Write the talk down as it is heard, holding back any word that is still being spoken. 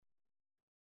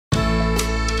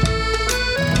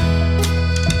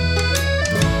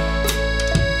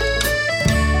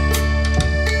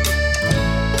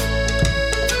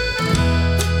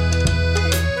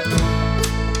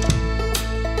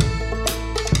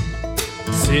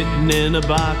Sitting in a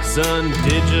box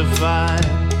undignified,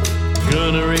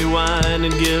 gonna rewind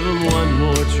and give them one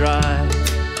more try.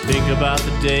 Think about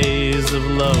the days of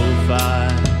lo-fi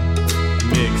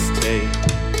mixtape,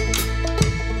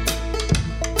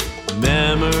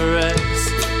 Memorex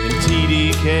and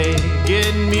TDK,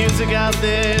 getting music out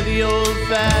there the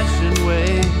old-fashioned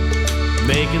way,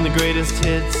 making the greatest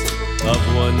hits of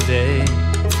one day.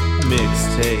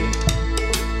 Mixtape,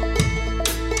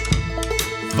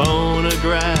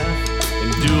 phonograph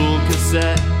and dual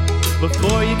cassette,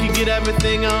 before you could get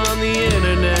everything on the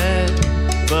internet.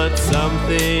 But some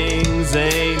things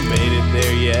ain't made it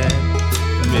there yet.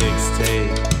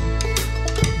 Mixtape,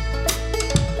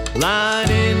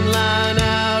 line in, line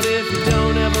out. If you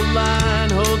don't have a line,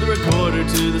 hold the recorder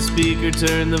to the speaker,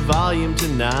 turn the volume to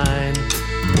 9.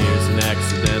 Here's an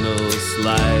accidental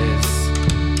slice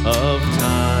of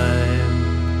time.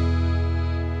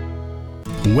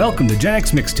 Welcome to Gen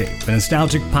X Mixtape, a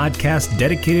nostalgic podcast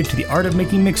dedicated to the art of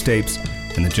making mixtapes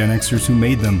and the GenXers who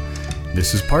made them.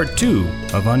 This is part 2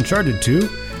 of Uncharted 2,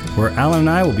 where Alan and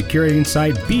I will be curating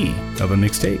side B of a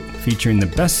mixtape featuring the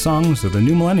best songs of the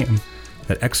new millennium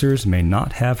that Xers may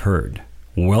not have heard.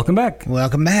 Welcome back.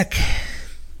 Welcome back.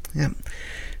 Yep.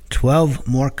 12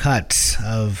 more cuts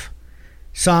of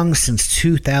songs since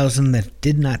 2000 that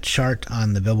did not chart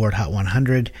on the Billboard Hot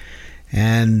 100.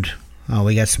 And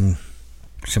we got some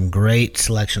great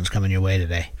selections coming your way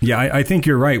today. Yeah, I think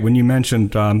you're right when you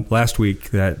mentioned last week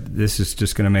that this is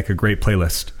just going to make a great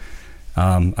playlist.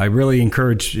 I really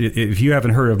encourage, if you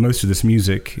haven't heard of most of this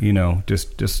music,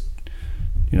 just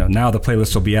now the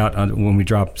playlist will be out when we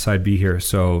drop side B here.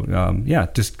 So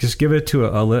just give it to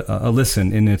a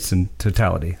listen in its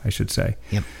totality, I should say.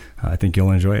 Yep. I think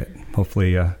you'll enjoy it.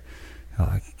 Hopefully,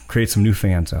 create some new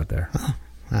fans out there.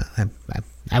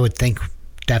 I would think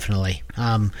definitely.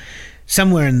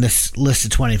 Somewhere in this list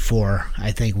of 24,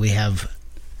 I think we have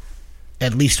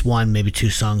at least one, maybe two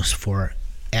songs for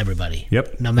everybody.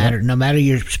 Yep. No matter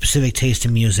your specific taste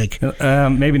in music.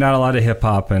 Maybe not a lot of hip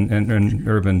hop and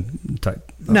urban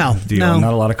type. No.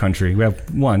 Not a lot of country. We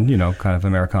have one, kind of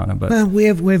Americana, but we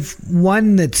have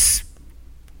one that's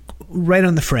right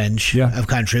on the fringe of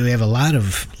country. We have a lot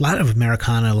of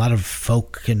Americana, a lot of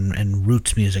folk and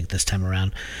roots music this time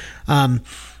around.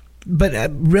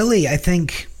 But really, I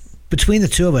think between the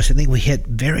two of us, I think we hit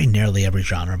very nearly every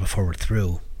genre before we're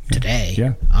through today.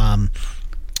 Yeah. I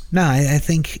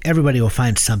think everybody will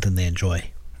find something they enjoy.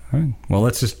 All right. Well,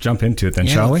 let's just jump into it then,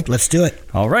 shall we? Let's do it.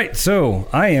 All right. So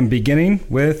I am beginning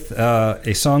with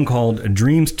a song called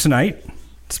Dreams Tonight,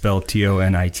 spelled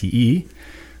Tonite,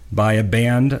 by a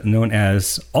band known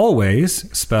as Always,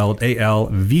 spelled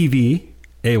Alvvays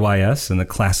in the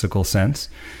classical sense,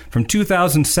 from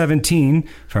 2017,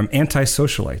 from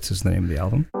Antisocialites is the name of the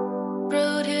album.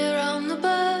 Rode here on the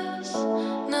bus,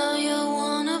 now you're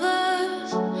one of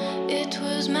us. It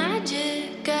was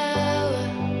magic hour.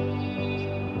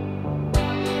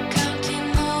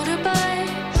 Counting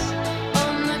motorbikes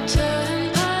on the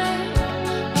turnpike,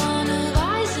 one of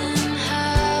Eisenhower's.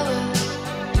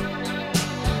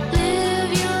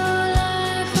 Live your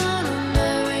life on a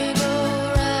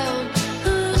merry-go-round.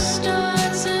 Who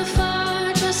starts a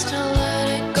fire just to let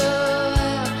it go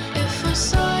out? If I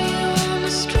saw you on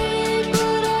the street,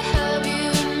 would I have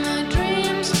you in my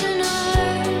dreams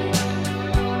tonight?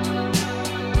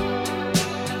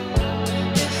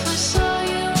 If I saw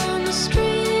you on the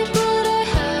street, would I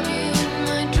have you in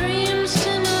my dreams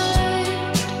tonight?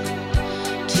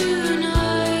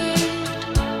 Tonight.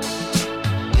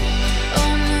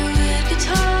 On the lead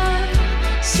guitar,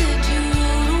 said you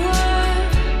wrote a word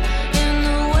in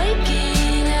the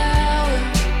waking hour.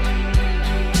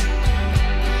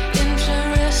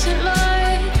 Inflorescent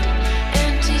light,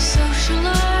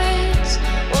 anti-socialites,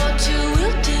 water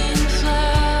wilting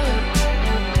flower.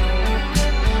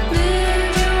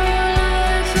 Live your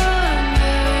life on a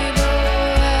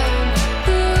merry-go-round.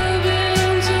 We're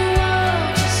built a wall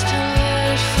just to let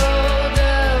it fall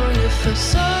down. If I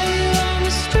saw you on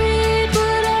the street,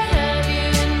 would I have you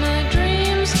in my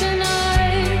dreams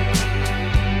tonight?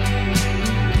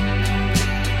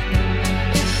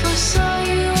 If I saw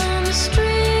you on the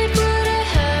street, would I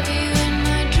have you in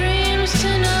my dreams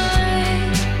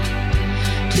tonight?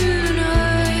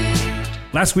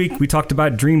 Tonight. Last week, we talked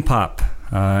about dream pop,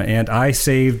 and I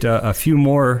saved a few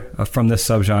more from this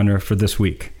subgenre for this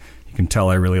week. You can tell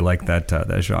I really like that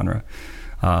genre.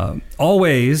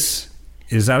 Always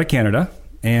is out of Canada,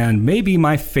 and maybe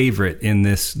my favorite in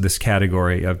this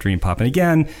category of dream pop. And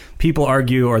again, people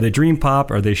argue, are they dream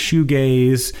pop? Are they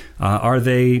shoegaze? Are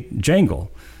they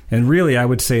jangle? And really, I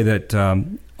would say that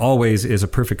Always is a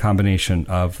perfect combination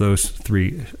of those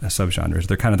three subgenres.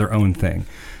 They're kind of their own thing.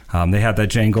 They have that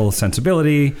jangle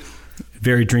sensibility,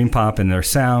 very dream pop in their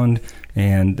sound,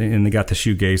 and they got the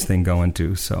shoegaze thing going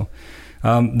too. So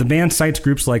the band cites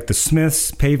groups like the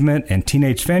Smiths, Pavement, and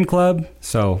Teenage Fan Club.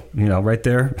 So, right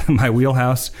there, my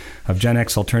wheelhouse of Gen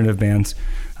X alternative bands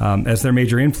as their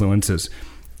major influences.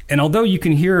 And although you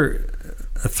can hear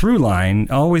a through line,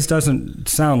 it always doesn't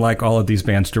sound like all of these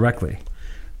bands directly.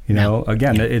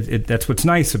 Again, that's what's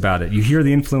nice about it. You hear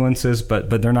the influences, but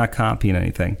they're not copying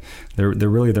anything. They're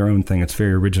really their own thing. It's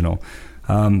very original.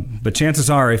 But chances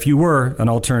are, if you were an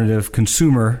alternative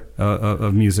consumer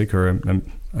of music, or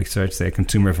like I'd say a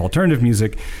consumer of alternative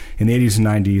music in the 80s and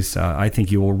 90s, I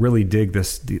think you will really dig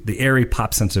the airy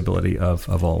pop sensibility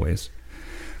of Always.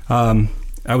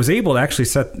 I was able to actually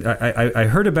I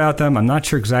heard about them. I'm not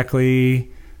sure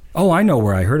exactly. Oh, I know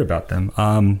where I heard about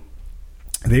them.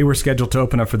 They were scheduled to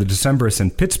open up for the Decemberists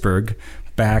in Pittsburgh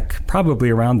back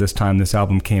probably around this time this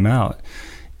album came out.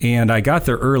 And I got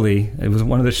there early. It was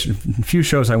one of the few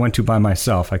shows I went to by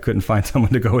myself. I couldn't find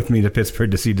someone to go with me to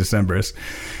Pittsburgh to see Decemberists.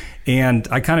 And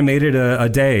I kind of made it a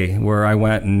day where I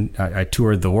went and I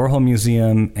toured the Warhol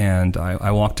Museum, and I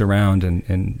walked around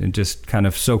and just kind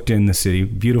of soaked in the city.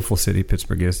 Beautiful city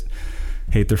Pittsburgh is.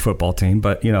 Hate their football team,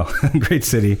 but, great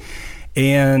city.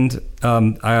 And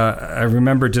I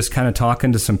remember just kind of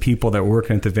talking to some people that were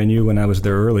working at the venue when I was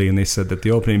there early, and they said that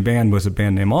the opening band was a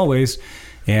band named Always,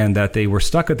 and that they were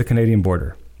stuck at the Canadian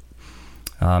border.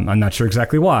 I'm not sure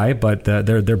exactly why, but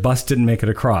their bus didn't make it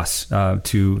across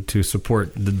to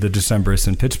support the Decemberists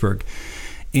in Pittsburgh.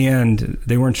 And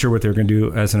they weren't sure what they were going to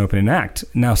do as an opening act.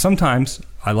 Now, sometimes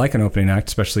I like an opening act,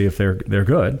 especially if they're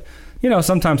good.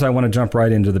 Sometimes I want to jump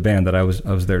right into the band that I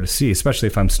was there to see, especially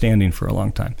if I'm standing for a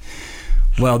long time.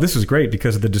 Well, this was great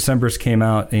because the Decemberists came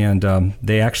out, and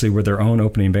they actually were their own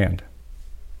opening band.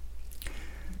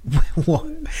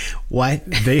 What?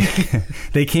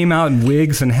 They came out in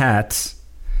wigs and hats,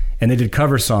 and they did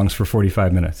cover songs for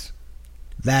 45 minutes.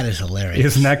 That is hilarious.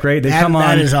 Isn't that great?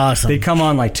 That is awesome. They'd come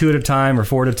on like 2 at a time or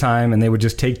 4 at a time, and they would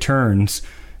just take turns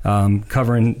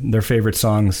covering their favorite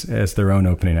songs as their own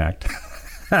opening act.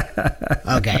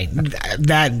 Okay,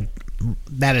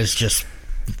 that is just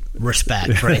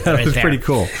respect right That was there. pretty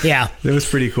cool. Yeah. It was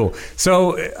pretty cool.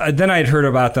 So then I had heard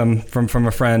about them from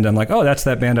a friend. I'm like, oh, that's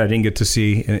that band I didn't get to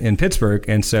see in Pittsburgh.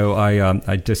 And so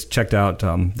I just checked out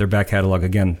their back catalog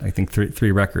again, I think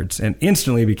three records, and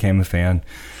instantly became a fan.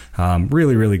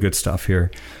 Really, really good stuff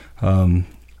here. I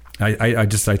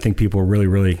think people are really,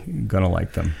 really going to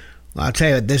like them. Well, I'll tell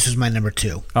you what, this is my number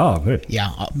 2. Oh, good.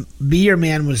 Yeah. Be Your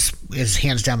Man is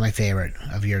hands down my favorite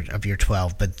of your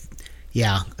 12. But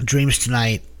yeah, Dreams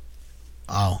Tonight.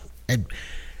 Oh,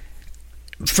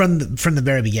 from the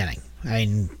very beginning. I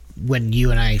mean, when you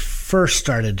and I first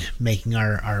started making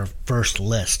our first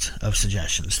list of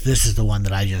suggestions, this is the one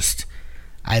that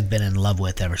I've been in love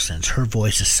with ever since. Her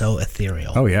voice is so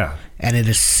ethereal. Oh yeah, and it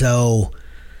is so.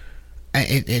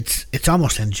 It's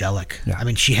almost angelic. Yeah. I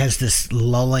mean, she has this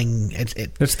lulling.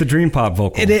 It's the dream pop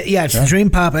vocal. It's the dream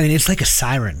pop. I mean, it's like a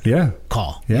siren. Yeah.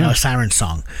 Call. Yeah. A siren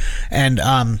song, and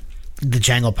the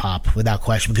jangle pop without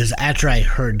question. Because after I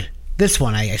heard this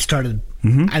one, I started.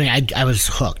 Mm-hmm. I mean, I was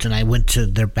hooked, and I went to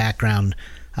their background,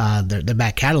 their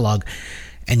back catalog,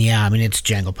 and yeah, I mean, it's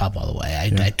jangle pop all the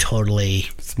way. I totally.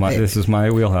 This is my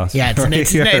wheelhouse. Yeah,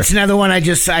 it's another one.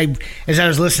 As I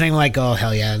was listening, like, oh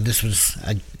hell yeah, this was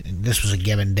a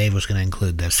given. Dave was going to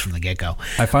include this from the get-go.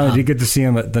 I finally did get to see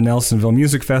them at the Nelsonville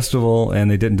Music Festival,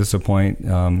 and they didn't disappoint.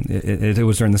 It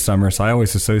was during the summer, so I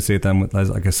always associate them with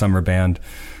like a summer band.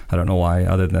 I don't know why,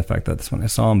 other than the fact that that's when I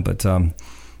saw them. But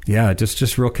yeah,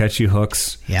 just real catchy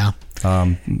hooks. Yeah,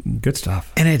 good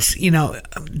stuff. And it's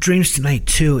Dreams Tonight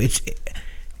too.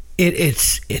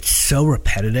 It's so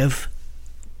repetitive.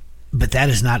 But that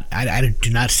is not. I do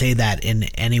not say that in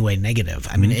any way negative.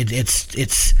 I mean, it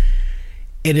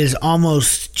is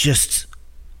almost just.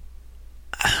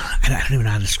 I don't even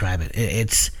know how to describe it.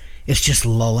 It's just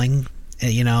lulling.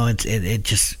 It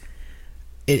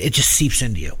just seeps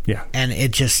into you. Yeah, and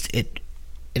it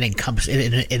encompasses.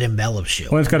 It envelops you.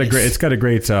 Well, it's got a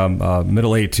great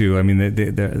middle eight too. I mean,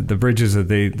 the bridges that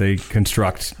they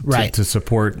construct to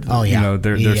support. Oh yeah,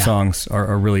 their songs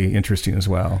are really interesting as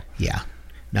well. Yeah.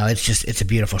 No, it's a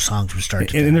beautiful song from start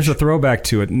to finish. And there's a throwback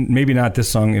to it. Maybe not this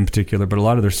song in particular, but a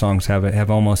lot of their songs have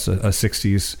almost a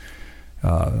 60s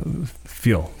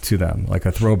feel to them, like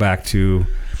a throwback to.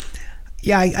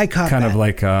 Yeah, I caught kind that. of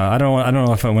like I don't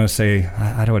know if I want to say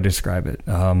how do I describe it.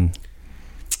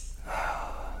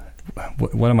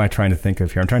 What am I trying to think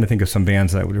of here? I'm trying to think of some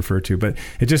bands that I would refer to, but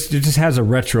it just has a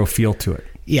retro feel to it.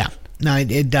 Yeah. No,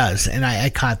 it does, and I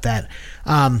caught that.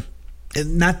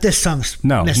 Not this song.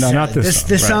 No, not this song. This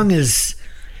right. song is.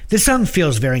 This song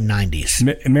feels very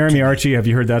 90s. Marry Me Archie, have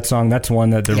you heard that song? That's one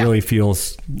that Yeah. really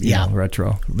feels you know,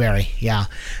 retro. Very, yeah.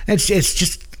 It's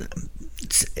just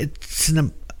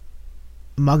an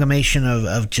amalgamation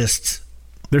of just.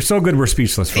 They're so good we're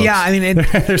speechless, folks. Yeah, I mean,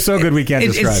 they're so good we can't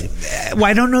describe. Well,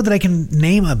 I don't know that I can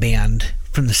name a band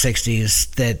from the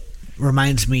 60s that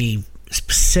reminds me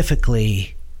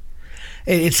specifically.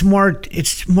 It's more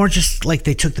just like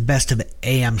they took the best of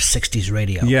AM 60s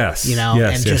radio. Yes. You know,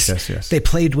 yes, and yes, just yes. they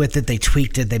played with it, they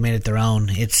tweaked it, they made it their own.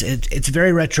 It's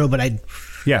very retro, but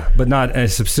but not a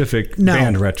specific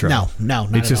band retro. No,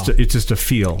 not it's at just all. it's just a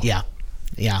feel. Yeah.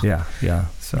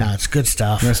 So No, it's good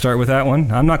stuff. I'm gonna start with that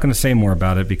one. I'm not going to say more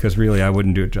about it because really I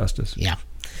wouldn't do it justice. Yeah.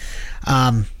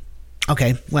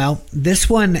 Okay. Well, this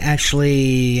one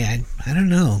actually, I don't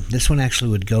know. This one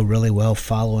actually would go really well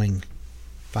following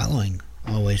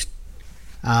always.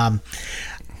 My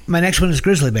next one is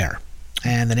Grizzly Bear,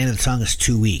 and the name of the song is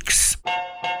 2 Weeks.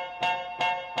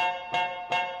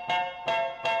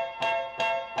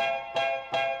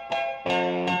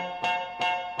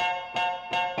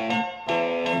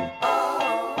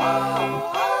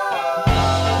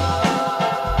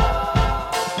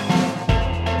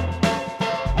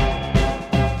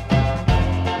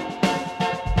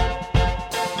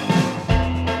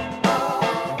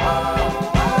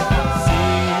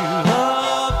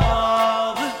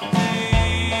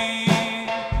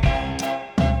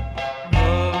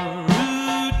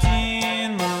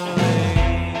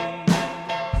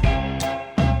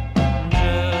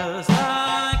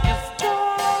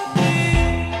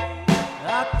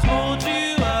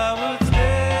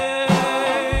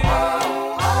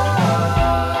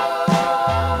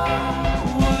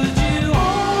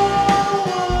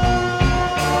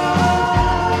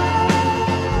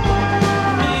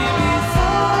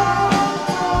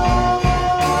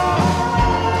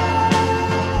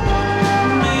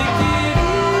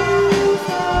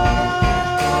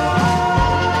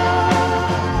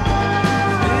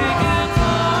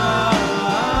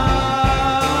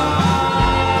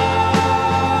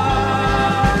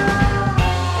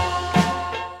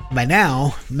 By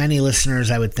now, many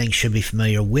listeners, I would think, should be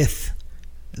familiar with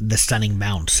the stunning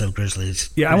bounce of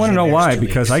Grizzlies. Yeah, I want to know why,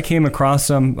 because I came across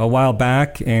them a while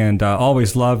back and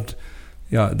always loved,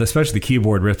 especially the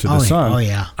keyboard riff to the song. Oh,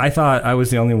 yeah. I thought I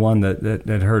was the only one that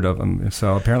had heard of them,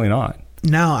 so apparently not.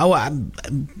 No,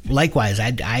 likewise,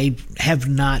 I have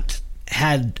not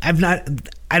had.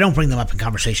 I don't bring them up in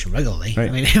conversation regularly. Right.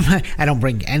 I mean, I don't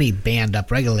bring any band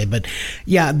up regularly, but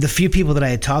yeah, the few people that I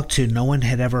had talked to, no one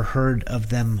had ever heard of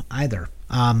them either.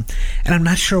 And I'm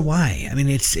not sure why. I mean,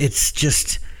 it's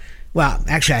just, well,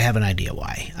 actually, I have an idea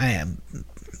why.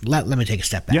 Let me take a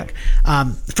step back.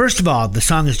 Yep. First of all, the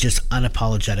song is just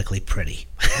unapologetically pretty.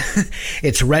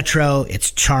 It's retro. It's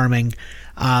charming.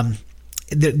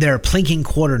 There are plinking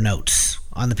quarter notes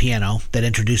on the piano that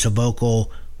introduce a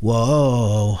vocal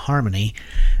whoa harmony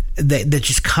that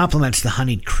just complements the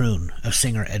honeyed croon of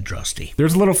singer Ed Drosty.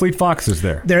 There's little Fleet Foxes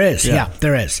there. There is, yeah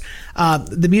there is.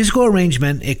 The musical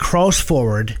arrangement, it crawls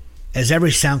forward as every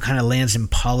sound kind of lands in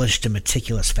polished and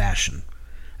meticulous fashion.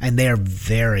 And they are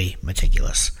very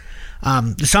meticulous.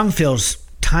 The song feels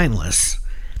timeless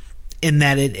in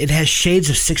that it has shades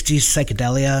of 60s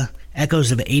psychedelia,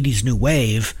 echoes of 80s new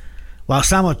wave, while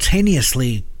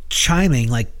simultaneously chiming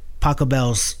like Paco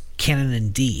Bell's Canon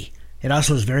in D. It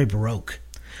also is very Baroque.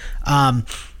 And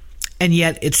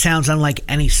yet it sounds unlike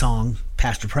any song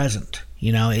past or present.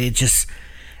 You know,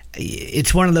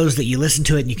 it's one of those that you listen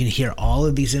to it and you can hear all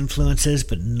of these influences,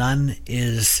 but none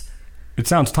is... It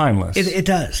sounds timeless. It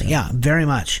does, yeah, very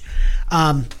much.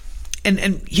 And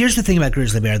here's the thing about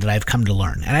Grizzly Bear that I've come to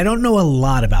learn, and I don't know a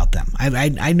lot about them.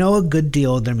 I know a good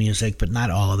deal of their music, but not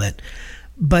all of it.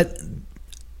 But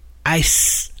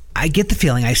I get the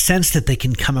feeling, I sense that they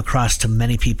can come across to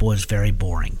many people as very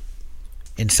boring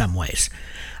in some ways.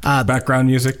 Background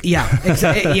music? Yeah,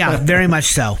 yeah, very much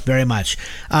so, very much.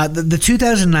 The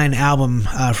 2009 album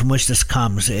from which this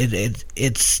comes,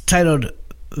 it's titled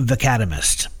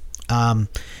Vacatomist. And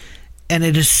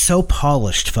it is so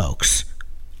polished, folks,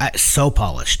 so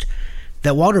polished,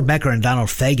 that Walter Becker and Donald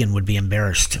Fagen would be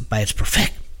embarrassed by its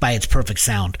perfect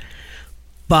sound.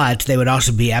 But they would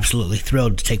also be absolutely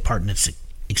thrilled to take part in its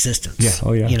existence. Yeah,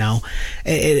 oh yeah. You know,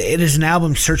 it is an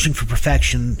album searching for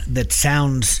perfection that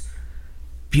sounds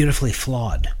beautifully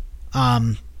flawed,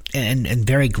 and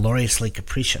very gloriously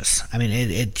capricious. I mean,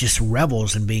 it just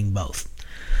revels in being both.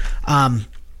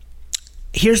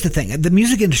 Here's the thing: the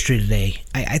music industry today,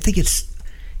 I think it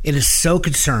is so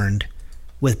concerned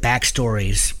with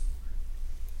backstories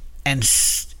and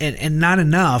and not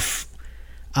enough.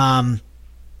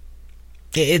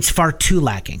 It's far too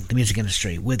lacking, the music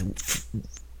industry,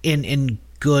 in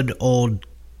good old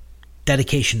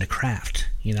dedication to craft.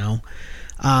 I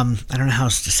don't know how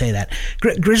else to say that.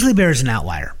 Grizzly Bear is an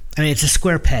outlier. I mean, it's a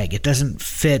square peg. It doesn't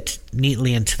fit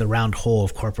neatly into the round hole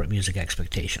of corporate music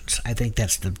expectations. I think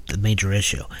that's the major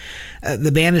issue.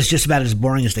 The band is just about as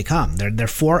boring as they come. They're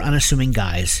four unassuming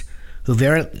guys who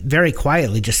very, very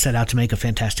quietly just set out to make a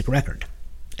fantastic record,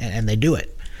 and they do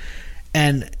it.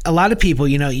 And a lot of people,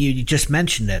 you just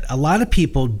mentioned it, a lot of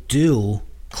people do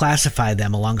classify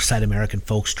them alongside American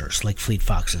folksters like Fleet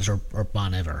Foxes or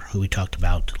Bon Iver, who we talked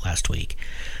about last week.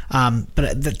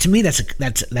 But to me, that's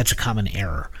a common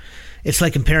error. It's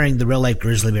like comparing the real-life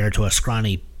grizzly bear to a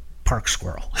scrawny park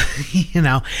squirrel. In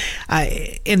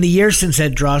the years since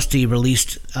Ed Drosty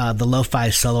released the lo-fi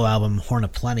solo album Horn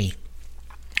of Plenty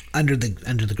under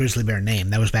the Grizzly Bear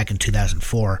name, that was back in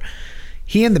 2004,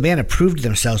 he and the band have proved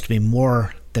themselves to be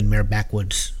more than mere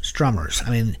backwoods strummers.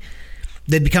 I mean,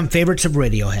 they'd become favorites of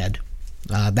Radiohead,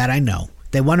 that I know.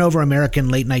 They won over American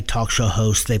late-night talk show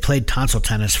hosts. They played tonsil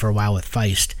tennis for a while with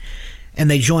Feist. And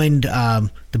they joined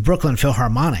the Brooklyn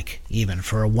Philharmonic, even,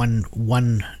 for a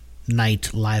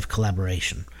one-night live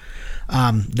collaboration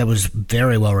that was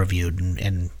very well-reviewed.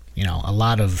 And a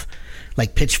lot of,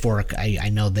 like Pitchfork, I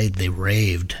know they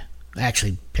raved.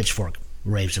 Actually, Pitchfork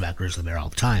raves about Grizzly Bear all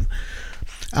the time.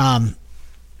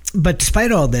 But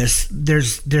despite all this,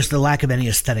 there's the lack of any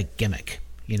aesthetic gimmick.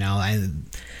 They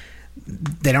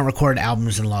don't record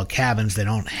albums in log cabins. They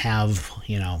don't have,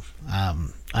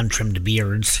 untrimmed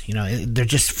beards. They're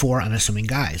just four unassuming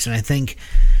guys. And I think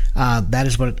that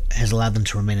is what has allowed them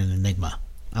to remain an enigma.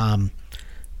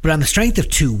 But on the strength of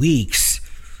 2 weeks,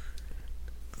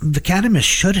 the Academy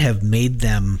should have made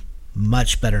them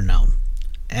much better known.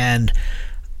 And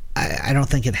I don't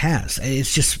think it has.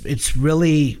 It's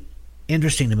really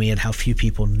interesting to me at how few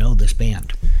people know this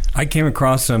band. I came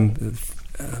across them.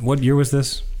 What year was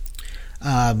this?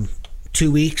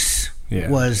 2 weeks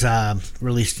was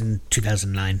released in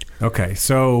 2009. Okay,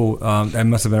 so that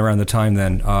must have been around the time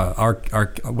then. Our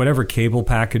whatever cable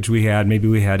package we had, maybe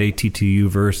we had ATTU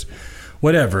verse,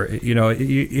 whatever.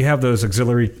 You have those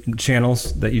auxiliary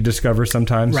channels that you discover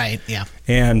sometimes. Right, yeah.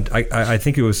 And I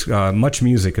think it was Much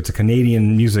Music. It's a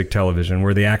Canadian music television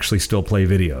where they actually still play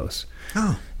videos.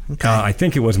 Oh, okay. I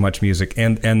think it was Much Music.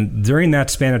 And during that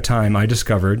span of time, I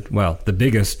discovered, the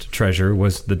biggest treasure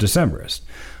was The Decemberists.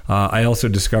 I also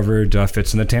discovered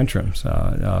Fits and the Tantrums,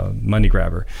 Money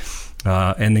Grabber.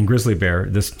 And then Grizzly Bear.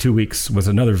 This 2 weeks was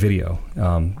another video,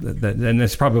 and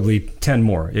it's probably 10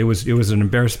 more. It was an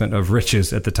embarrassment of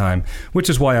riches at the time, which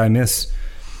is why I miss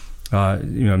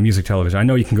music television. I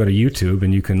know you can go to YouTube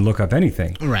and you can look up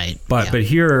anything, right? But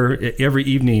here every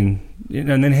evening,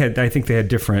 and then I think they had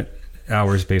different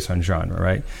hours based on genre,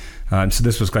 right? So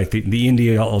this was like the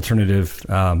indie alternative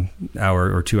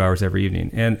hour or 2 hours every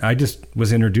evening, and I just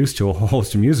was introduced to a whole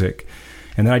host of music.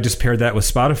 And then I just paired that with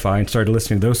Spotify and started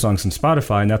listening to those songs in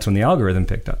Spotify, and that's when the algorithm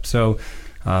picked up. So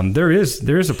there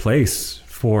is a place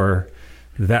for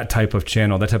that type of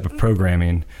channel, that type of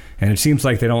programming. And it seems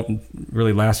like they don't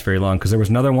really last very long, because there was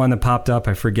another one that popped up,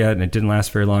 I forget, and it didn't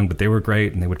last very long, but they were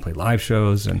great, and they would play live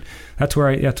shows, and that's where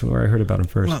I heard about them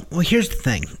first. Well, here's the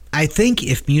thing. I think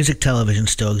if music television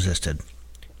still existed,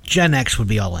 Gen X would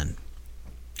be all in.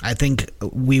 I think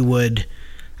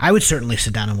I would certainly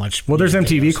sit down and watch. Well, there's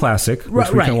MTV videos. Classic,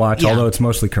 which we can watch, although it's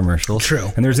mostly commercials. True.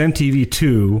 And there's MTV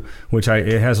 2, which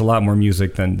it has a lot more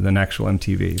music than actual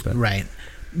MTV. But. Right.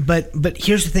 But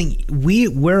here's the thing: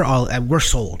 we're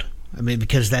sold. I mean,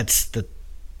 because that's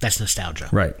nostalgia,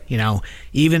 right?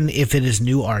 Even if it is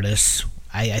new artists,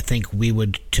 I think we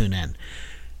would tune in.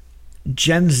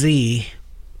 Gen Z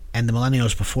and the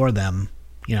millennials before them,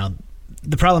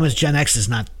 the problem is Gen X is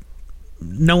not.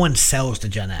 No one sells to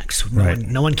Gen X.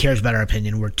 No one cares about our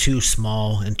opinion. We're too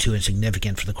small and too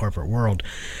insignificant for the corporate world.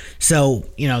 So,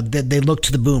 they look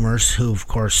to the boomers, who, of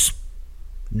course,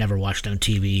 never watched on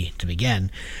TV to begin,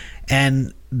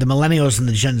 and the millennials and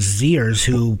the Gen Zers,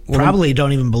 who probably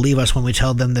don't even believe us when we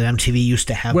tell them that MTV used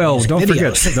to have don't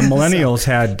videos. Forget, the millennials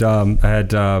had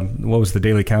what was the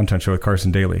Daily Countdown show with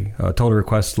Carson Daly, Total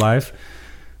Request Live,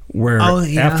 where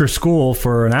after school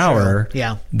for an hour,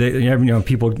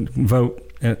 people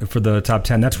vote for the top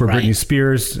 10. That's where Britney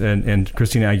Spears and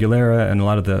Christina Aguilera and a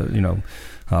lot of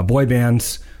the boy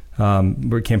bands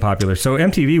became popular. So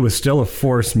MTV was still a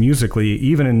force musically,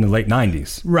 even in the late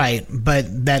 90s. Right, but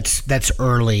that's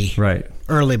early. Right.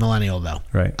 Early millennial though.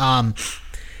 Right. I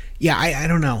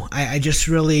don't know. I just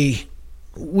really.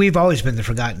 We've always been the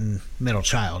forgotten middle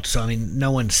child. So, I mean,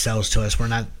 no one sells to us. We're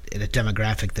not a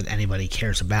demographic that anybody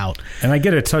cares about. And I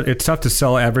get it. It's tough to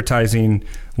sell advertising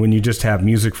when you just have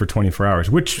music for 24 hours,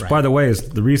 which, by the way, is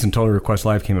the reason Total Request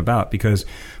Live came about, because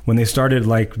when they started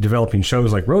like developing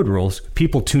shows like Road Rules,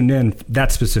 people tuned in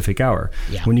that specific hour.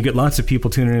 Yeah. When you get lots of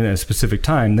people tuning in at a specific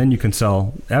time, then you can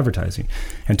sell advertising.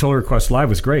 And Total Request Live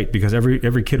was great because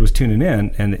every kid was tuning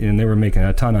in and they were making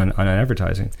a ton on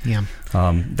advertising. Yeah.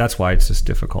 That's why it's just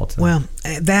difficult. Well,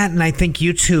 that, and I think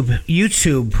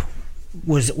YouTube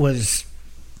was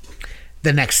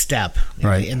the next step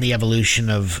in the evolution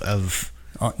of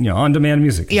on-demand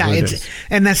music. Yeah,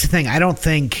 and that's the thing. I don't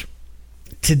think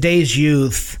today's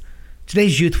youth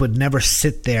would never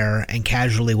sit there and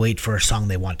casually wait for a song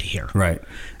they want to hear. Right.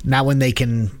 Not when they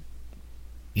can,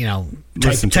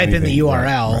 type in the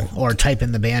URL or type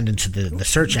in the band into the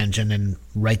search engine, and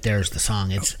right there's the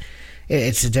song.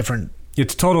 It's a different.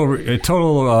 It's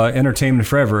total entertainment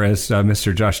forever, as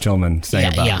Mr. Josh Tillman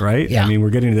sang about, right? Yeah. I mean, we're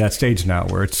getting to that stage now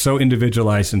where it's so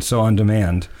individualized and so on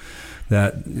demand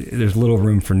that there's little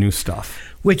room for new stuff.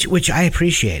 Which I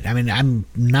appreciate. I mean, I'm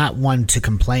not one to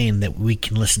complain that we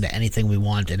can listen to anything we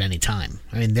want at any time.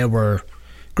 I mean,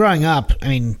 growing up, I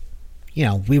mean,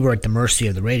 we were at the mercy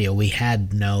of the radio. We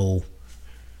had no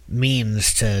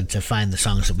means to find the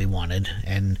songs that we wanted.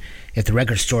 And if the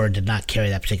record store did not carry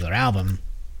that particular album,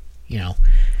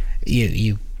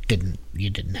 you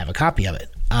didn't have a copy of it.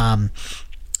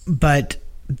 But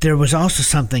there was also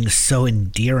something so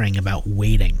endearing about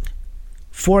waiting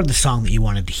for the song that you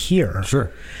wanted to hear.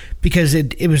 Sure. Because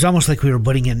it was almost like we were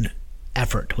putting in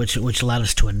effort, which allowed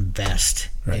us to invest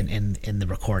in the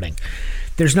recording.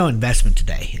 There's no investment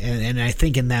today. And I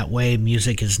think in that way,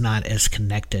 music is not as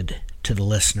connected to the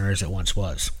listener as it once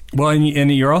was. Well,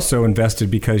 and you're also invested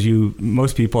because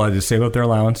most people had to save up their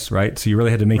allowance, right? So you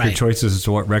really had to make your choices as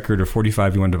to what record or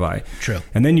 45 you wanted to buy. True.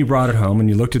 And then you brought it home and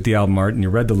you looked at the album art and you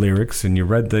read the lyrics and you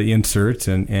read the inserts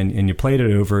and you played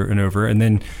it over and over. And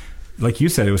then, like you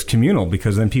said, it was communal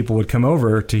because then people would come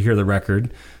over to hear the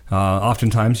record.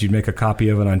 Oftentimes, you'd make a copy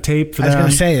of it on tape for them. I was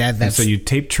going to say that. And so you'd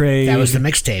tape trade. That was the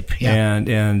mixtape. Yeah.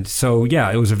 And so,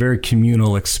 it was a very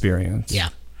communal experience. Yeah.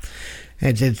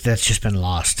 That's just been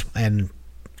lost. And,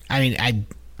 I mean, it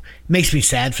makes me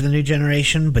sad for the new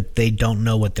generation, but they don't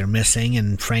know what they're missing.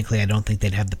 And, frankly, I don't think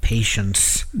they'd have the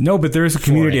patience. No, but there is a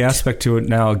community aspect to it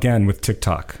now, again, with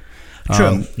TikTok.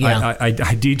 True. Yeah. I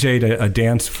DJ'd a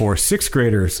dance for 6th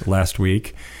graders last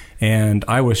week, and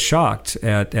I was shocked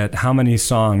at how many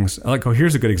songs.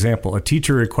 Here's a good example. A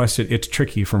teacher requested "It's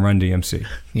Tricky" from Run DMC.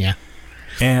 Yeah.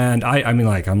 And I'm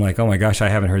like, oh my gosh, I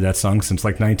haven't heard that song since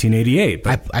like 1988.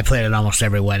 But I played it at almost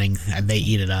every wedding. They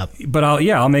eat it up. But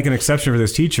I'll make an exception for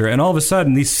this teacher. And all of a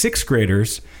sudden, these 6th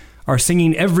graders are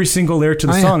singing every single lyric to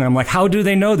the song. And I'm like, how do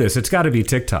they know this? It's got to be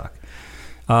TikTok.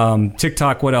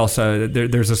 TikTok, what else?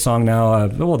 There's a song now,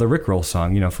 the Rickroll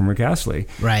song, from Rick Astley.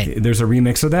 Right. There's a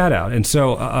remix of that out. And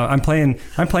so I'm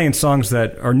playing songs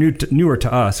that are newer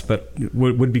to us, but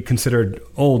would be considered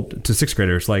old to 6th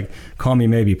graders, like Call Me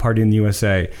Maybe, Party in the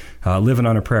USA, Living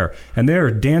on a Prayer. And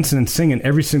they're dancing and singing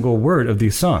every single word of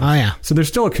these songs. Oh, yeah. So there's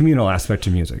still a communal aspect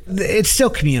to music. It's still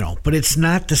communal, but it's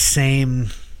not the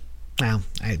same. Well,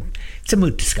 it's a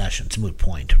moot discussion. It's a moot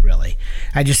point, really.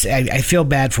 I feel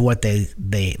bad for what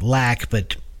they lack,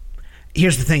 but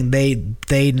here's the thing: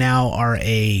 they now are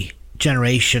a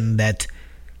generation that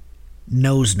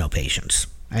knows no patience.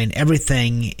 I mean,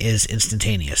 everything is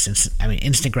instantaneous.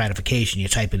 Instant gratification. You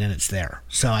type it in, it's there.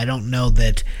 So I don't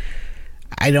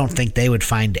think they would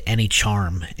find any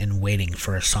charm in waiting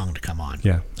for a song to come on.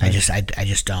 Yeah, I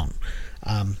just don't.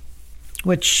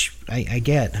 Which I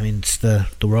get. I mean, it's the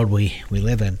world we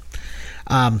live in.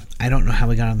 I don't know how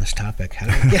we got on this topic.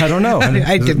 I don't know.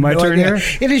 Is it my turn here?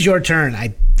 It is your turn,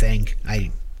 I think.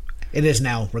 It is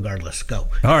now, regardless. Go.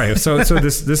 All right. So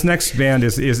this next band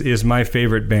is my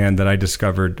favorite band that I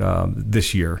discovered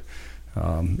this year.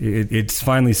 It's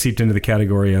finally seeped into the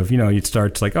category of, it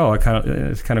starts like, oh,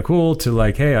 it's kind of cool, to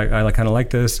like, hey, I kind of like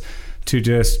this, to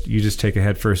you just take a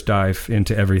headfirst dive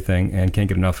into everything and can't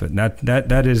get enough of it. And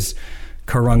that is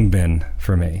Khruangbin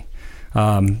for me.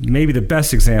 Maybe the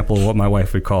best example of what my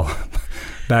wife would call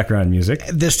background music.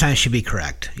 This time she'd be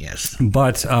correct, yes.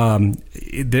 But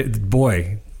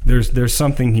boy, there's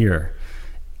something here.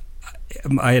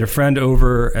 I had a friend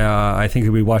over. I think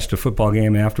we watched a football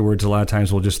game afterwards. A lot of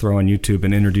times we'll just throw on YouTube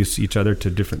and introduce each other to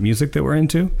different music that we're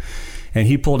into. And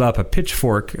he pulled up a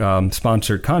Pitchfork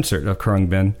sponsored concert of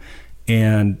Khruangbin,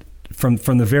 and from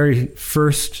the very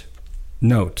first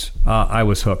note, I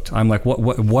was hooked. I'm like,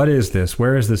 what is this?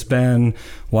 Where has this been?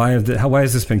 Why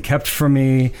has this been kept from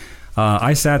me?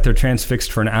 I sat there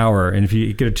transfixed for an hour, and if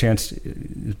you get a chance,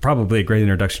 it's probably a great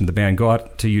introduction to the band. Go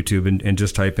out to YouTube and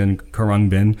just type in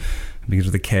Khruangbin, because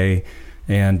of the K,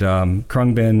 and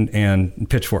Khruangbin and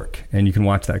Pitchfork, and you can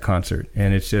watch that concert.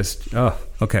 And it's just,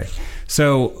 okay.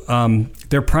 So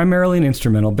they're primarily an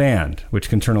instrumental band, which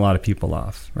can turn a lot of people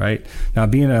off, right? Now,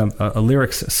 being a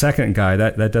lyrics second guy,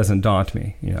 that doesn't daunt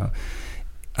me.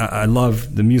 I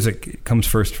love the music comes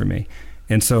first for me.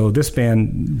 And so this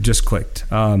band just clicked.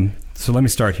 So let me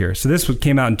start here. So this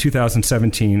came out in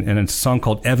 2017, and it's a song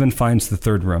called Evan Finds the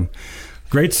Third Room.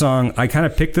 Great song. I kind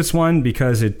of picked this one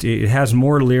because it has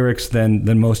more lyrics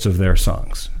than most of their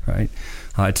songs, right?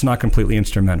 It's not completely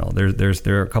instrumental. There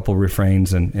are a couple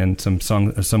refrains and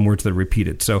some words that are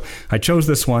repeated. So I chose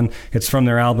this one. It's from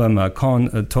their album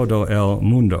Con Todo el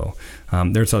Mundo.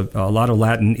 There's a lot of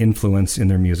Latin influence in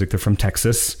their music. They're from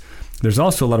Texas. There's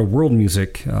also a lot of world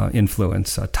music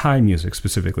influence, Thai music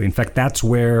specifically. In fact, that's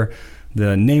where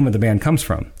the name of the band comes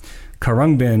from.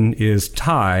 Khruangbin is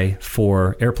Thai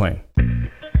for airplane.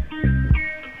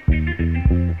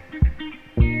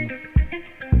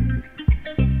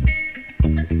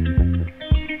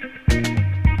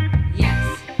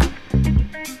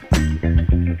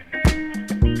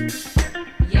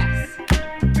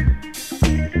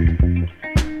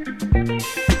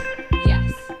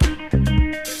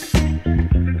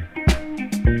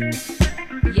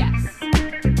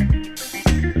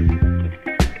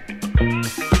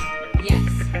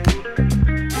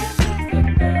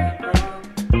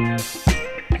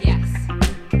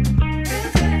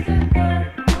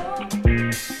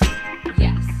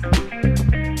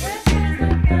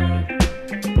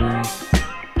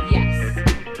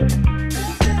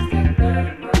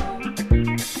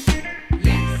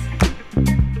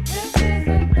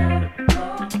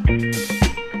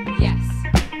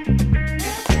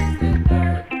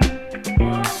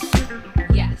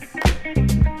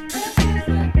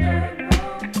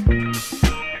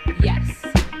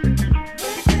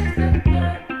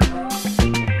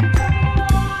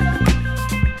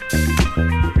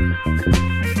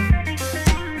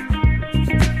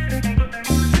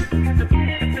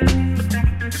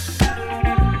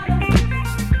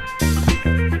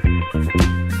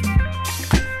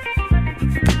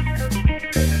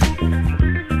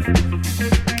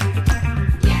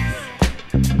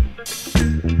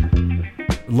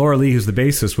 Laura Lee, who's the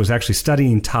bassist, was actually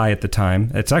studying Thai at the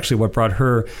time. It's actually what brought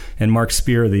her and Mark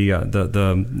Spear,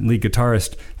 the lead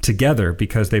guitarist, together,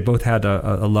 because they both had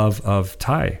a love of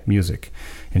Thai music.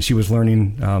 And she was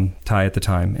learning Thai at the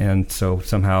time. And so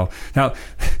somehow... Now,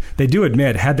 they do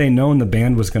admit, had they known the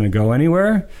band was going to go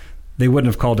anywhere, they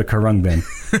wouldn't have called it Khruangbin,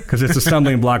 because it's a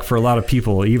stumbling block for a lot of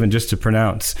people, even just to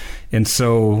pronounce. And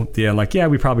so,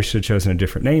 we probably should have chosen a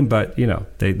different name, but,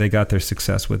 they got their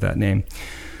success with that name.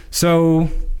 So...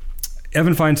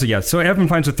 Evan Finds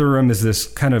the Third Room is this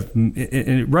kind of,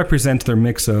 it represents their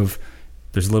mix of,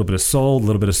 there's a little bit of soul, a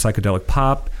little bit of psychedelic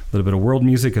pop, a little bit of world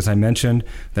music, as I mentioned,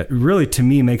 that really, to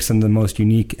me, makes them the most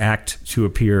unique act to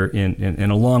appear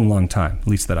in a long, long time, at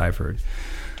least that I've heard.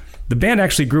 The band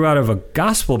actually grew out of a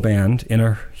gospel band in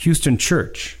a Houston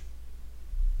church.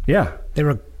 Yeah. They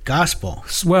were gospel.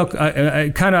 Well, I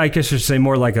guess I should say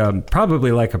more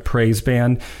probably like a praise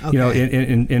band. Okay.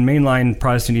 In mainline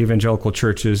Protestant evangelical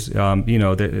churches,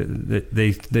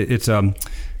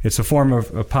 it's a form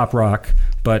of pop rock,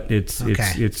 but it's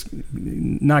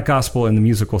not gospel in the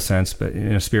musical sense, but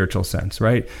in a spiritual sense,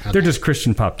 right? Okay. They're just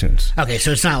Christian pop tunes. Okay,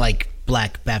 so it's not like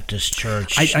Black Baptist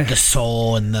Church, the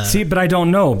soul and the... See, but I don't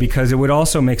know, because it would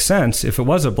also make sense if it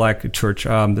was a black church.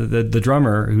 The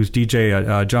drummer, who's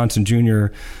DJ Johnson Jr.,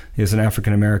 is an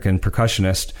African-American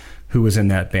percussionist who was in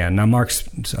that band. Now, Mark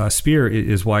Spear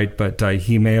is white, but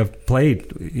he may have played,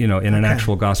 in an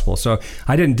actual gospel. So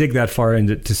I didn't dig that far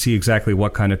into to see exactly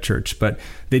what kind of church, but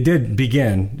they did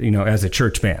begin, as a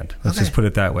church band. Let's just put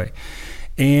it that way.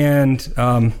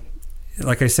 And...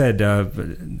 like I said,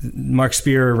 Mark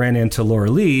Spear ran into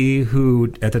Laura Lee,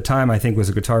 who at the time I think was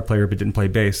a guitar player but didn't play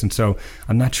bass. And so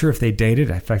I'm not sure if they dated.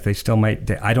 In fact, they still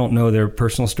might. I don't know their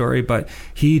personal story, but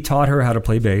he taught her how to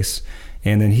play bass.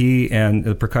 And then he and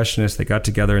the percussionist, they got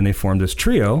together and they formed this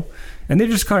trio. And they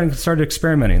just kind of started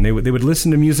experimenting. They would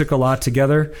listen to music a lot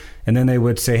together, and then they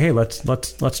would say, "Hey, let's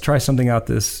try something out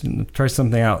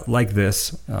like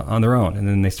this on their own." And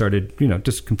then they started,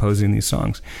 just composing these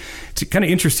songs. It's kind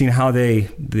of interesting how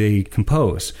they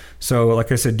compose. So,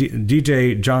 like I said,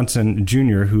 DJ Johnson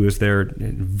Jr., who is their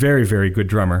very, very good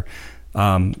drummer,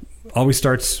 always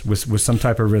starts with some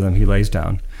type of rhythm he lays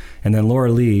down, and then Laura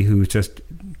Lee, who's just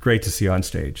great to see on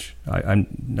stage. I'm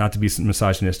not to be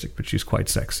misogynistic, but she's quite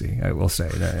sexy, I will say.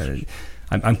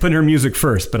 I'm putting her music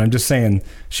first, but I'm just saying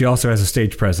she also has a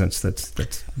stage presence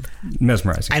that's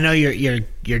mesmerizing. I know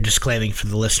you're disclaiming for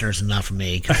the listeners and not for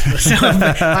me. So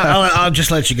I'll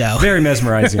just let you go. Very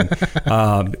mesmerizing.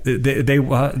 They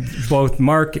both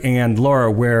Mark and Laura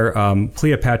wear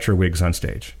Cleopatra wigs on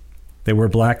stage. They wear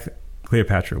black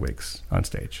Cleopatra wigs on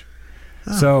stage.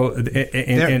 Oh. So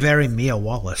they're very Mia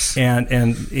Wallace. And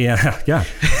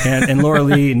Laura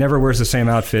Lee never wears the same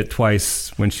outfit twice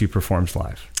when she performs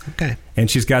live. Okay.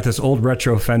 And she's got this old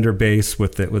retro Fender bass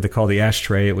with what they call the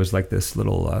ashtray. It was like this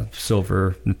little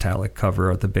silver metallic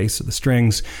cover at the base of the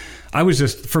strings. I was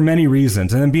just, for many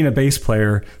reasons, and then being a bass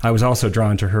player, I was also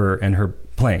drawn to her and her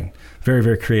playing. Very,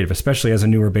 very creative, especially as a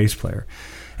newer bass player.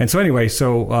 And so anyway,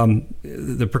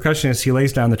 the percussionist, he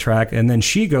lays down the track, and then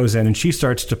she goes in and she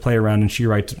starts to play around and she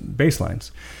writes bass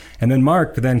lines. And then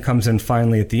Mark then comes in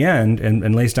finally at the end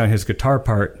and lays down his guitar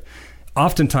part,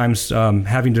 oftentimes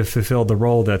having to fulfill the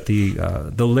role that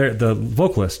the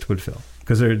vocalist would fill.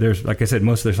 Because there's, like I said,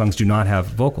 most of their songs do not have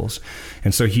vocals.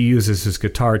 And so he uses his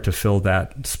guitar to fill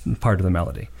that part of the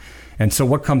melody. And so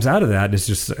what comes out of that is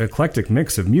just an eclectic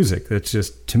mix of music that's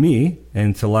just, to me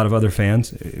and to a lot of other fans,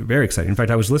 very exciting. In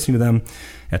fact, I was listening to them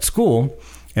at school,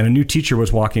 and a new teacher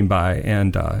was walking by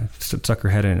and stuck her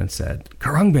head in and said,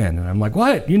 "Khruangbin." And I'm like,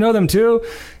 "What? You know them too?"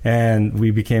 And we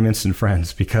became instant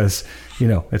friends because,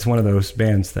 it's one of those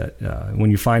bands that when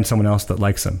you find someone else that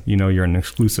likes them, you're in an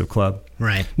exclusive club.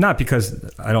 Right. Not because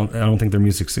I don't think their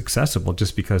music's accessible,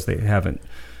 just because they haven't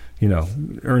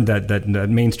earned that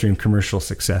mainstream commercial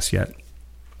success yet.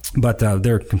 But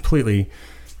they're completely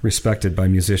respected by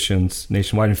musicians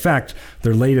nationwide. In fact,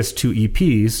 their latest 2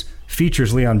 EPs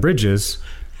features Leon Bridges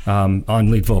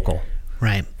on lead vocal.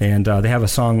 Right. And they have a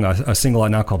single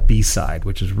out now called B-Side,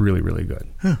 which is really, really good.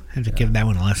 Huh, I have to give that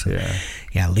one a listen.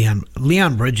 Yeah,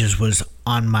 Leon Bridges was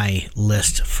on my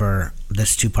list for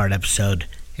this 2-part episode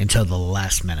until the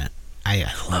last minute. I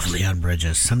love Leon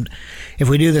Bridges. If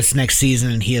we do this next season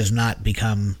and he has not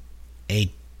become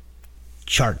a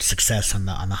chart success on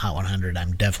the Hot 100,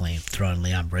 I'm definitely throwing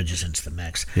Leon Bridges into the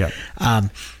mix. Yeah.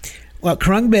 Well,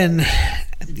 Khruangbin,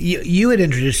 you had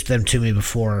introduced them to me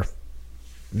before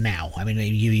now. I mean,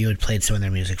 you had played some of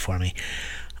their music for me.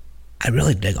 I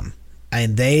really dig them.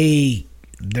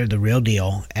 They're the real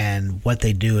deal, and what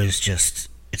they do is just,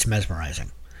 it's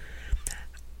mesmerizing.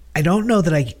 I don't know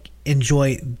that I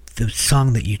enjoy the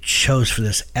song that you chose for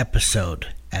this episode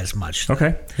as much.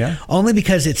 Okay, yeah. Only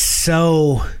because it's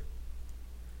so...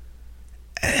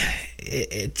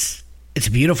 It's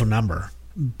a beautiful number,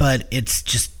 but it's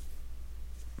just...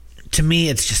 To me,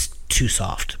 it's just too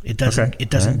soft. It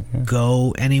doesn't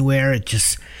go anywhere. It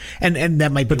just... And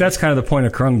that might be... But that's kind of the point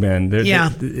of Khruangbin.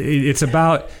 Yeah.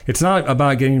 It's not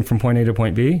about getting from point A to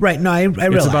point B. Right, no, I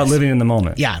realize. It's about living in the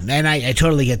moment. Yeah, and I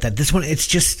totally get that. This one, it's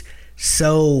just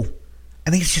so... I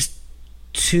think it's just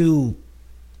too...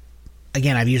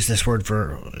 Again, I've used this word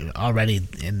for already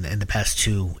in the past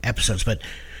 2 episodes, but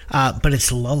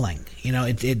it's lulling.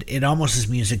 It almost is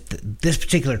music. This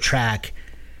particular track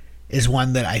is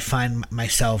one that I find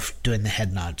myself doing the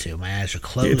head nod to. My eyes are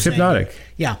closed. It's hypnotic.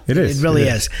 Yeah, it is. It really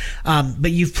is.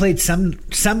 But you've played some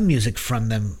music from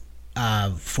them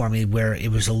for me where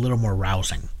it was a little more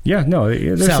rousing. Yeah, no,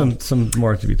 there's some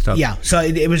more to be talked. Yeah, so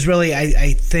it was really.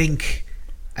 I think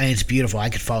it's beautiful. I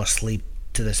could fall asleep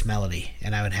to this melody,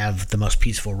 and I would have the most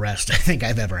peaceful rest I think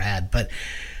I've ever had. But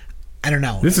I don't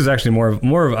know. This is actually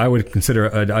more of I would consider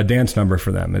a dance number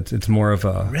for them. It's more of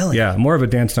a more of a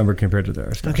dance number compared to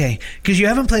their stuff. Okay, because you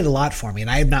haven't played a lot for me,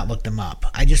 and I have not looked them up.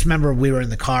 I just remember we were in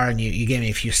the car, and you gave me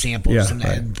a few samples,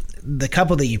 and the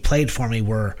couple that you played for me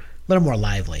were a little more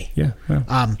lively. Yeah.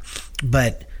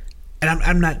 But. And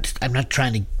I'm not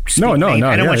trying to speak. No.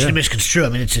 I don't want you to misconstrue. I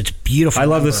mean, it's beautiful. I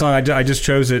love this song. I just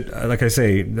chose it. Like I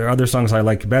say, there are other songs I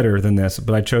like better than this,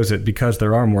 but I chose it because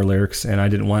there are more lyrics, and I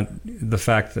didn't want the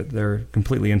fact that they're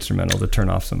completely instrumental to turn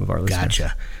off some of our listeners.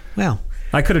 Gotcha. Well,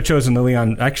 I could have chosen the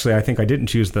Leon. Actually, I think I didn't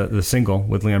choose the single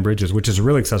with Leon Bridges, which is a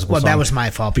really accessible song. Well, that was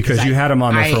my fault because you had him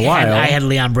on there for a while. I had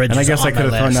Leon Bridges, and I guess on I could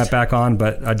have my thrown list. that back on,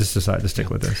 but I just decided to stick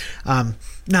with this.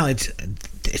 No,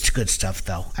 it's good stuff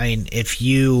though. I mean, if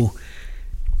you.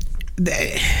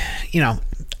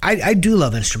 I do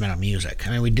love instrumental music.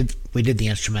 I mean, we did the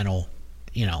instrumental,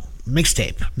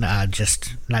 mixtape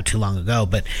just not too long ago.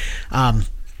 But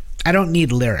I don't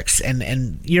need lyrics,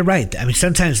 and you're right. I mean,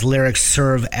 sometimes lyrics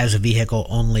serve as a vehicle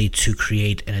only to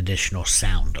create an additional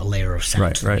sound, a layer of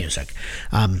sound to the music.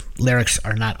 Lyrics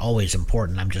are not always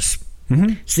important. I'm just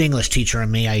It's the English teacher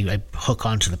in me. I hook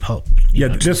onto the Pope.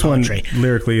 This one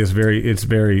lyrically is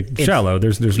very shallow.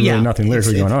 There's really nothing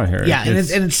lyrically going on here. Yeah, and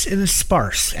it's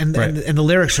sparse, and the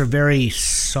lyrics are very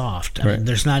soft. I mean,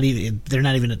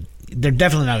 they're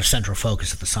definitely not a central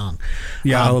focus of the song.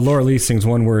 Yeah, Laura Lee sings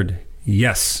one word,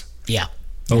 yes. Yeah.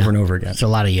 Over and over again. It's a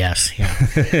lot of yes.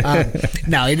 Yeah.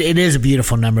 No, it is a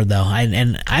beautiful number though,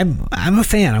 and I'm a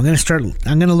fan.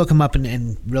 I'm gonna look them up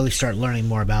and really start learning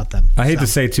more about them. I hate to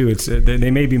say too, it's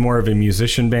they may be more of a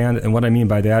musician band, and what I mean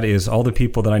by that is all the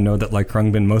people that I know that like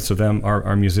Krungbin, most of them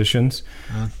are musicians,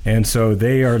 and so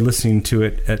they are listening to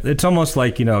it. It's almost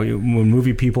like when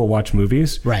movie people watch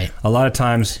movies. Right. A lot of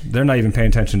times they're not even paying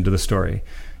attention to the story.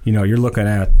 You're looking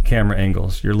at camera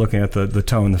angles. You're looking at the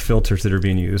tone, the filters that are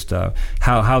being used,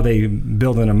 how they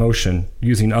build an emotion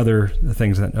using other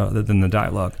things other than the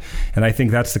dialogue. And I think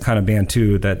that's the kind of band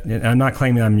too that. And I'm not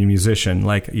claiming I'm a musician.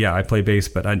 Like, yeah, I play bass,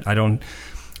 but I don't.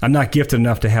 I'm not gifted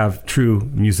enough to have true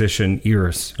musician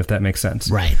ears, if that makes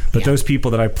sense. Right. But those people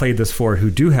that I played this for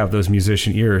who do have those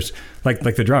musician ears, like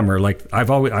the drummer,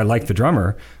 I like the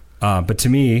drummer, but to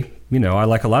me. I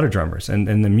like a lot of drummers, and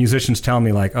the musicians tell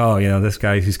me like, oh, this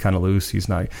guy, he's kind of loose. He's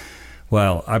not.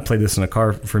 Well, I played this in a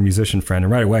car for a musician friend,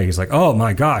 and right away he's like, oh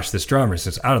my gosh, this drummer is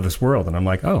just out of this world, and I'm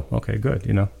like, oh, okay, good.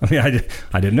 I mean,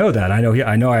 I didn't know that. I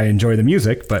know I enjoy the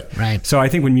music, but right. So I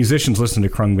think when musicians listen to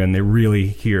Krungbin, they really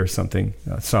hear something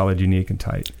solid, unique, and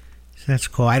tight. That's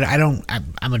cool.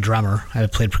 I'm a drummer.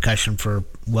 I've played percussion for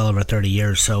well over 30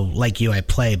 years. So like you, I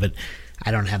play, but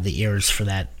I don't have the ears for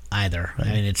that either. Right.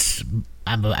 I mean,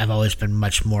 I've always been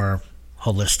much more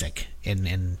holistic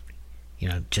in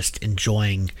just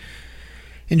enjoying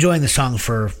the song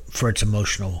for its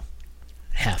emotional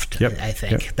heft. Yep. I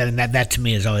think that to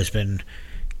me has always been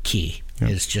key. Yep.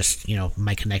 Is just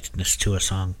my connectedness to a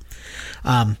song.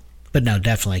 But no,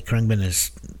 definitely Krungbin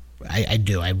is.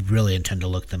 I really intend to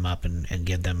look them up and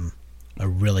give them a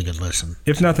really good listen.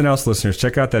 If nothing else, listeners,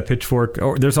 check out that Pitchfork.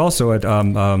 Or there's also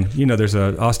there's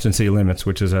a Austin City Limits,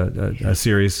 which is a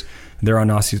series. They're on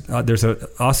there's a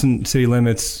Austin City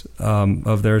Limits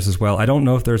of theirs as well. I don't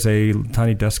know if there's a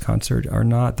Tiny Desk concert or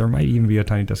not. There might even be a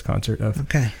Tiny Desk concert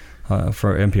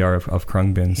for NPR of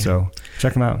Krungbin. Yeah. So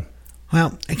check them out.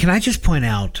 Well, can I just point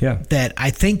out that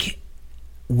I think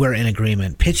we're in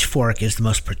agreement. Pitchfork is the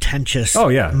most pretentious,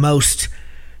 most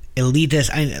elitist.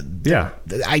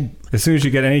 As soon as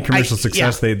you get any commercial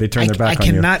success, they turn their back on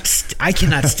you. I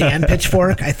cannot stand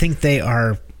Pitchfork. I think they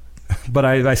are. But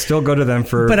I still go to them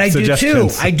for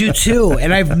suggestions. I do too.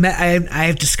 And I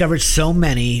have discovered so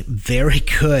many very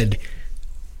good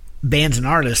bands and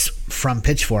artists from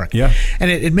Pitchfork. Yeah. And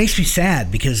it makes me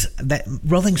sad because that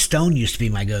Rolling Stone used to be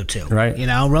my go-to. Right.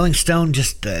 Rolling Stone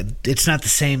just it's not the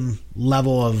same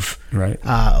level of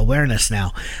awareness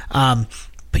now.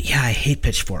 But yeah, I hate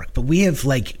Pitchfork. But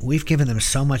we've given them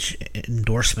so much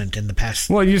endorsement in the past.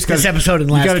 Well, you just this episode and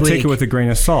last week. You got to take it with a grain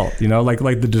of salt. Like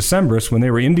the Decemberists, when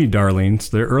they were indie darlings,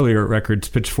 their earlier records,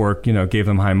 Pitchfork, gave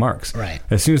them high marks. Right.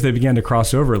 As soon as they began to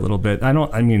cross over a little bit,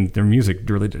 their music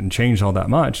really didn't change all that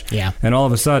much. Yeah. And all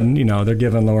of a sudden, they're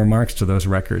giving lower marks to those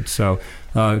records. So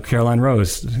Caroline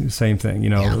Rose, same thing.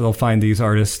 They'll find these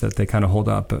artists that they kind of hold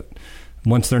up, but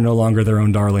once they're no longer their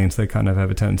own darlings, they kind of have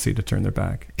a tendency to turn their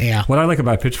back. Yeah. What I like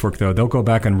about Pitchfork, though, they'll go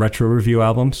back and retro review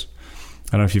albums.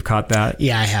 I don't know if you've caught that.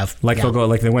 Yeah, I have. They'll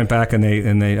go, they went back and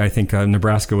they I think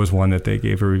Nebraska was one that they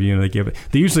gave a review, and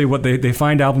they usually they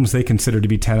find albums they consider to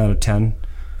be 10 out of 10,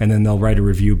 and then they'll write a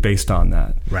review based on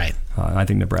that. Right. I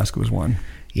think Nebraska was one.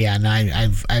 Yeah, and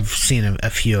I've seen a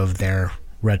few of their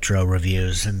retro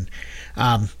reviews, and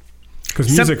because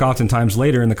music oftentimes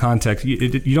later in the context,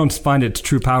 you don't find its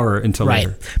true power until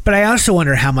later. But I also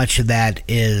wonder how much of that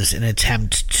is an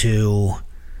attempt to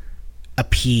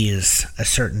appease a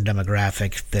certain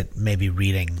demographic that may be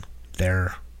reading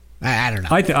their... I don't know.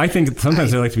 I think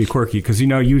sometimes they like to be quirky because,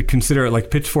 you would consider it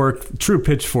like true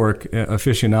Pitchfork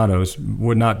aficionados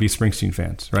would not be Springsteen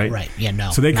fans, right? Right, yeah,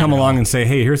 no. So they come along and say,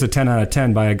 hey, here's a 10 out of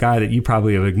 10 by a guy that you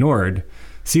probably have ignored.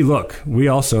 See, look, we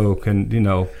also can,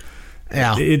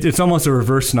 Yeah. It's almost a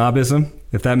reverse snobism,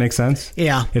 if that makes sense.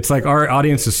 Yeah. It's like our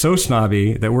audience is so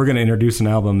snobby that we're going to introduce an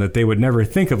album that they would never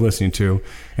think of listening to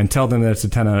and tell them that it's a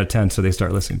 10 out of 10, so they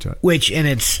start listening to it. Which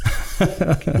is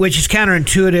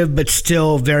counterintuitive, but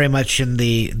still very much in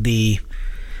the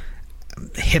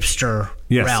hipster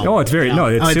realm. Oh, it's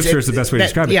hipster is the best way to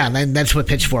describe it. Yeah, that's what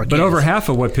Pitchfork is. But over half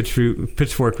of what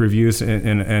Pitchfork reviews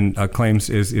and claims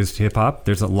is hip-hop.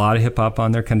 There's a lot of hip-hop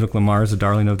on there. Kendrick Lamar is a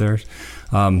darling of theirs.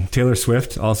 Taylor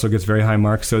Swift also gets very high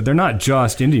marks. So they're not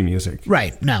just indie music.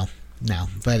 Right. No.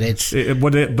 But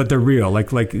but they're real. Like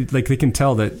they can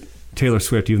tell that Taylor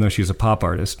Swift, even though she's a pop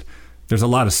artist, there's a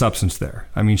lot of substance there.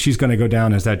 I mean, she's going to go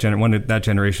down as one of that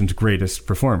generation's greatest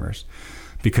performers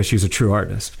because she's a true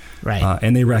artist. Right.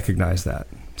 And they recognize that.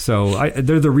 So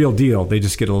they're the real deal. They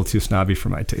just get a little too snobby for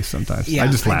my taste sometimes. Yeah,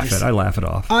 I laugh it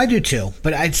off. I do too.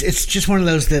 But it's just one of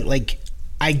those that, like,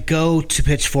 I go to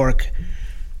Pitchfork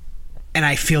and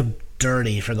I feel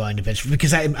dirty for going to Pitchfork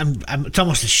because I'm it's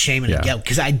almost a shame and a guilt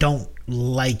because I don't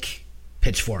like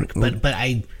Pitchfork, but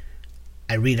I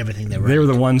read everything they write. They were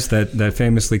the ones that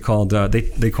famously called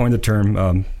they coined the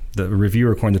term the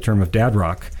reviewer coined the term of dad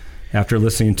rock after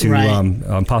listening to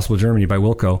Impossible Germany by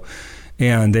Wilco.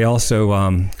 And they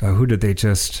also, who did they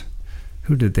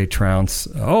trounce?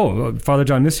 Oh, Father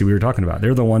John Misty, we were talking about.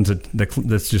 They're the ones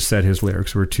that just said his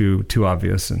lyrics were too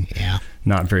obvious and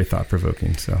not very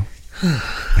thought-provoking. So,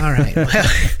 all right.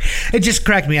 Well, it just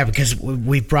cracked me up because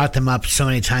we brought them up so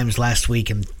many times last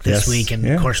week and this week. And,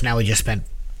 of course, now we just spent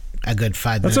a good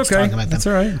 5 minutes talking about them. That's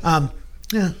all right.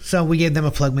 Yeah, so we gave them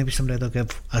a plug. Maybe someday they'll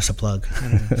give us a plug. I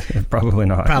don't know. Probably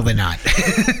not. Probably not.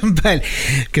 But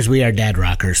because we are dad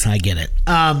rockers, I get it.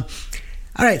 All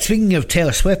right, speaking of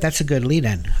Taylor Swift, that's a good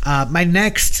lead-in. My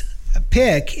next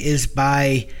pick is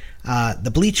by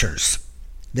the Bleachers.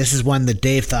 This is one that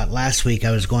Dave thought last week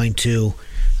I was going to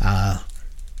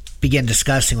begin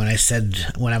discussing when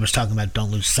I was talking about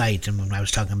Don't Lose Sight and when I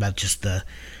was talking about just the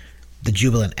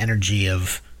jubilant energy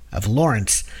of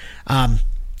Lawrence.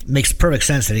 Makes perfect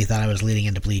sense that he thought I was leading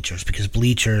into Bleachers because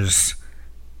Bleachers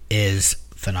is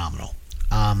phenomenal.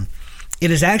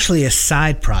 It is actually a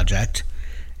side project,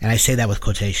 and I say that with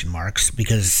quotation marks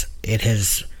because it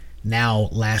has now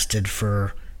lasted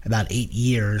for about 8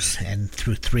 years and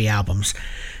through 3 albums.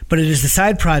 But it is the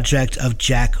side project of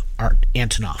Jack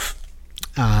Antonoff.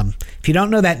 If you don't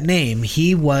know that name,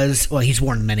 he's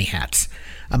worn many hats.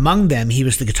 Among them, he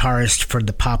was the guitarist for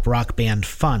the pop rock band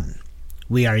Fun.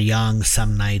 We Are Young,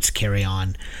 Some Nights, Carry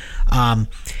On.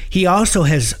 He also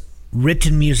has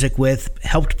written music with,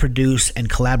 helped produce, and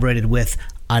collaborated with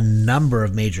a number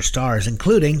of major stars,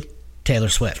 including Taylor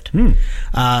Swift.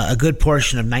 A good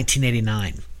portion of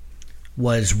 1989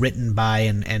 was written by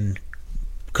and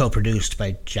co-produced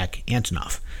by Jack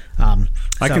Antonoff.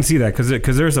 I can see that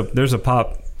because there's a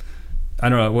pop. I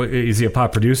don't know. Is he a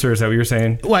pop producer? Is that what you're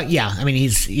saying? Well, yeah. I mean,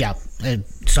 he's a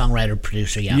songwriter,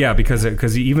 producer. Yeah. Yeah, because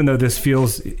even though it has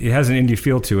an indie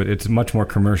feel to it, it's much more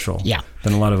commercial. Yeah.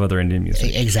 Than a lot of other indie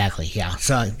music. Exactly. Yeah.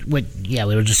 So we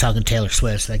were just talking Taylor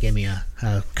Swift. So that gave me a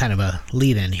kind of a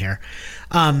lead in here.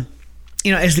 As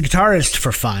the guitarist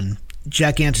for Fun,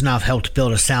 Jack Antonoff helped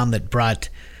build a sound that brought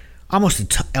almost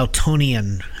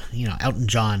Eltonian, Elton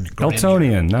John grandeur.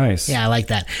 Eltonian, nice. Yeah, I like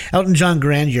that. Elton John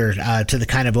grandeur to the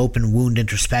kind of open wound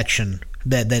introspection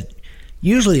that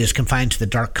usually is confined to the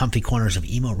dark, comfy corners of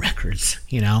emo records,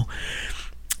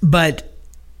 But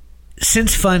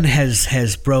since Fun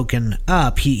has broken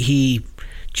up, he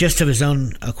just of his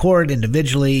own accord,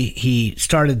 individually, he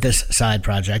started this side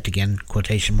project, again,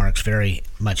 quotation marks very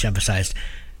much emphasized,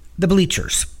 the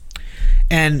Bleachers.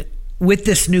 And with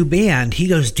this new band, he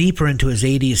goes deeper into his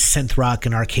 80s synth rock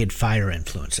and Arcade Fire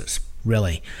influences,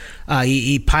 really.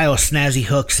 He piles snazzy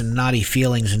hooks and naughty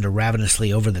feelings into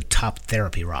ravenously over-the-top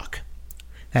therapy rock.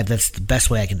 That's the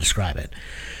best way I can describe it.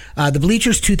 The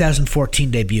Bleachers' 2014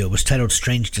 debut was titled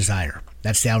Strange Desire.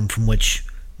 That's the album from which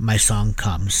my song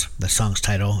comes. The song's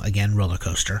title, again, Roller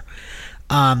Coaster.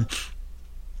 That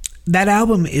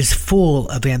album is full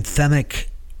of anthemic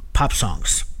pop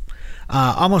songs.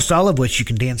 Almost all of which you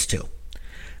can dance to.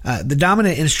 The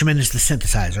dominant instrument is the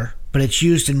synthesizer, but it's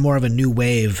used in more of a new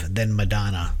wave than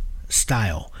Madonna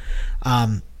style.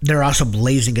 There are also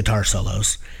blazing guitar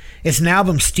solos. It's an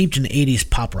album steeped in 80s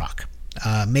pop rock.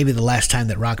 Maybe the last time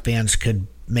that rock bands could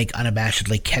make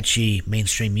unabashedly catchy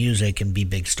mainstream music and be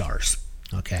big stars.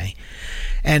 Okay?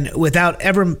 And without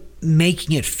ever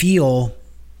making it feel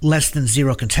less than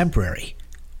zero contemporary.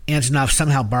 Antonoff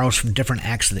somehow borrows from different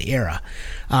acts of the era.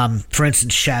 For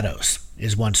instance, Shadows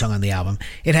is one song on the album.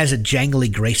 It has a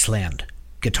jangly Graceland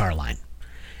guitar line.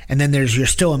 And then there's You're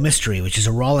Still a Mystery, which is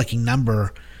a rollicking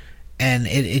number, and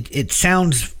it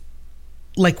sounds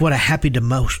like what a Happy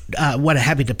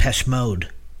Depeche Mode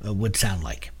would sound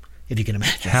like, if you can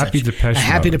imagine. Happy Depeche Mode.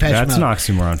 That's an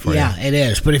oxymoron for you. Yeah, it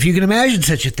is. But if you can imagine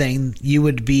such a thing, you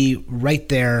would be right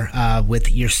there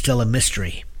with You're Still a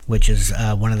Mystery, which is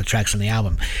one of the tracks on the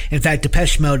album. In fact,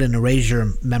 Depeche Mode and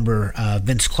Erasure member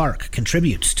Vince Clarke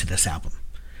contributes to this album.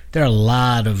 There are a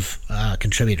lot of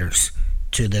contributors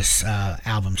to this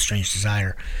album, Strange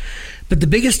Desire. But the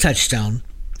biggest touchstone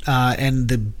and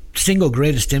the single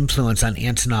greatest influence on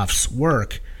Antonoff's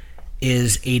work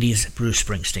is 80s Bruce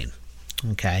Springsteen.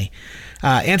 Okay.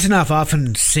 Antonoff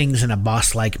often sings in a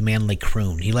boss-like manly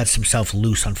croon. He lets himself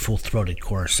loose on full-throated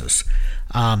choruses.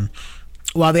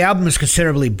 While the album is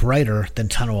considerably brighter than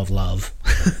Tunnel of Love,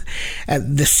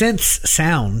 the synth's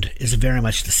sound is very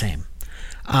much the same.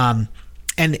 And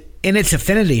in its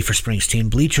affinity for Springsteen,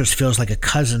 Bleachers feels like a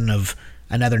cousin of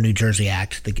another New Jersey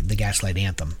act, the Gaslight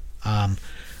Anthem.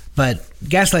 But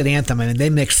Gaslight Anthem, I mean, they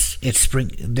mix their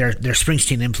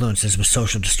Springsteen influences with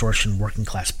Social Distortion, working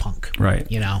class punk. Right.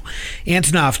 You know,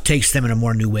 Antonoff takes them in a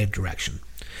more new wave direction,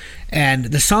 and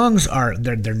the songs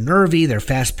they're nervy, they're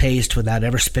fast paced without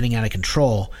ever spinning out of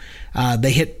control.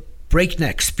 They hit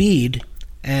breakneck speed,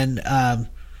 and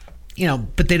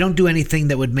but they don't do anything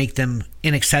that would make them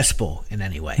inaccessible in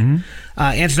any way.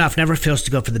 Antonoff never fails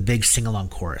to go for the big sing along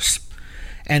chorus.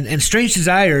 And Strange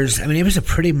Desires, I mean, it was a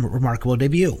pretty remarkable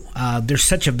debut. There's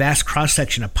such a vast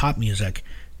cross-section of pop music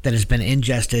that has been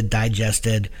ingested,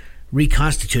 digested,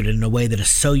 reconstituted in a way that is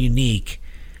so unique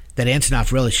that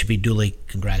Antonoff really should be duly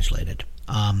congratulated.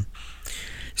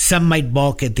 Some might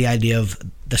balk at the idea of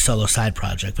the solo side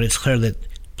project, but it's clear that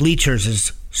Bleachers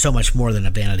is so much more than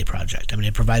a vanity project. I mean,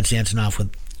 it provides Antonoff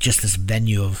with just this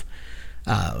venue of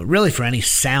really for any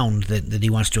sound that he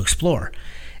wants to explore.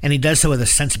 And he does so with a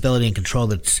sensibility and control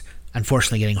that's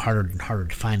unfortunately getting harder and harder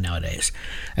to find nowadays.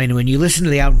 I mean, when you listen to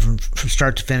the album from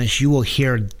start to finish, you will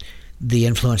hear the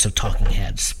influence of Talking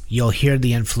Heads. You'll hear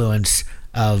the influence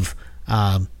of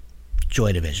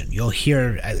Joy Division. You'll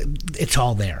hear it's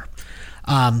all there.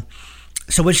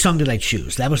 So which song did I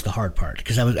choose? That was the hard part,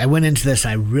 because I went into this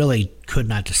and I really could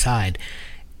not decide.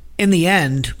 In the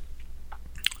end,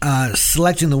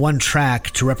 selecting the one track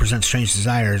to represent Strange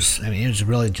Desires, I mean, it was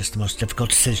really just the most difficult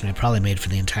decision I probably made for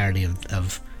the entirety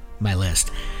of my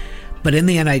list. But in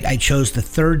the end, I chose the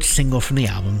third single from the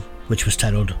album, which was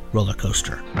titled Roller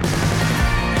Coaster.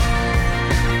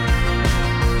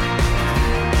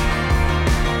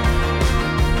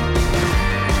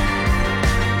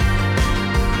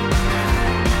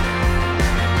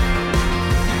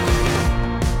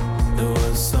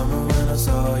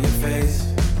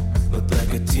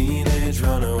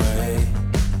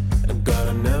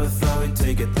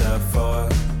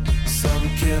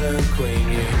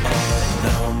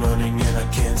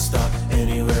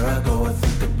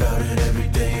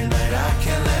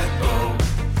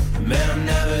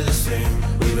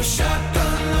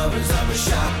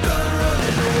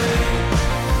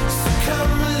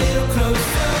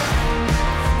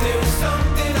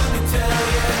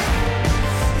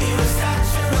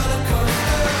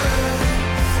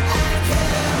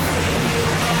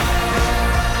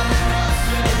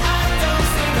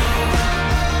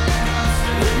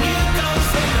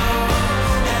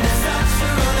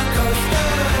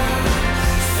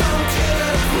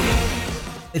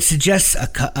 It suggests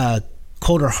a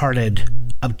colder-hearted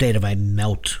update of I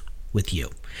Melt With You.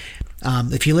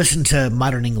 If you listen to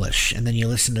Modern English and then you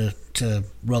listen to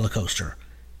Roller Coaster,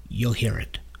 you'll hear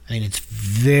it. I mean, it's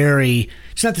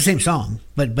not the same song,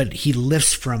 but he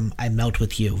lifts from I Melt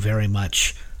With You very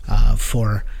much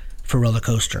for Roller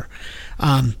Coaster.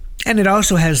 And it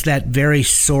also has that very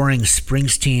soaring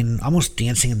Springsteen, almost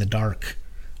Dancing in the Dark,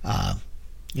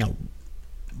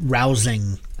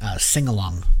 rousing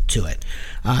sing-along to it.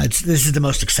 This is the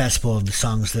most accessible of the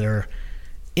songs that are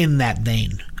in that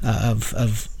vein of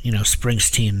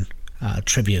Springsteen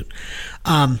tribute.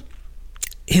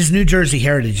 His New Jersey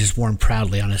heritage is worn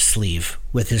proudly on his sleeve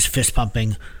with his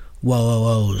fist-pumping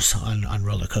whoa-oh-ohs on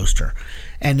Roller Coaster.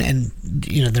 And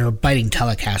there are biting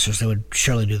telecasters that would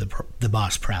surely do the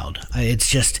boss proud. It's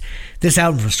just, this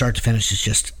album from start to finish is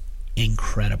just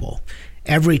incredible.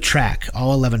 Every track,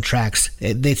 all 11 tracks,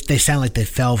 they sound like they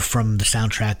fell from the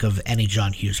soundtrack of any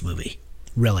John Hughes movie,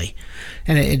 really.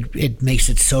 And it makes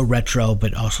it so retro,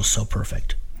 but also so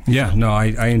perfect. Yeah, no,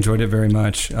 I enjoyed it very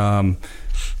much.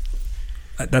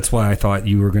 That's why I thought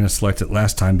you were going to select it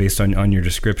last time based on your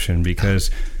description, because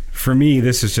for me,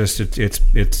 this is just,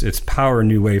 it's power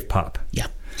new wave pop. Yeah,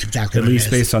 it's exactly at what least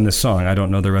it is. Based on this song. I don't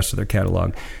know the rest of their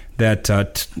catalog. That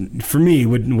for me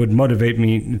would motivate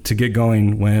me to get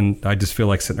going when I just feel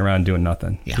like sitting around doing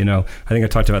nothing. Yeah. I think I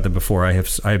talked about that before. I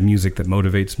have music that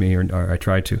motivates me, or I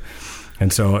try to.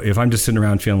 And so if I'm just sitting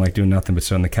around feeling like doing nothing but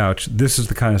sit on the couch, this is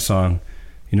the kind of song,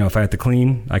 if I had to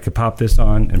clean, I could pop this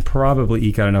on and probably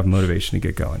eke out enough motivation to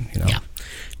get going. Yeah.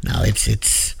 No,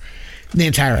 it's the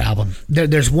entire album.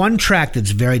 There's one track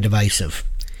that's very divisive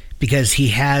because he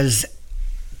has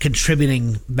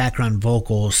contributing background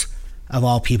vocals of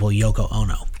all people, Yoko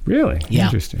Ono. Really? Yeah.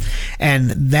 Interesting. And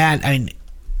that,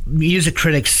 music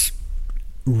critics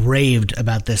raved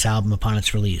about this album upon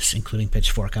its release, including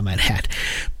Pitchfork, I might add.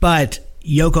 But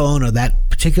Yoko Ono, that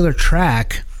particular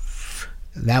track,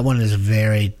 That one is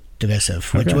very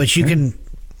divisive, which you can.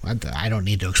 I don't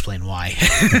need to explain why.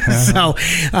 So,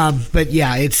 but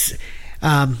yeah, it's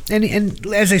and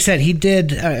as I said, he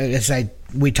did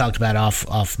we talked about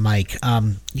off mic.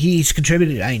 He's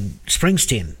contributed.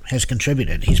 Springsteen has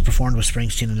contributed. He's performed with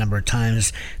Springsteen a number of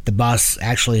times. The boss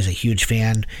actually is a huge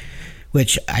fan,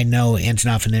 which I know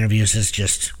Antonoff in interviews has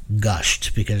just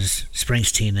gushed because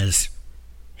Springsteen is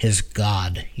his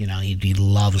god. You know, he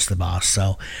loves the boss.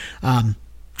 So,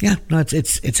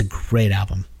 it's a great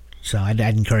album. So I'd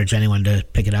encourage anyone to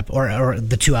pick it up, or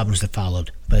the two albums that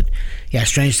followed. But yeah,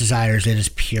 Strange Desires, it is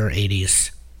pure 80s.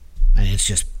 I mean, it's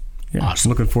just awesome.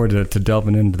 I'm looking forward to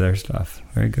delving into their stuff.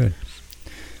 Very good.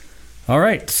 All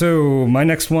right, so my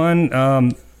next one,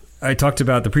 I talked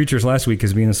about The Preachers last week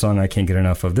as being a song I can't get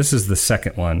enough of. This is the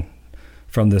second one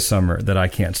from this summer that I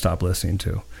can't stop listening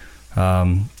to.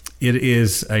 It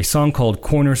is a song called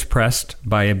Corners Pressed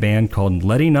by a band called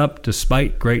Letting Up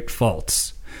Despite Great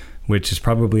Faults, which is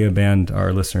probably a band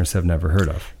our listeners have never heard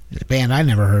of. A band I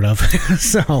never heard of.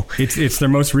 So it's their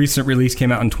most recent release,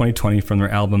 came out in 2020 from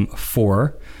their album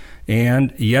 4.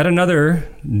 And yet another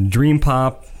dream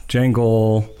pop,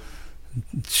 jangle,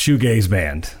 shoegaze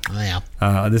band. Oh,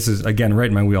 yeah. This is, again, right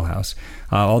in my wheelhouse.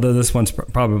 Although this one's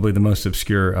probably the most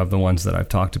obscure of the ones that I've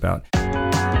talked about.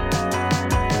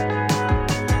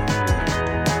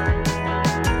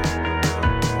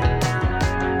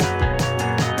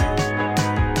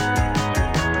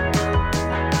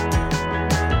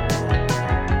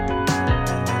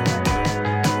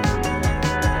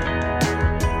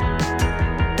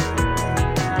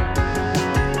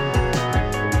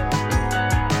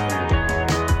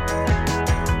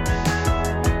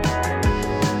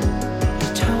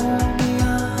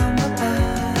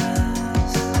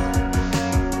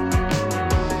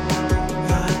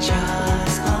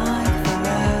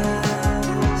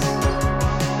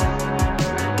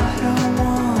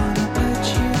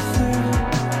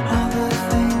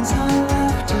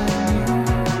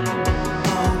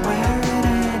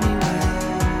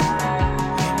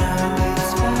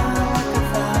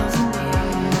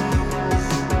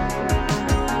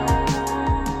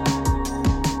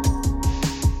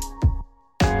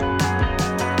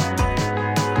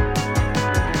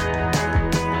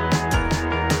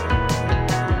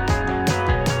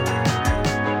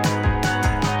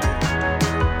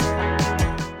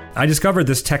 I discovered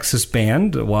this Texas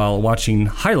band while watching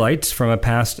highlights from a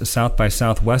past South by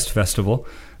Southwest festival.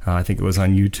 I think it was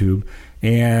on YouTube,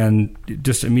 and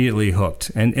just immediately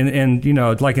hooked. And you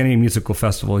know, like any musical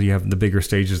festival, you have the bigger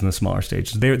stages and the smaller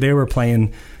stages. They were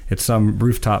playing at some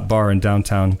rooftop bar in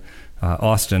downtown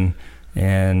Austin,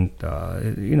 and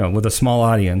you know, with a small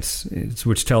audience,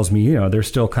 which tells me, you know, they're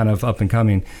still kind of up and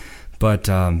coming. But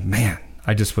man,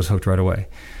 I just was hooked right away.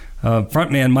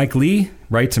 Frontman Mike Lee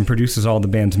writes and produces all the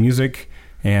band's music,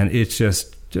 and it's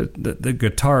just the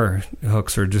guitar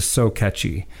hooks are just so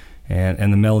catchy,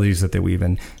 and the melodies that they weave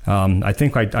in. I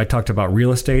think I talked about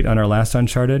Real Estate on our last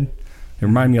Uncharted. They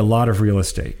remind me a lot of Real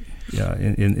Estate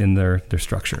in their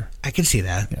structure. I can see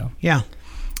that. Yeah.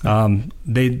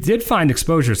 They did find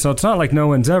exposure, so it's not like no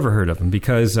one's ever heard of them,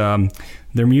 because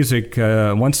their music,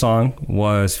 one song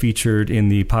was featured in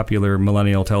the popular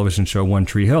millennial television show One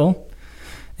Tree Hill,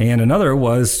 and another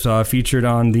was featured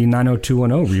on the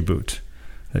 90210 reboot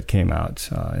that came out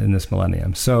in this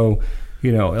millennium. So,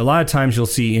 you know, a lot of times you'll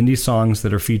see indie songs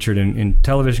that are featured in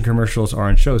television commercials or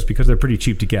in shows because they're pretty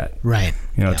cheap to get. Right.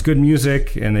 You know, it's good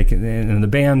music, and and the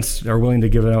bands are willing to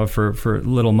give it out for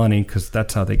little money because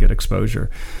that's how they get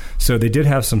exposure. So they did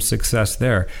have some success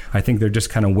there. I think they're just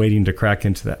kind of waiting to crack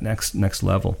into that next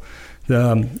level.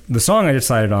 The song I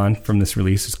decided on from this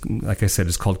release is, like I said,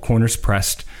 is called Corners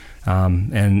Pressed.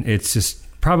 And it's just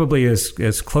probably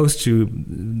as close to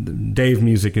Dave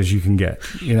music as you can get,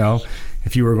 you know,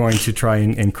 if you were going to try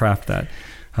and craft that.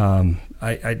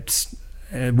 I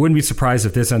wouldn't be surprised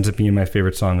if this ends up being my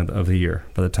favorite song of the year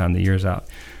by the time the year's out.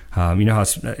 You know how,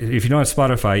 if you know on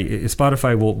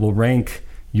Spotify will rank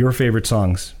your favorite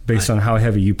songs based on how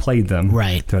heavy you played them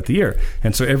throughout the year.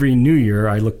 And so every new year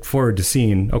I look forward to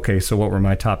seeing, okay, so what were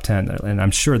my top 10? And I'm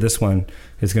sure this one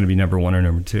is going to be number 1 or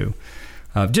number 2.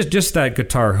 Just that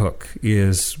guitar hook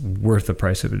is worth the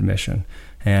price of admission,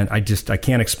 and I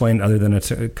can't explain it other than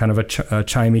it's a kind of a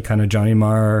chimey kind of Johnny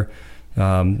Marr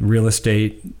Real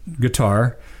Estate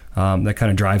guitar that kind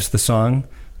of drives the song.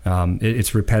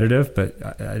 It's repetitive, but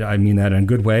I mean that in a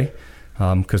good way,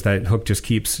 because that hook just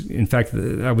keeps. In fact,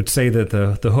 I would say that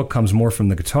the hook comes more from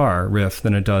the guitar riff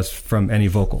than it does from any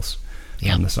vocals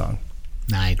on the song.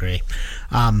 No, I agree.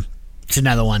 It's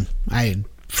another one.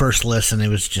 First listen, it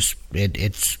was just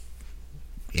it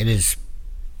is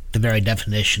the very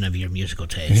definition of your musical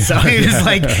taste. So it was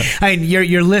like,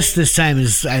 your list this time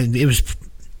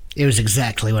it was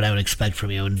exactly what I would expect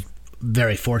from you, and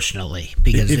very fortunately,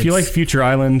 because if you like Future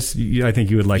Islands, I think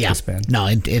you would like this band. No,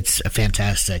 it's a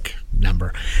fantastic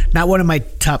number. Not one of my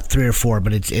top 3 or 4,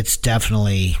 but it's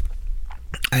definitely.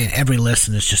 Every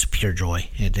listen is just pure joy.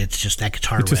 It's just that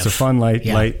guitar riff. It's just a fun, light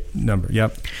number.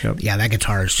 Yep. Yeah, that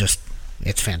guitar is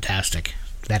it's fantastic.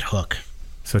 That hook.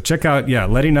 So check out,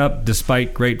 Letting Up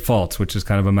Despite Great Faults, which is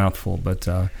kind of a mouthful, but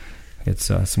it's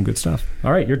some good stuff.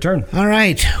 All right, your turn. All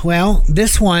right. Well,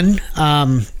 this one,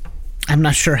 I'm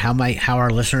not sure how our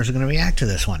listeners are going to react to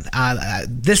this one.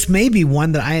 This may be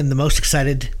one that I am the most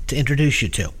excited to introduce you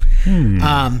to.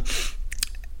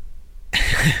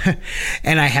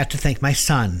 And I have to thank my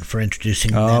son for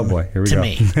introducing them to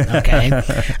me. Okay,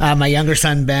 my younger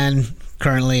son Ben,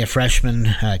 currently a freshman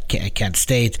at Kent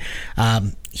State.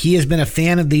 He has been a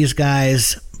fan of these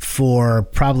guys for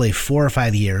probably 4 or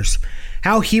 5 years.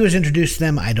 How he was introduced to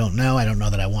them, I don't know. I don't know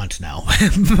that I want to know.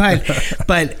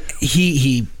 but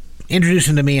he introduced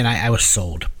them to me, and I was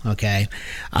sold. Okay,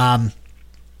 the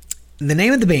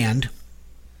name of the band.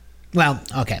 Well,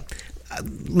 okay.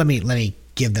 Let me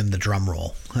give them the drum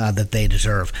roll that they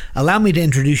deserve. Allow me to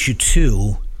introduce you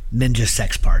to Ninja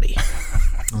Sex Party.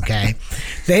 Okay?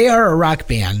 They are a rock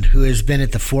band who has been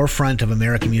at the forefront of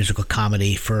American musical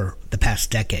comedy for the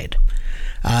past decade.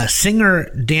 Singer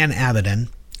Dan Avedon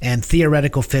and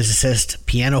theoretical physicist,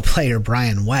 piano player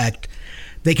Brian Wecht,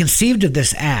 they conceived of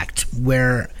this act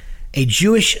where a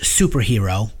Jewish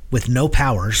superhero with no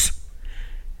powers,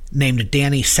 named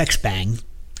Danny Sexbang,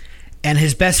 and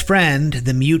his best friend,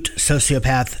 the mute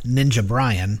sociopath Ninja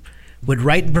Brian, would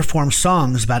write and perform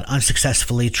songs about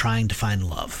unsuccessfully trying to find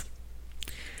love.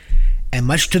 And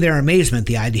much to their amazement,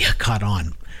 the idea caught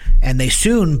on, and they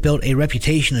soon built a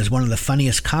reputation as one of the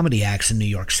funniest comedy acts in New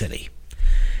York City.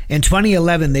 In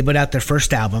 2011, they put out their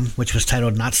first album, which was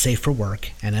titled Not Safe for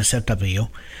Work, NSFW.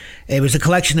 It was a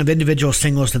collection of individual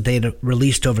singles that they had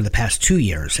released over the past 2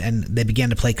 years, and they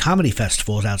began to play comedy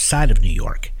festivals outside of New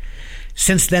York.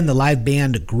 Since then, the live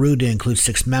band grew to include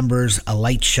 6 members, a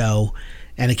light show,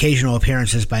 and occasional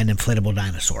appearances by an inflatable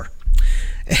dinosaur.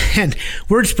 And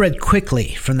word spread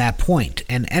quickly from that point.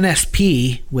 And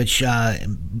NSP, which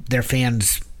their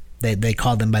fans, they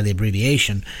called them by the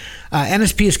abbreviation,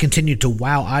 NSP has continued to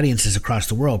wow audiences across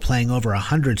the world, playing over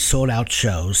 100 sold-out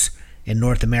shows in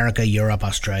North America, Europe,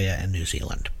 Australia, and New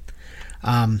Zealand.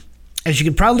 As you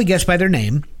can probably guess by their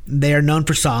name, they are known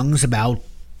for songs about,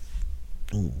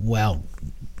 well,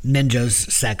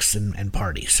 ninjas, sex, and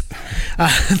parties.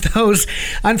 Those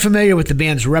unfamiliar with the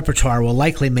band's repertoire will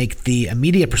likely make the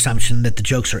immediate presumption that the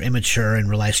jokes are immature and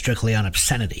rely strictly on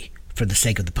obscenity for the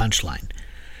sake of the punchline.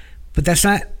 But that's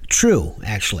not true,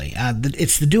 actually.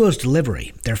 It's the duo's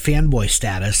delivery, their fanboy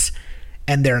status,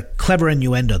 and their clever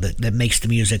innuendo that makes the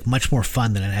music much more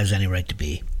fun than it has any right to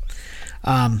be.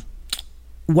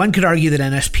 One could argue that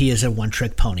NSP is a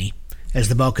one-trick pony, as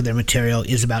the bulk of their material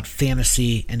is about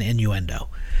fantasy and innuendo.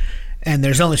 And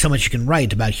there's only so much you can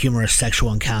write about humorous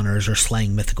sexual encounters or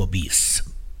slaying mythical beasts.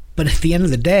 But at the end of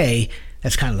the day,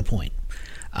 that's kind of the point.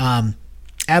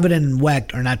 Avedon and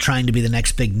Wecht are not trying to be the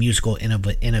next big musical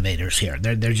innovators here.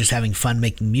 They're just having fun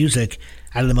making music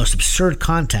out of the most absurd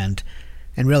content,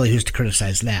 and really, who's to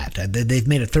criticize that? They've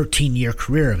made a 13-year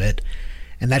career of it,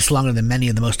 and that's longer than many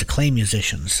of the most acclaimed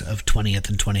musicians of 20th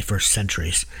and 21st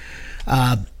centuries.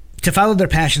 To follow their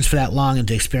passions for that long and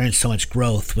to experience so much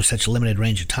growth with such a limited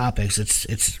range of topics,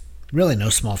 it's really no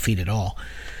small feat at all.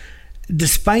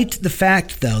 Despite the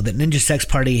fact, though, that Ninja Sex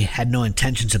Party had no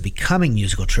intentions of becoming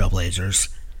musical trailblazers,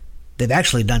 they've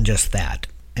actually done just that.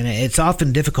 And it's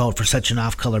often difficult for such an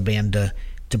off-color band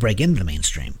to break into the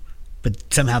mainstream,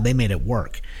 but somehow they made it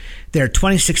work. Their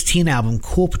 2016 album,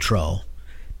 Cool Patrol,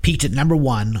 peaked at number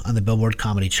 1 on the Billboard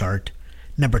Comedy Chart,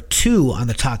 number 2 on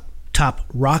the top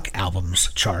rock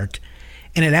albums chart,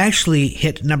 and it actually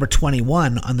hit number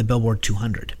 21 on the Billboard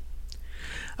 200.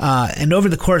 And over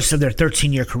the course of their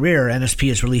 13-year career, NSP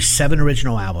has released 7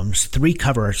 original albums, 3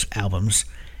 cover albums,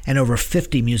 and over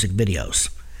 50 music videos.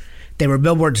 They were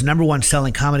Billboard's number 1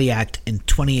 selling comedy act in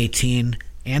 2018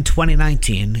 and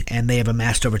 2019, and they have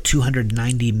amassed over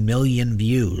 290 million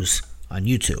views on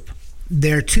YouTube.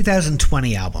 Their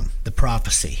 2020 album, The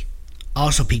Prophecy,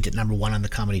 also peaked at number 1 on the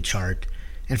comedy chart,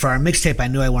 and for our mixtape, I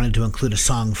knew I wanted to include a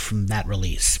song from that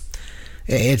release.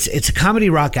 It's a comedy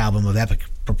rock album of epic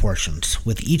proportions.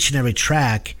 With each and every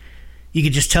track, you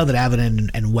could just tell that Avedon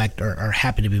and Wecht are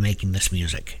happy to be making this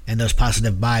music, and those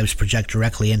positive vibes project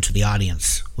directly into the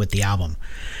audience with the album.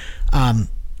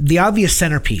 The obvious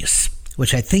centerpiece,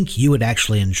 which I think you would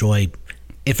actually enjoy,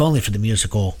 if only for the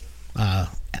musical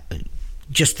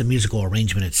just the musical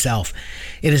arrangement itself.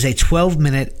 It is a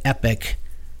 12-minute epic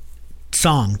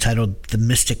song titled "The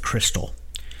Mystic Crystal,"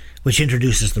 which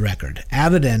introduces the record.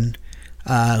 Avedon,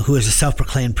 who is a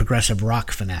self-proclaimed progressive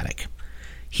rock fanatic,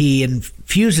 he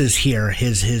infuses here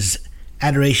his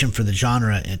adoration for the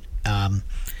genre, and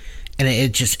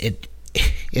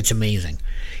it's amazing.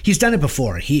 He's done it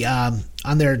before. He on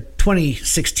their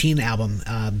 2016 album,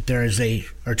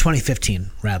 or 2015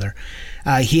 rather,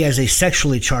 he has a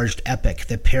sexually charged epic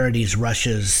that parodies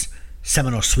Rush's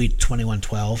seminal suite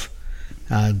 2112.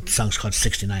 The song's called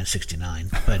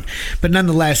 6969, but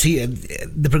nonetheless,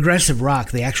 the progressive rock,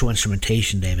 the actual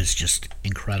instrumentation, Dave, is just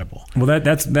incredible. Well,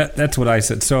 that's what I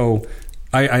said. So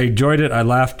I enjoyed it. I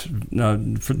laughed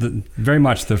very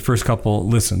much the first couple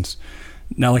listens.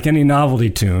 Now, like any novelty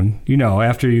tune,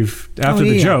 after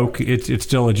the joke, it's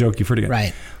still a joke you've heard again.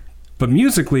 Right. But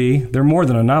musically, they're more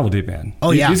than a novelty band.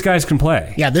 Oh, yeah. These guys can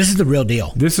play. Yeah, this is the real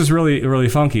deal. This is really, really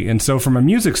funky. And so from a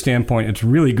music standpoint, it's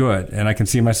really good. And I can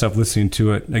see myself listening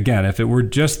to it again. If it were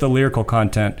just the lyrical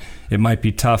content, it might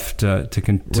be tough to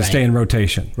stay in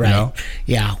rotation. Right.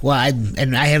 Yeah. Well, I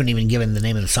haven't even given the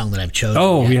name of the song that I've chosen.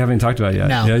 Oh, yet. We haven't talked about it yet.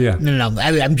 No. Yeah. No.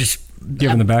 I'm just...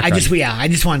 Given the background. I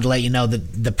just wanted to let you know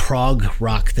that the prog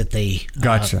rock that they...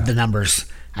 Gotcha. The numbers,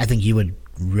 I think you would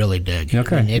really dig.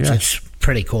 Okay, I mean, it's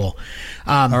pretty cool.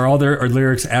 Are all their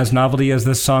lyrics as novelty as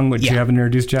this song, which you haven't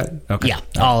introduced yet? Okay. Yeah,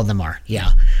 all of them are,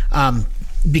 yeah.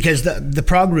 Because the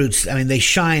prog roots, I mean, they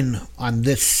shine on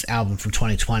this album from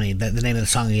 2020. The name of the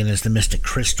song, again, is The Mystic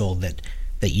Crystal, that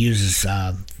uses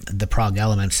the prog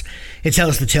elements. It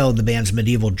tells the tale of the band's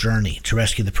medieval journey to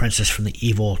rescue the princess from the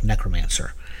evil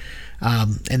necromancer.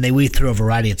 And they weave through a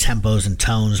variety of tempos and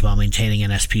tones while maintaining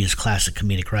NSP's classic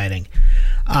comedic writing.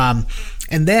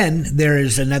 And then there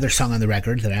is another song on the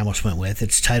record that I almost went with.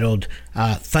 It's titled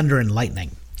Thunder and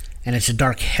Lightning. And it's a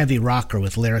dark, heavy rocker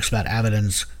with lyrics about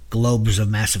Avedon's globes of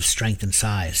massive strength and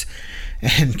size.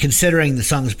 And considering the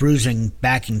song's bruising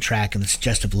backing track and the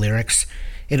suggestive lyrics,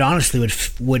 it honestly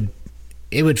would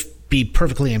be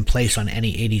perfectly in place on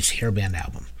any 80s hairband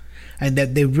album. And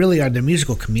that they really are, they're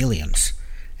musical chameleons.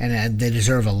 And they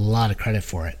deserve a lot of credit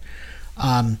for it.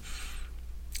 And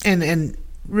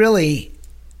really,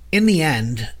 in the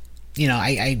end,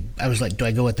 I was like, do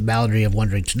I go with the balladry of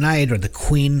Wondering Tonight or the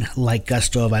Queen-like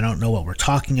gusto of I don't know what we're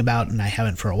talking about and I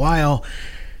haven't for a while?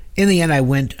 In the end, I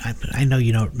know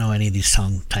you don't know any of these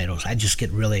song titles. I just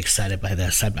get really excited by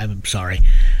this. I'm sorry.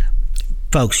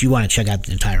 Folks, you want to check out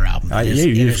the entire album.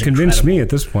 You've convinced me at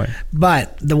this point.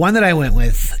 But the one that I went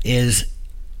with is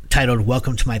titled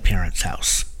Welcome to My Parents'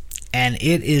 House. And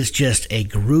it is just a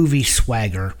groovy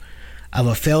swagger of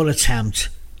a failed attempt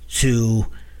to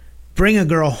bring a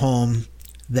girl home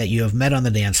that you have met on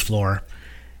the dance floor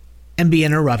and be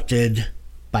interrupted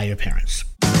by your parents.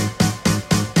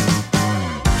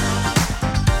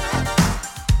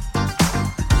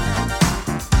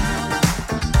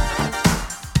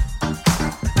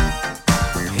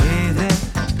 Hey there,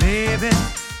 baby,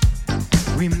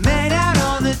 we made out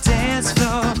on the dance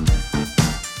floor.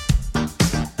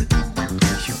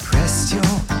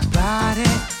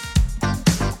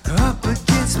 Up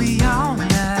against me all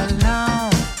night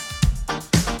long.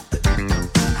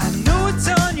 I know it's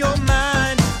on your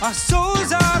mind. Our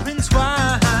souls are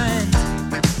entwined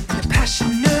in a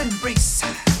passionate embrace.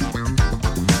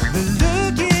 The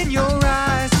look in your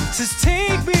eyes says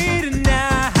take me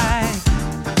tonight.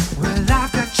 Well,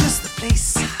 I've got just the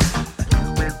place. A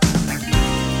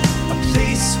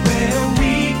place where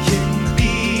we can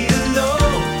be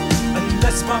alone.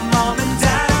 Unless my mom and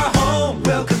dad are home.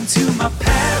 Welcome to my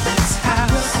parents' house.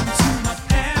 Welcome to my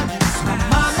parents' house. My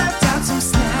mom left out some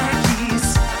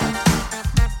snackies.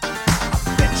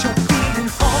 I bet you're feeling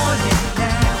horny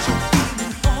now. You're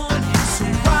feeling horny. So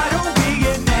why don't we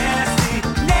get nasty,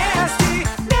 nasty,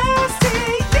 nasty,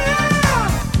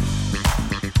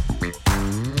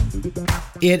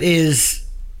 yeah? It is...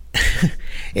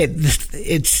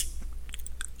 it's...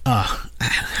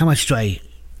 how much do I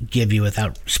give you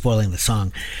without spoiling the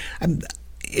song?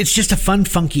 It's just a fun,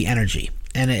 funky energy.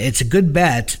 And it's a good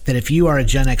bet that if you are a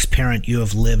Gen X parent, you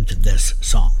have lived this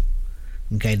song.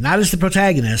 Okay, not as the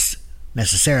protagonist,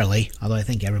 necessarily, although I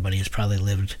think everybody has probably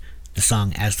lived the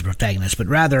song as the protagonist, but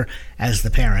rather as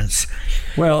the parents.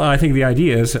 Well, I think the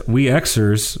idea is we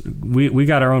Xers, we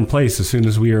got our own place as soon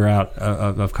as we were out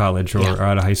of college or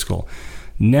out of high school.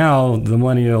 Now, the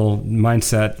millennial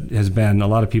mindset has been a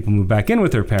lot of people move back in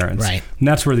with their parents. Right. And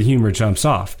that's where the humor jumps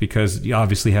off because you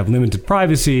obviously have limited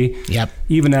privacy,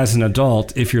 even as an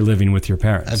adult, if you're living with your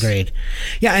parents. Agreed.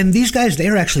 Yeah, and these guys, they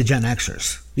are actually Gen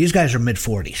Xers. These guys are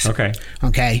mid-40s.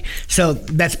 Okay. So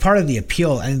that's part of the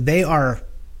appeal, and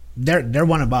they're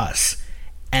one of us.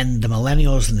 And the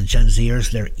millennials and the Gen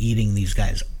Zers, they're eating these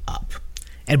guys up.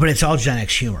 But it's all Gen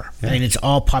X humor. Yeah. I mean, it's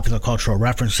all popular cultural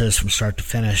references from start to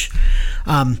finish.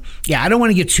 I don't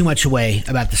want to give too much away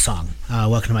about the song,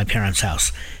 Welcome to My Parents'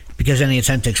 House, because any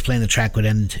attempt to explain the track would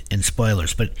end in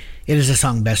spoilers. But it is a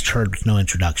song best heard with no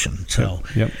introduction. So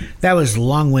that was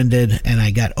long-winded, and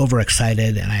I got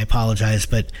overexcited, and I apologize.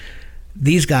 But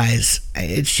these guys,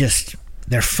 it's just,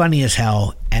 they're funny as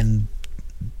hell, and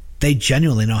they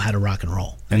genuinely know how to rock and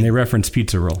roll. And they reference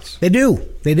pizza rolls. They do.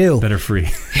 That are free.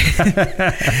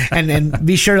 and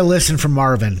be sure to listen for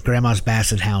Marvin, Grandma's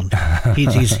Basset Hound.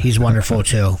 He's wonderful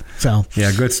too. So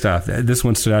yeah, good stuff. This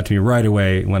one stood out to me right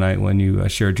away when you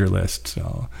shared your list.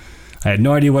 So I had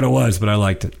no idea what it was, but I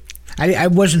liked it. I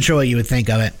wasn't sure what you would think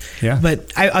of it. Yeah.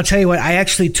 But I'll tell you what, I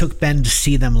actually took Ben to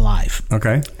see them live.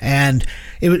 Okay. And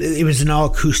it was an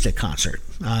all-acoustic concert.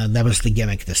 That was the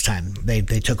gimmick this time. They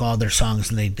took all their songs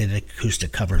and they did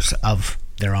acoustic covers of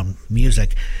their own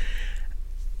music.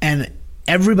 And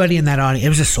everybody in that audience, it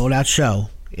was a sold-out show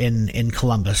in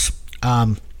Columbus.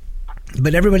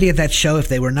 But everybody at that show, if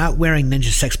they were not wearing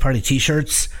Ninja Sex Party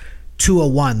T-shirts,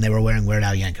 201, they were wearing Weird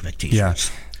Al Yankovic T-shirts.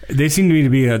 Yeah. They seem to me to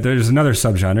be there's another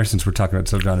subgenre, since we're talking about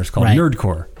subgenres, called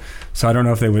nerdcore. So I don't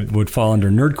know if they would fall under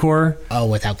nerdcore. Oh,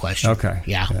 without question. Okay.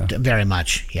 Yeah. Very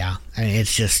much. Yeah. I mean,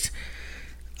 it's just,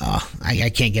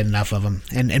 I can't get enough of them.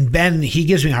 And Ben, he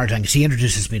gives me a hard time because he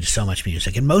introduces me to so much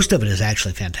music, and most of it is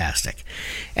actually fantastic.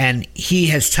 And he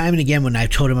has time and again, when I've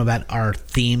told him about our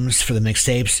themes for the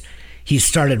mixtapes, he's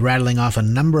started rattling off a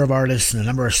number of artists and a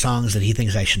number of songs that he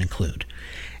thinks I should include.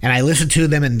 And I listen to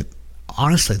them, and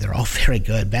honestly, they're all very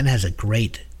good. Ben has a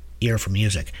great ear for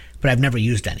music, but I've never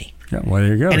used any. Yeah, well,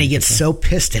 there you go. And he gets so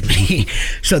pissed at me.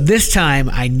 So this time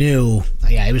I knew,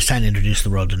 it was time to introduce the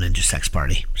world to Ninja Sex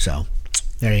Party. So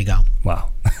there you go.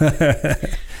 Wow.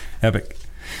 Epic.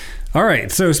 All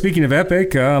right. So speaking of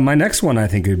epic, my next one I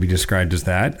think could be described as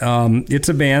that. It's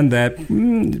a band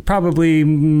that probably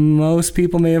most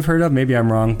people may have heard of. Maybe I'm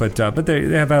wrong, but they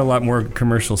have had a lot more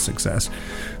commercial success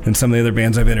than some of the other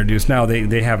bands I've introduced. Now,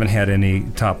 they haven't had any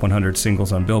top 100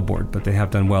 singles on Billboard, but they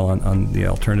have done well on the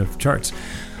alternative charts.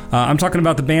 I'm talking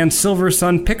about the band Silver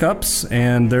Sun Pickups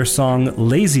and their song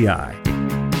Lazy Eye.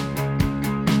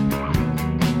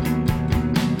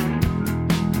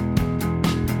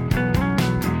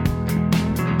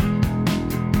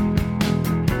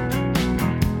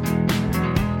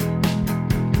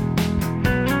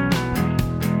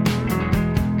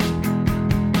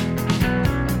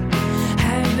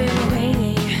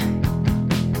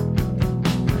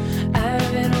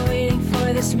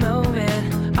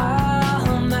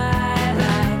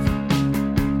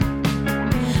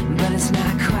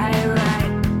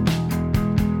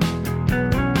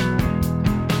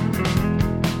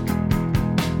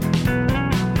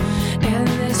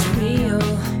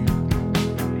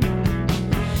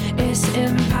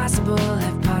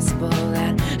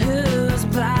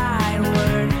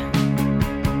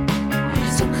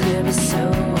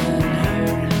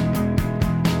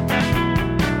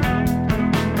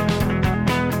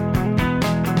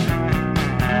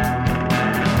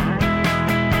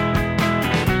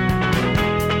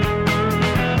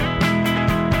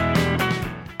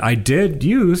 I did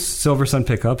use Silver Sun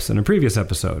Pickups in a previous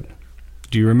episode.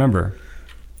 Do you remember?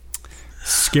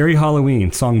 Scary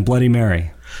Halloween, song Bloody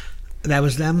Mary. That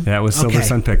was them? That was Silver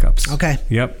Sun Pickups. Okay.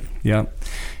 Yep.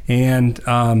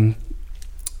 And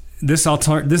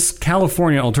this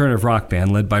California alternative rock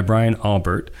band led by Brian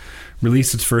Albert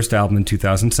released its first album in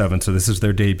 2007, so this is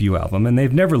their debut album, and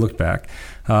they've never looked back.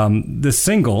 The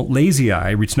single, Lazy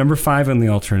Eye, reached number 5 on the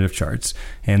alternative charts,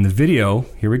 and the video,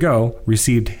 here we go,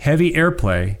 received heavy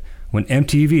airplay when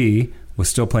MTV was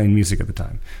still playing music at the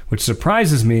time, which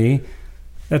surprises me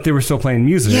that they were still playing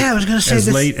music I was gonna say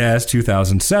as late as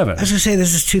 2007. I was going to say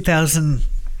this is 2000,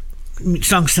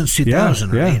 song since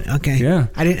 2000, right? Okay. Yeah.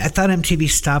 I thought MTV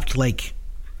stopped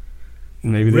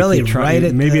Maybe they really right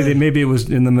at maybe it was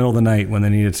in the middle of the night when they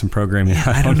needed some programming. Yeah,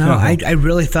 I don't know. I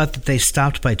really thought that they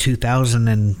stopped by 2000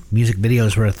 and music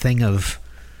videos were a thing of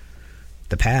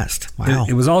the past. Wow.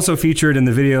 It was also featured in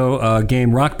the video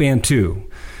game Rock Band 2,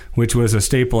 which was a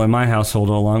staple in my household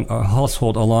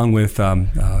along with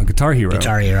Guitar Hero.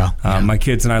 Guitar Hero. My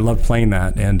kids and I loved playing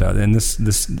that, and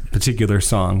this particular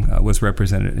song was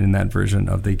represented in that version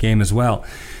of the game as well.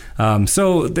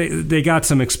 So they got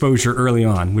some exposure early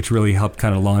on, which really helped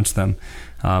kind of launch them.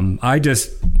 I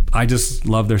just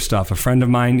love their stuff. A friend of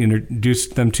mine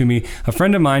introduced them to me. A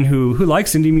friend of mine who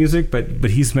likes indie music, but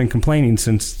he's been complaining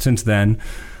since then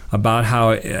about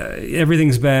how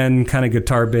everything's been kind of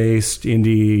guitar-based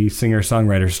indie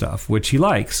singer-songwriter stuff, which he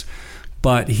likes.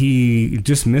 but he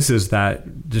just misses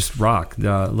that just rock,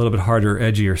 a little bit harder,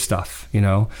 edgier stuff,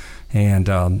 And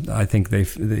I think they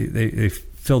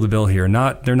fill the bill here.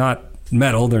 They're not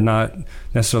metal, they're not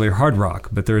necessarily hard rock,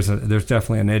 but there's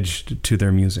definitely an edge to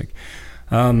their music.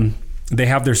 They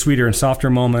have their sweeter and softer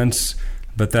moments,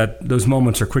 but those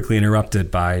moments are quickly interrupted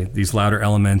by these louder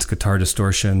elements, guitar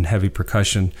distortion, heavy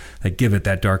percussion that give it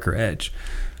that darker edge.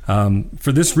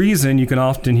 For this reason, you can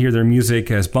often hear their music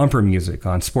as bumper music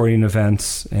on sporting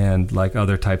events and like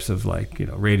other types of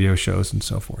radio shows and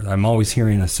so forth. I'm always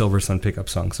hearing a Silver Sun Pickup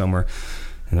song somewhere,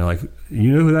 and they're like,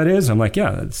 "You know who that is?" I'm like,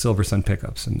 "Yeah, that's Silver Sun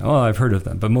Pickups." And I've heard of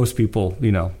them, but most people,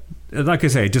 like I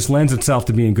say, it just lends itself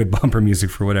to being good bumper music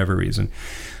for whatever reason.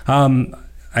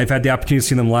 I've had the opportunity to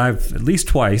see them live at least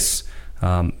twice,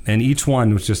 and each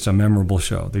one was just a memorable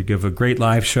show. They give a great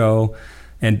live show.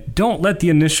 And don't let the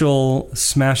initial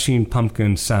Smashing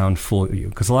Pumpkins sound fool you,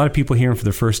 because a lot of people hear them for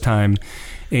the first time,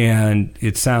 and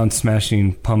it sounds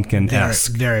Smashing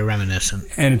Pumpkin-esque. Very reminiscent.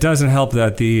 And it doesn't help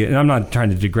that and I'm not trying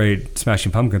to degrade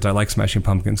Smashing Pumpkins. I like Smashing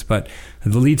Pumpkins, but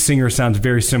the lead singer sounds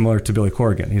very similar to Billy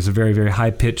Corgan. He has a very, very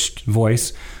high-pitched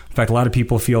voice. In fact, a lot of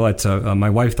people feel it's my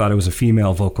wife thought it was a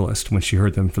female vocalist when she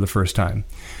heard them for the first time,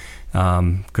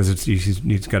 because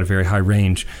he's got a very high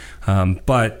range.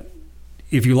 But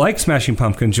if you like Smashing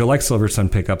Pumpkins, you'll like Silver Sun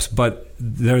Pickups, but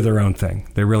they're their own thing.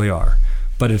 They really are.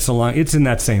 But it's in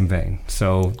that same vein,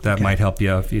 so that might help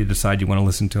you if you decide you want to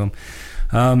listen to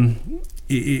them.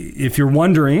 If you're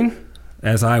wondering,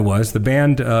 as I was, the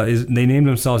band they named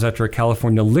themselves after a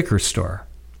California liquor store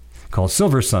called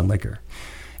Silver Sun Liquor,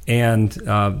 and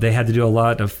they had to do a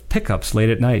lot of pickups late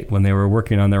at night when they were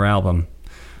working on their album.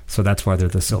 So that's why they're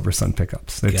the Silver Sun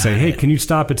Pickups. They'd say, "Hey, can you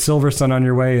stop at Silver Sun on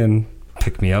your way and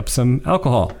pick me up some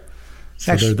alcohol?"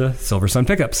 So they're the Silver Sun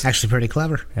Pickups. Actually pretty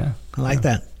clever. Yeah. I like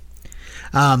that.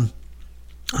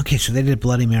 Okay, so they did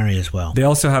Bloody Mary as well. They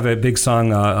also have a big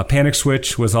song, A Panic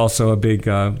Switch was also a big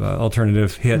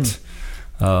alternative hit.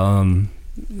 And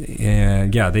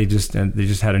yeah, they just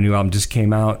had a new album, just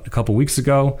came out a couple weeks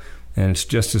ago, and it's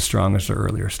just as strong as their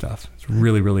earlier stuff. It's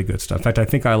really, really good stuff. In fact, I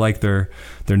think I like their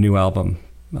new album.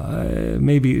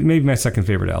 Maybe my second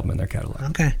favorite album in their catalog.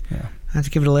 Okay. Yeah. I have to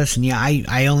give it a listen. Yeah,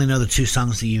 I only know the two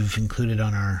songs that you've included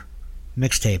on our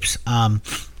mixtapes.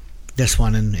 This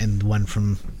one and the one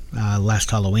from last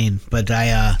Halloween. But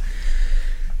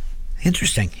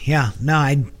interesting. Yeah.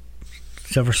 No,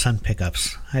 Silver Sun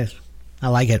Pickups. I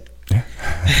like it.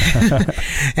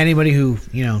 Anybody who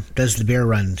does the beer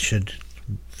run should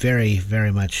very,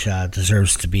 very much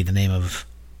deserves to be the name of.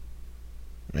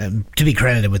 To be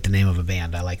credited with the name of a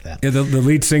band. I like that. Yeah, the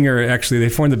lead singer, actually, they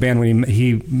formed the band when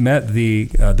he met the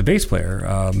bass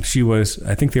player. She was,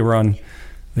 I think they were on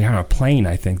a plane,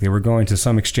 I think. They were going to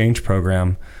some exchange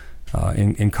program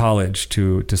in college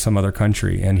to some other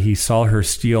country, and he saw her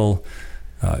steal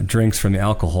drinks from the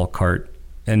alcohol cart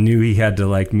and knew he had to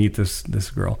meet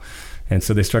this girl. And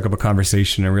so they struck up a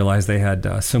conversation and realized they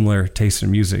had similar tastes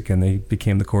in music, and they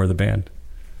became the core of the band.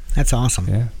 That's awesome.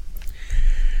 Yeah.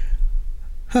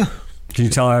 Huh. Can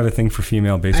you tell I have a thing for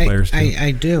female bass players too?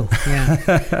 I do,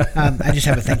 yeah. I just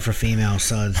have a thing for females,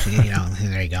 so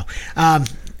there you go.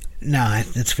 No,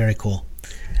 that's very cool.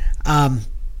 All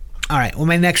right, well,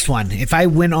 my next one. If I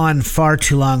went on far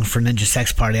too long for Ninja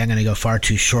Sex Party, I'm going to go far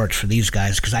too short for these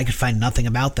guys because I could find nothing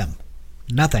about them.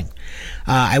 Nothing.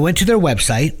 I went to their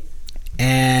website,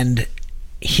 and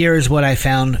here's what I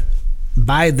found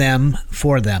by them,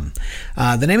 for them.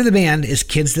 The name of the band is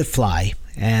Kids That Fly,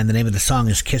 and the name of the song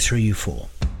is Kiss Her You Fool.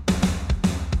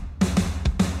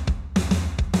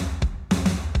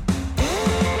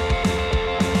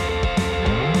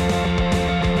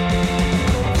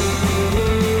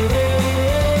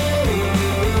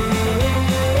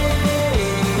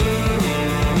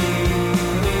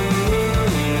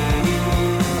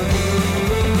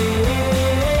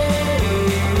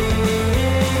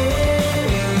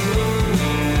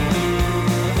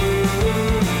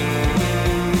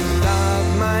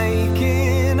 Stop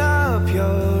making up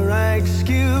your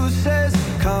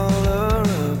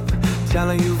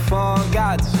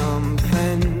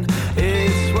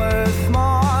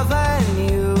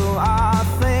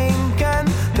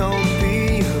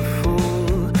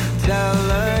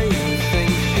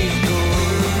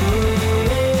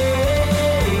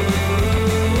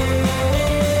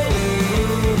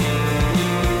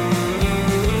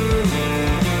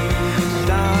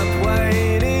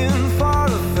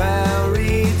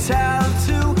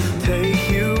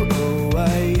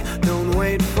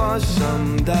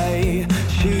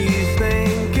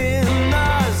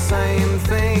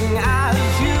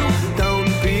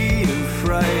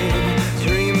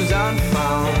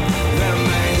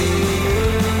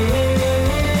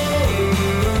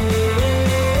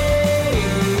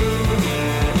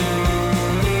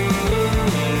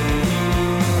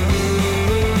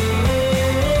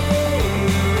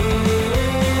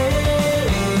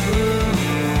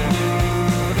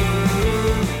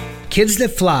Kids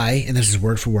That Fly, and this is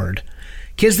word for word,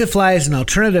 Kids That Fly is an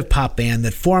alternative pop band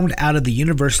that formed out of the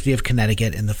University of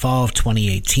Connecticut in the fall of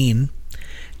 2018.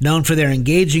 Known for their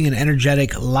engaging and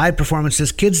energetic live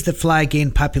performances, Kids That Fly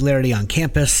gained popularity on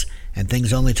campus, and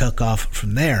things only took off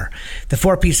from there. The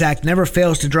four-piece act never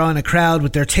fails to draw in a crowd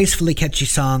with their tastefully catchy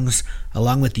songs,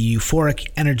 along with the euphoric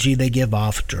energy they give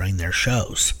off during their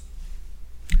shows.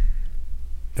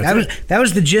 That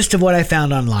was the gist of what I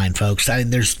found online, folks.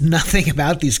 There's nothing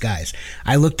about these guys.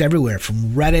 I looked everywhere,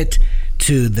 from Reddit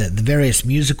to the various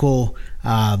musical,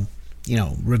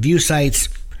 review sites.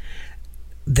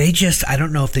 I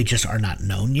don't know if they just are not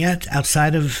known yet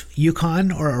outside of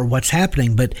UConn or what's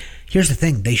happening, but here's the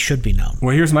thing, they should be known.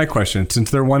 Well, here's my question.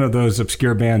 Since they're one of those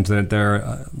obscure bands that there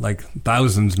are like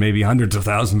thousands, maybe hundreds of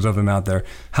thousands of them out there,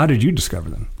 how did you discover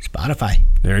them? Spotify.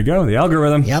 There you go, the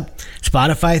algorithm. Yep.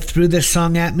 Spotify threw this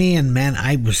song at me, and man,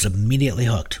 I was immediately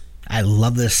hooked. I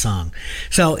love this song.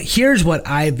 So here's what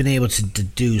I've been able to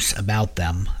deduce about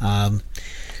them.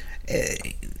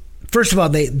 First of all,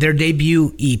 their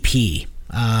debut EP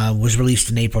was released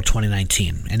in April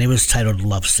 2019, and it was titled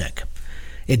Lovesick.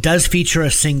 It does feature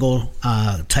a single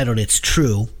titled It's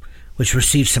True, which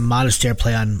received some modest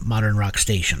airplay on modern rock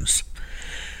stations.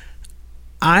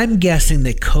 I'm guessing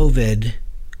that COVID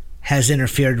has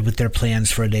interfered with their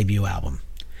plans for a debut album,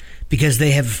 because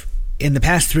they have, in the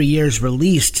past 3 years,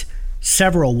 released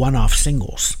several one-off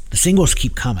singles. The singles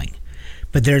keep coming,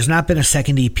 but there's not been a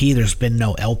second EP. There's been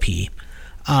no LP.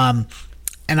 And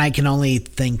I can only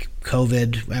think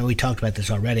COVID, and we talked about this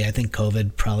already, I think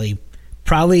COVID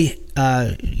probably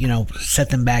set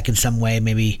them back in some way,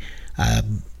 maybe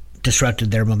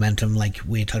disrupted their momentum like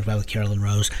we had talked about with Carolyn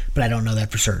Rose, but I don't know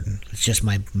that for certain. It's just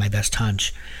my best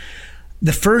hunch.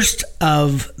 The first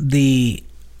of the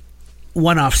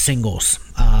one-off singles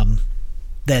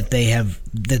that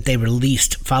they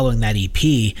released following that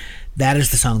EP, that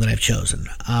is the song that I've chosen.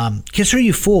 Kiss Her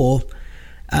You Fool.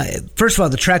 First of all,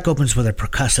 the track opens with a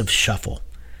percussive shuffle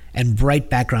and bright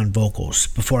background vocals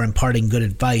before imparting good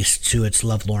advice to its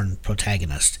lovelorn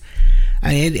protagonist. I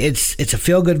mean, it's a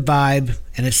feel-good vibe,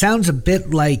 and it sounds a bit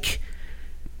like,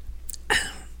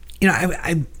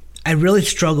 I really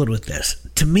struggled with this.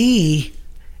 To me,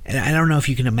 and I don't know if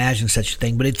you can imagine such a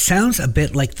thing, but it sounds a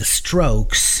bit like The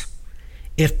Strokes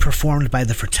if performed by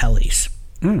the Fratellis.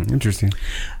 Interesting.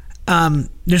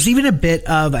 There's even a bit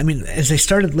of, as I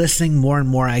started listening more and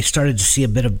more, I started to see a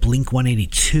bit of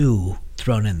Blink-182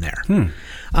 thrown in there.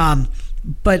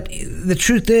 But the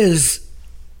truth is,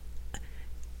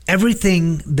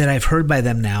 everything that I've heard by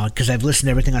them now, because I've listened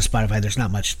to everything on Spotify, there's not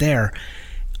much there,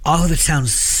 all of it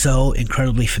sounds so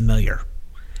incredibly familiar.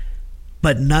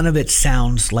 But none of it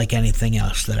sounds like anything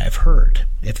else that I've heard,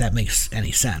 if that makes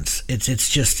any sense. It's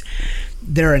just,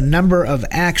 there are a number of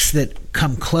acts that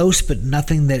come close, but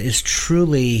nothing that is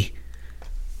truly,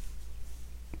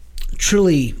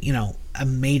 a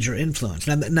major influence.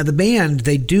 Now the band,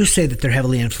 they do say that they're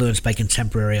heavily influenced by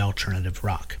contemporary alternative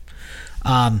rock.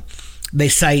 They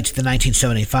cite the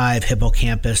 1975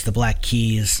 Hippocampus, the Black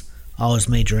Keys, all as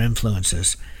major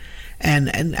influences.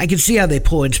 And I can see how they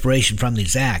pull inspiration from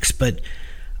these acts, but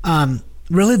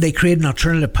really they create an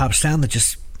alternative pop sound that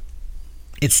just,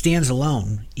 it stands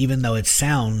alone, even though it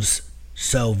sounds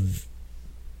so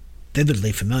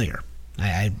vividly familiar.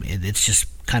 It's just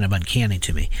kind of uncanny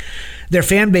to me. Their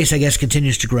fan base, I guess,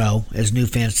 continues to grow as new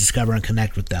fans discover and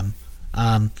connect with them.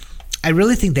 I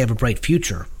really think they have a bright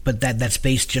future, but that's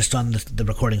based just on the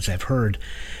recordings I've heard.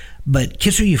 But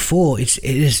Kiss Her You Fool, it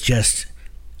is just,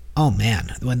 oh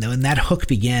man, when that hook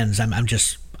begins, I'm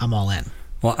all in.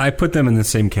 Well, I put them in the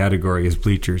same category as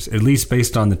Bleachers, at least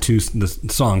based on the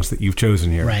songs that you've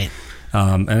chosen here. Right.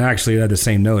 And actually, at the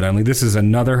same note, this is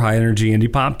another high-energy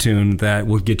indie pop tune that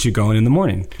will get you going in the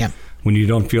morning. Yep. When you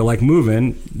don't feel like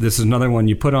moving, this is another one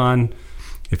you put on.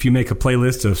 If you make a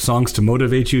playlist of songs to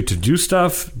motivate you to do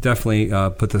stuff, definitely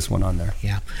put this one on there.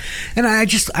 Yeah. And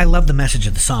I love the message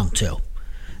of the song, too.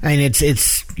 It's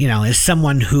as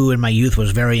someone who in my youth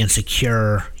was very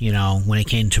insecure, when it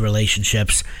came to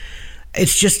relationships,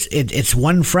 it's just, it's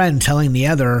one friend telling the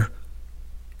other,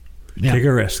 take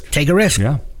a risk. Take a risk.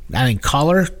 Yeah.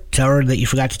 Call her, tell her that you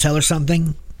forgot to tell her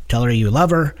something, tell her you love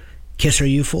her, Kiss Her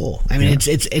You Fool.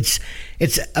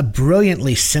 It's a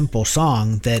brilliantly simple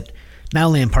song that not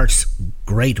only imparts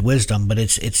great wisdom, but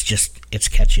it's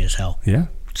catchy as hell. Yeah.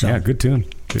 So, yeah, good tune.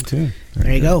 Good tune.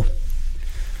 There you go.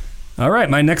 All right,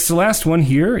 my next to last one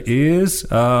here is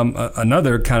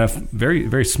another kind of very,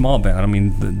 very small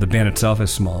band. The band itself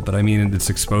is small, but its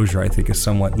exposure, I think, is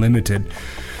somewhat limited.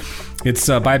 It's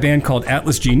by a band called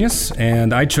Atlas Genius,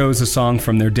 and I chose a song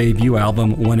from their debut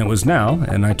album, When It Was Now,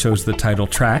 and I chose the title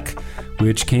track,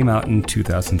 which came out in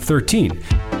 2013.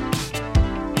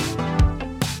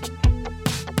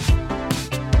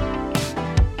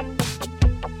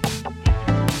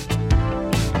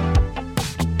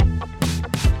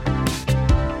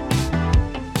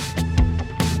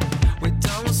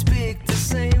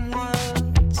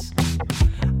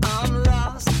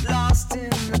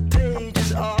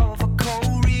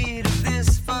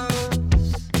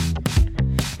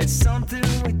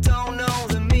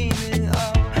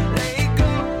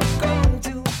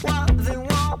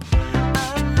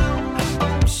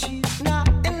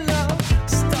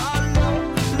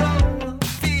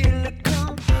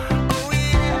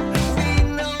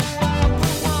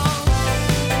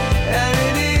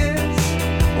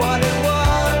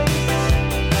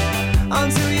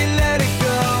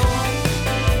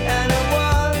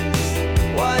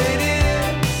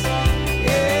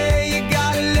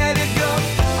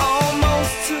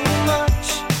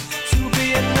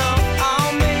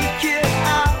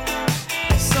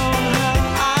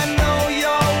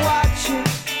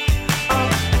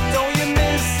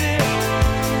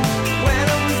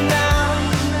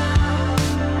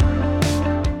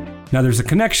 Now, there's a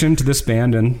connection to this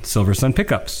band and Silver Sun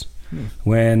Pickups.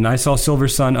 When I saw Silver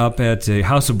Sun up at a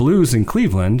House of Blues in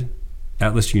Cleveland,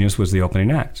 Atlas Genius was the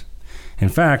opening act. In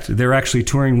fact, they're actually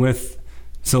touring with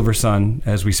Silver Sun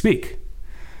as we speak.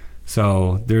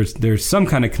 So there's some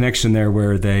kind of connection there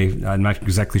where I'm not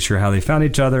exactly sure how they found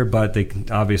each other, but they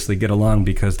obviously get along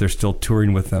because they're still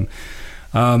touring with them.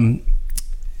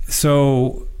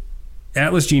 So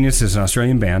Atlas Genius is an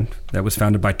Australian band that was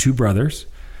founded by two brothers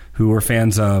who were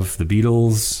fans of the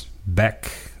Beatles, Beck,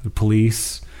 the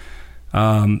Police,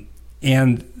 and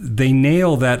they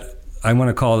nail that. I want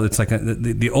to call it, it's like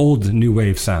the old new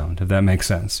wave sound, if that makes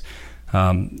sense.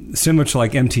 Similar to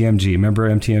like MTMG. Remember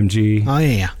MTMG? Oh,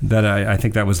 yeah. That I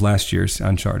think that was last year's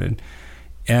Uncharted.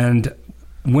 And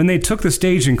when they took the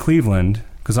stage in Cleveland,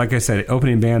 because like I said,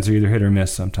 opening bands are either hit or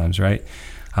miss sometimes, right?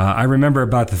 I remember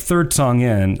about the third song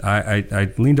in,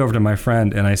 I leaned over to my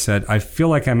friend and I said, I feel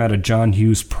like I'm at a John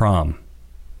Hughes prom.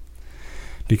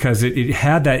 Because it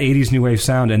had that 80s new wave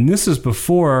sound. And this is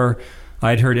before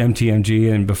I'd heard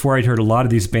MTMG and before I'd heard a lot of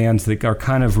these bands that are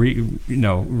kind of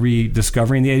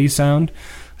rediscovering the 80s sound.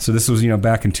 So this was,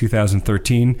 back in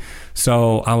 2013.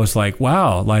 So I was like,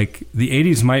 wow, like the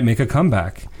 80s might make a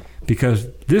comeback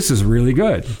because this is really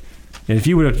good. And if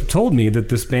you would have told me that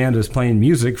this band is playing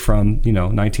music from,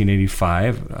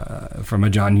 1985 from a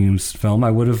John Hughes film,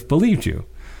 I would have believed you.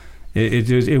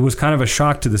 It was kind of a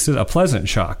shock to a pleasant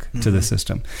shock to the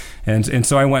system. And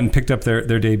so I went and picked up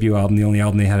their debut album, the only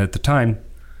album they had at the time.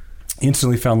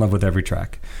 Instantly fell in love with every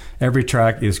track. Every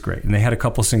track is great. And they had a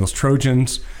couple singles.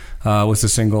 Trojans was a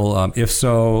single, If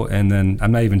So, and then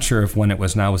I'm not even sure if When It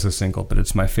Was Now was a single, but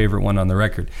it's my favorite one on the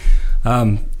record.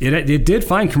 It did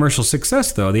find commercial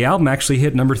success, though. The album actually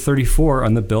hit number 34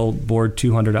 on the Billboard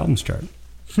 200 albums chart.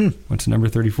 Went to number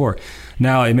 34.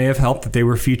 Now, it may have helped that they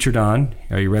were featured on,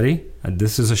 are you ready?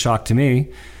 This is a shock to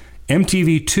me,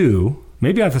 MTV2.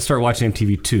 Maybe I have to start watching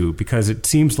MTV2 because it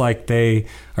seems like they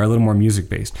are a little more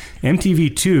music-based.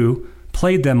 MTV2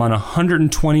 played them on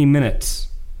 120 minutes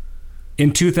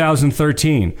in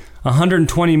 2013.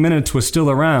 120 minutes was still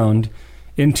around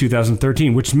in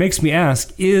 2013, which makes me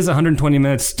ask, is 120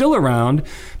 minutes still around?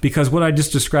 Because what I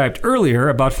just described earlier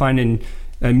about finding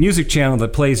a music channel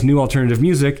that plays new alternative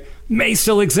music may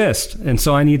still exist. And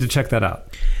so I need to check that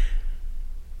out.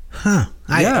 Huh.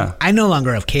 I no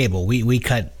longer have cable. We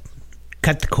cut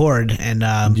the cord.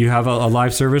 And do you have a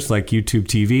live service like YouTube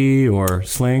TV or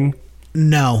Sling?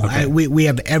 No. Okay. We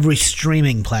have every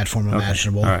streaming platform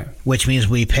imaginable, All right. which means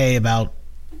we pay about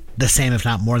the same, if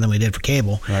not more, than we did for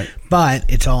cable. Right. But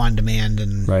it's all on demand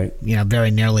and right. Very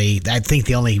nearly. I think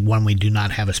the only one we do not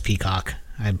have is Peacock.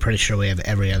 I'm pretty sure we have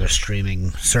every other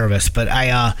streaming service, but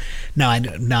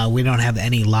no, we don't have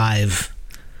any live.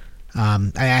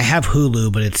 I have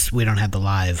Hulu, but we don't have the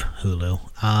live Hulu.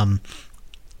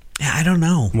 I don't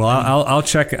know. Well, I'll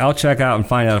check out and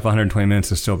find out if 120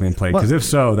 minutes is still being played. Because if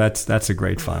so, that's a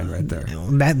great find right there.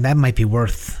 That might be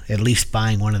worth at least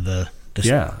buying one of the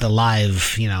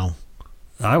live.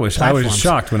 I was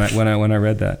shocked when I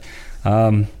read that.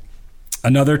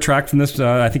 Another track from this,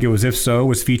 I think it was If So,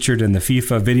 was featured in the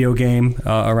FIFA video game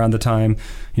around the time.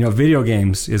 Video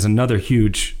games is another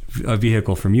huge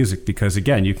vehicle for music because,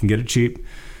 again, you can get it cheap.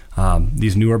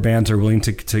 These newer bands are willing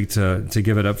to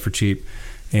give it up for cheap,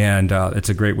 and it's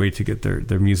a great way to get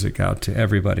their music out to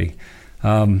everybody.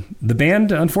 The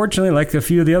band, unfortunately, like a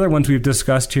few of the other ones we've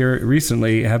discussed here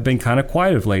recently, have been kind of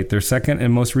quiet of late. Their second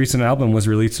and most recent album was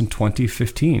released in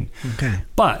 2015. Okay.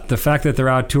 But the fact that they're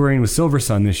out touring with Silver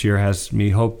Sun this year has me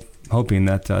hoping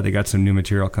that they got some new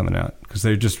material coming out, because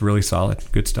they're just really solid.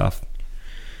 Good stuff.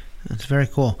 That's very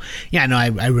cool. Yeah, no,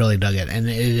 I really dug it, and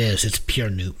it's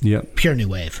pure new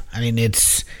wave. I mean,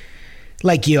 it's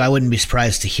like you. I wouldn't be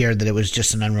surprised to hear that it was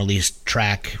just an unreleased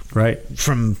track, right,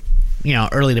 from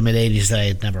early to mid '80s that I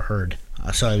had never heard.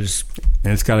 So I was,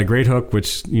 and it's got a great hook,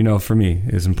 which for me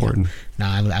is important.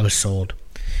 Yeah. No, I was sold.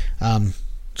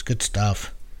 It's good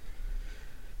stuff.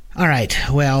 All right,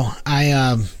 well,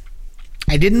 I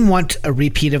didn't want a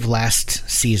repeat of last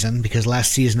season, because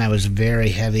last season I was very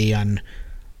heavy on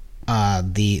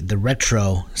the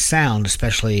retro sound,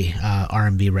 especially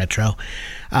R&B retro.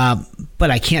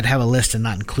 But I can't have a list and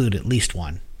not include at least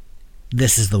one.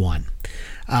 This is the one.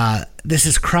 This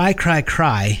is Cry, Cry,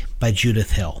 Cry by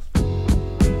Judith Hill.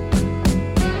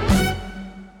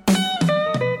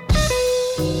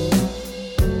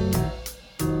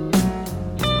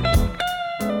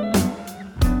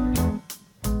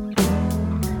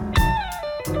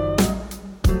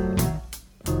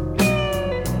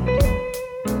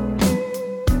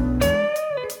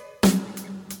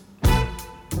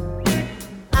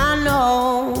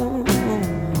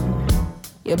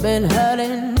 You've been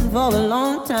hurting for a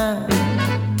long time.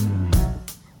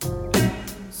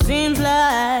 Seems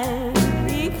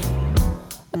like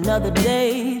another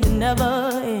day that never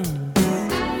ends.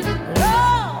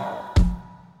 Oh,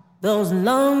 those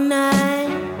long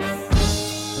nights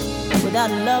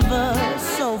without a lover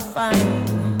so fine.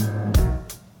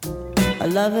 A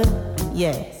lover,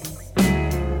 yes.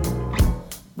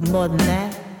 More than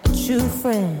that, a true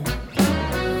friend.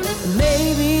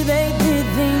 Maybe they did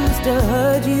things to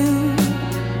hurt you,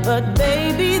 but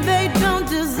baby, they don't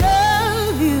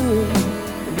deserve you.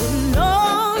 When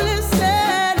all is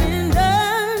said and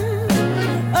done,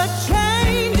 a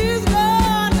change is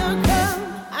gonna come.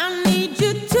 I need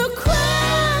you to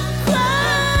cry,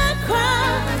 cry,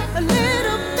 cry a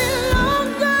little bit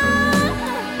longer.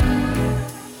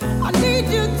 I need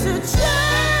you to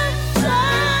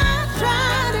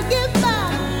try to get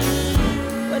by.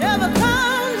 Whatever comes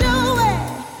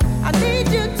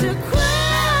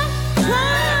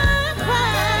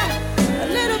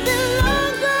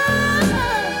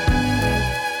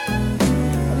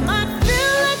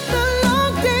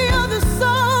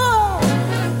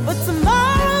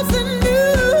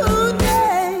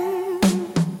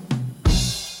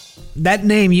that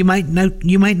name, you might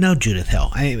know Judith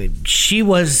Hill. I mean, she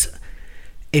was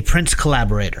a Prince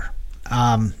collaborator.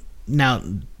 Now,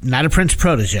 not a Prince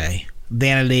protege.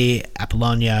 Vanity,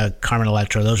 Apollonia, Carmen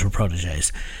Electra, those were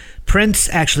proteges. Prince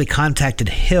actually contacted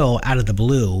Hill out of the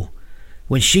blue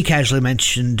when she casually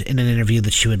mentioned in an interview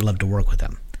that she would love to work with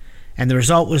him. And the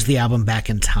result was the album Back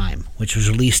in Time, which was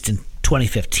released in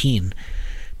 2015.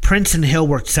 Prince and Hill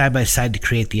worked side by side to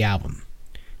create the album,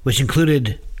 which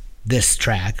included this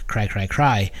track, Cry, Cry,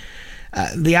 Cry.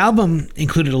 The album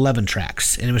included 11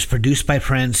 tracks, and it was produced by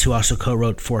Prince, who also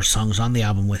co-wrote 4 songs on the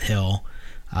album with Hill,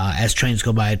 As Trains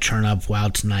Go By, Turn Up,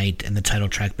 Wild Tonight, and the title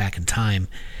track Back in Time.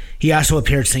 He also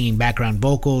appeared singing background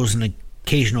vocals and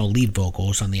occasional lead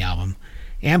vocals on the album,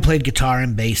 and played guitar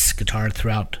and bass guitar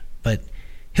throughout, but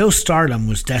Hill's stardom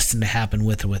was destined to happen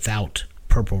with or without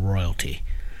Purple Royalty.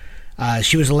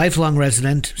 She was a lifelong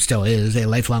resident, still is, a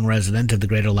lifelong resident of the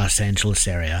greater Los Angeles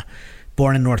area.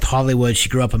 Born in North Hollywood, she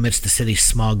grew up amidst the city's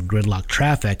smog and gridlock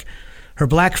traffic. Her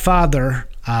black father,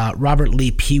 Robert Lee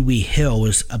Pee Wee Hill,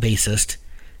 was a bassist,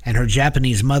 and her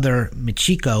Japanese mother,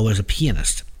 Michiko, was a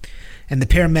pianist. And the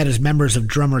pair met as members of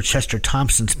drummer Chester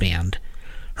Thompson's band.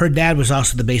 Her dad was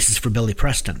also the bassist for Billy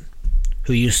Preston,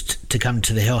 who used to come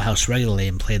to the Hill House regularly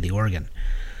and play the organ.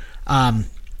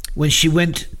 When she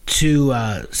went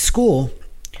to school,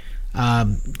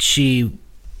 she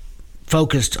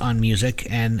focused on music,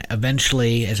 and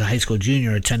eventually, as a high school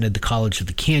junior, attended the College of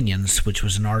the Canyons, which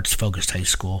was an arts-focused high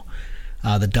school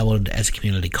that doubled as a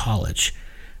community college.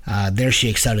 There she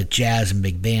excelled at jazz and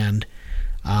big band.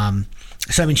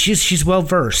 So, I mean, she's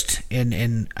well-versed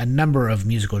in a number of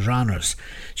musical genres.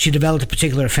 She developed a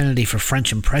particular affinity for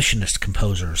French Impressionist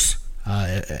composers,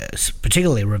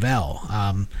 particularly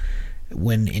Ravel,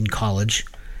 when in college,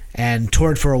 and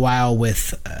toured for a while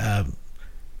with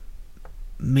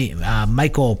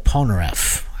Michael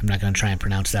Polnareff. I'm not going to try and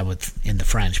pronounce that in the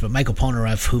French, but Michael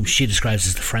Polnareff, whom she describes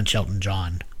as the French Elton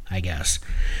John, I guess.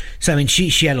 So, I mean,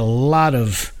 she had a lot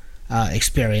of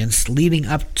experience leading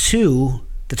up to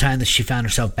the time that she found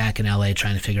herself back in LA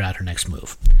trying to figure out her next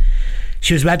move.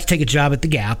 She was about to take a job at The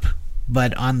Gap,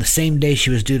 But on the same day she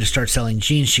was due to start selling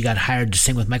jeans, she got hired to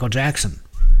sing with Michael Jackson,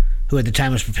 who at the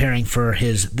time was preparing for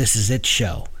his This Is It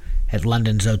show at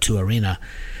London's O2 Arena.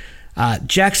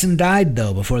 Jackson died,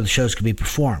 though, before the shows could be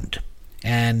performed,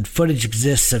 and footage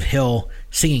exists of Hill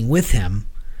singing with him,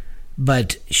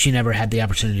 but she never had the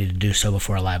opportunity to do so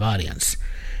before a live audience.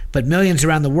 But millions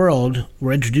around the world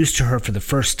were introduced to her for the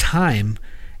first time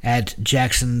at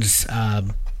Jackson's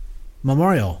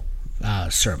memorial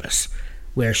service,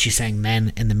 where she sang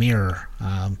Men in the Mirror,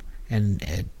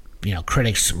 and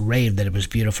critics raved that it was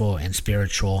beautiful and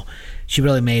spiritual. She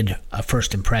really made a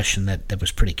first impression that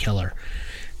was pretty killer.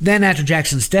 Then, after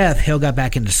Jackson's death, Hill got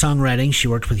back into songwriting. She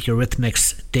worked with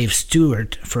Eurythmics' Dave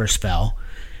Stewart for a spell.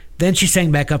 Then she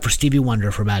sang back up for Stevie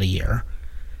Wonder for about a year.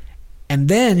 And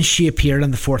then she appeared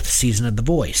on the 4th season of The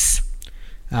Voice,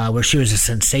 where she was a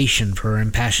sensation for her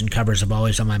impassioned covers of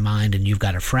Always on My Mind and You've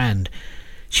Got a Friend.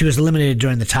 She was eliminated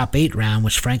during the top 8 round,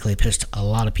 which frankly pissed a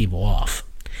lot of people off.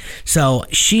 So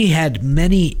she had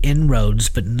many inroads,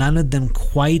 but none of them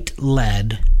quite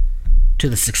led to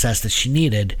the success that she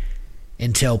needed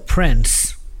until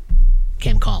Prince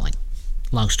came calling.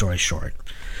 Long story short.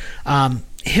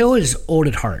 Hill is old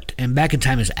at heart, and Back in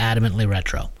Time is adamantly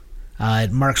retro.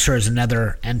 It marks her as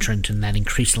another entrant in that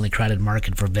increasingly crowded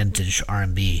market for vintage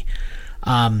R&B.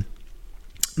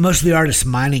 Most of the artists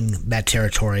mining that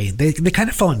territory, they kind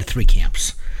of fall into 3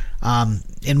 camps.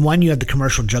 In one, you have the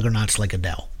commercial juggernauts like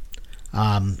Adele,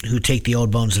 who take the old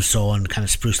bones of soul and kind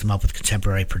of spruce them up with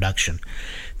contemporary production.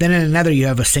 Then in another, you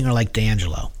have a singer like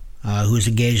D'Angelo, who's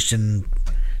engaged in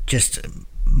just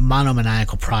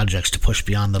monomaniacal projects to push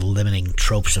beyond the limiting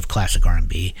tropes of classic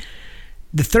R&B.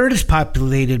 The third is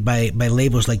populated by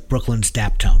labels like Brooklyn's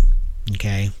Daptone,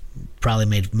 okay? Probably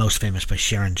made most famous by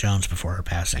Sharon Jones before her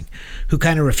passing, who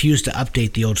kind of refused to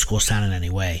update the old school sound in any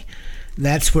way.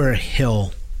 That's where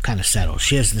Hill kind of settles.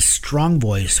 She has this strong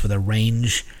voice with a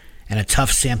range and a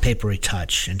tough sandpapery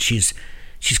touch, and she's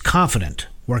confident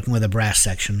working with a brass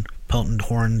section. Potent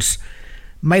horns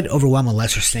might overwhelm a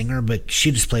lesser singer, but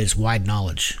she displays wide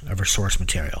knowledge of her source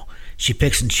material. She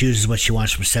picks and chooses what she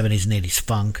wants from 70s and 80s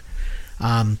funk.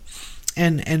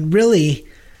 And really,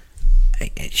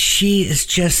 she is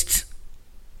just,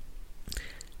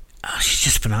 she's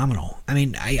just phenomenal. I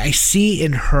mean, I see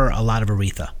in her a lot of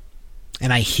Aretha,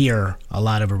 and I hear a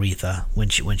lot of Aretha when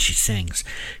she sings.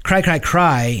 Cry, Cry,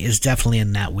 Cry is definitely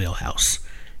in that wheelhouse,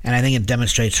 and I think it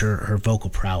demonstrates her vocal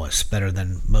prowess better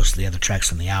than most of the other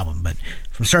tracks on the album. But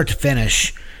from start to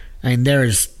finish, I mean,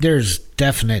 there's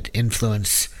definite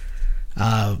influence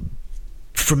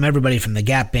from everybody from the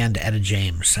Gap Band to Etta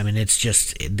James. I mean,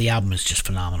 the album is just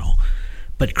phenomenal.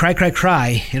 But Cry, Cry,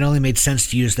 Cry, it only made sense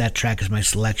to use that track as my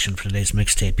selection for today's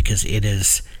mixtape because it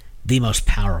is the most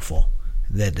powerful.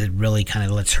 That it really kind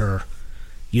of lets her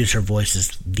use her voice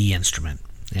as the instrument.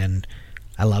 And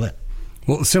I love it.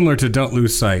 Well, similar to Don't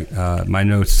Lose Sight, my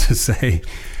notes say,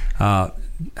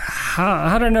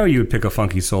 how did I know you would pick a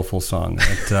funky, soulful song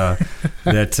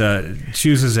that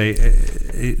chooses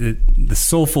the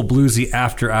soulful, bluesy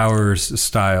after hours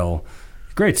style?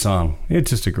 Great song.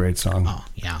 It's just a great song. Oh,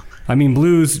 yeah. I mean,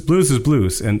 blues is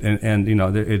blues, and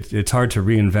it's hard to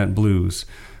reinvent blues.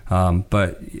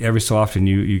 But every so often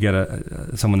you get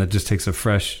someone that just has a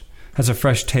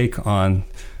fresh take on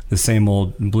the same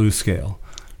old blues scale,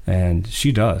 and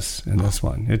she does in this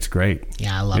one. It's great.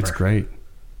 Yeah, I love her. It's great.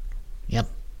 Yep.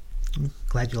 I'm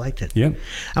glad you liked it. Yep.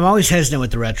 I'm always hesitant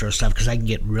with the retro stuff because I can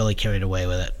get really carried away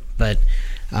with it. But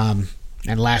and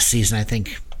last season I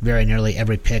think very nearly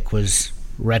every pick was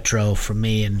retro for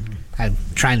me, and I'm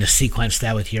trying to sequence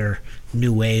that with your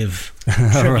new wave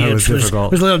tributes was a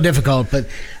little difficult, but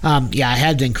I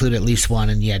had to include at least one,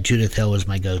 and Judith Hill was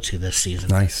my go-to this season.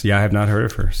 Nice. Yeah, I have not heard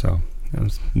of her, so that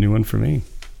was a new one for me.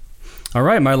 All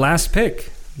right, my last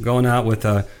pick, going out with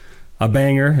a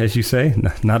banger, as you say,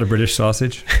 not a British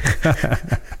sausage.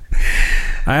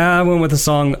 I went with a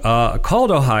song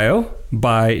called Ohio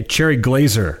by Cherry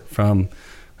Glazer from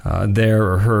their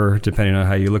or her, depending on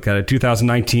how you look at it,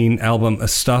 2019 album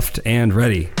Stuffed and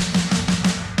Ready.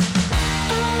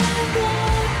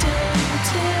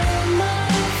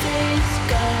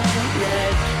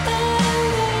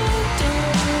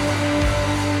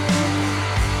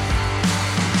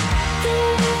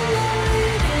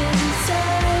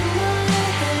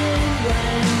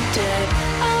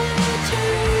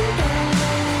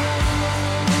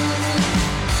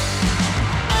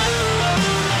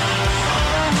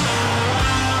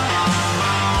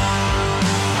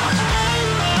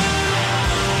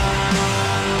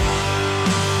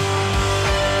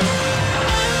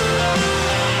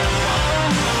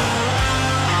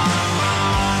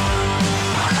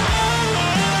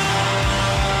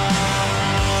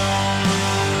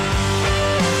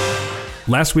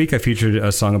 Last week I featured a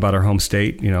song about our home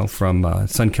state, from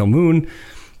Sun Kill Moon.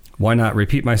 Why not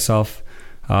repeat myself?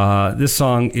 This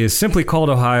song is simply called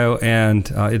Ohio, and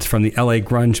it's from the LA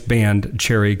grunge band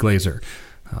Cherry Glazer.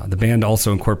 The band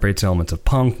also incorporates elements of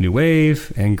punk, new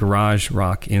wave, and garage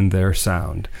rock in their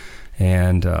sound.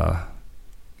 And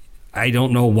I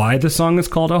don't know why the song is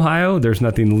called Ohio. There's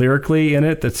nothing lyrically in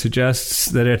it that suggests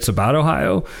that it's about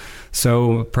Ohio.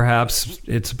 So perhaps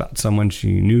it's about someone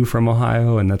she knew from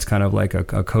Ohio, and that's kind of like a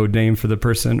code name for the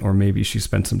person, or maybe she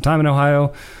spent some time in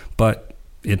Ohio, but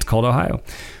it's called Ohio.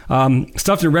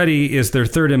 Stuffed and Ready is their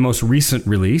third and most recent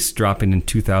release, dropping in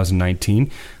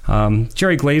 2019.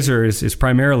 Cherry Glazer is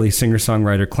primarily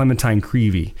singer-songwriter Clementine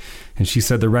Creevy, and she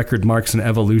said the record marks an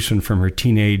evolution from her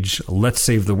teenage Let's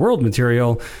Save the World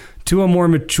material to a more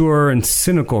mature and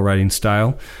cynical writing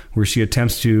style, where she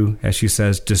attempts to, as she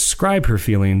says, describe her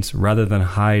feelings rather than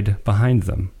hide behind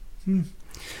them.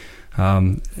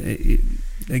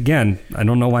 Again, I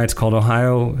don't know why it's called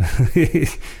Ohio.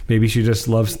 Maybe she just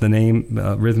loves the name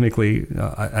rhythmically.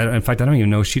 In fact, I don't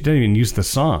even know. She didn't even use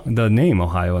the name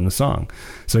Ohio in the song.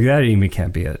 So that even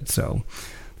can't be it. So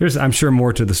there's, I'm sure,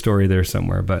 more to the story there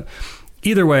somewhere. But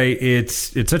either way,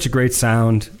 it's such a great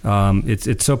sound.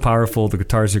 It's so powerful. The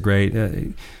guitars are great.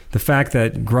 The fact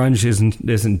that grunge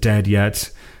isn't dead yet,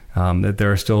 that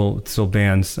there are still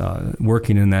bands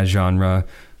working in that genre,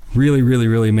 really, really,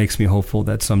 really makes me hopeful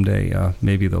that someday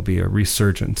maybe there'll be a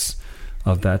resurgence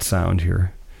of that sound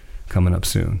here coming up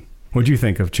soon. What do you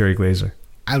think of Cherry Glazer?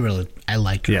 I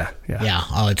like her. Yeah.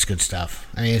 Oh, it's good stuff.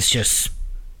 I mean, it's just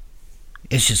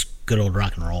good old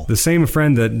rock and roll. The same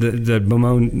friend that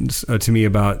bemoans to me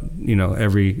about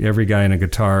every guy in a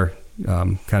guitar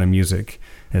kind of music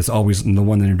is always the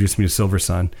one that introduced me to Silver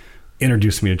Sun.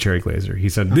 Introduced me to Cherry Glazer. He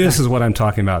said, "This is what I'm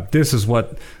talking about. This is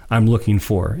what I'm looking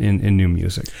for in new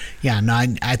music." Yeah, no,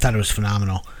 I thought it was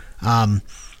phenomenal. And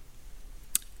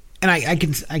I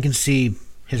can see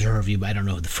his or her view, but I don't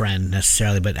know the friend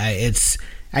necessarily. But I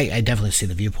definitely see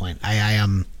the viewpoint.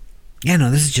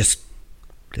 This is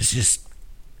just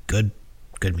good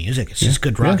music. It's just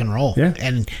good rock and roll. Yeah.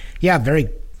 And very,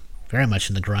 very much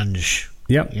in the grunge.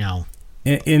 Yep.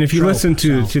 And if you listen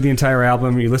to the entire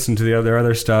album, you listen to the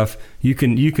other stuff, you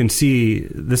can see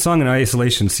the song in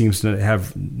isolation seems to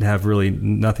have really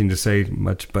nothing to say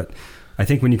much. But I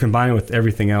think when you combine it with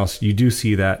everything else, you do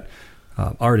see that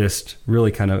artist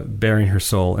really kind of bearing her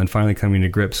soul and finally coming to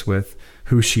grips with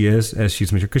who she is as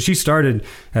she's mature. Because she started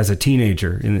as a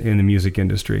teenager in the music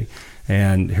industry,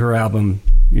 and her album,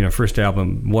 first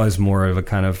album, was more of a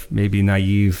kind of maybe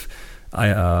naive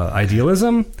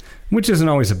idealism, which isn't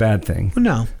always a bad thing.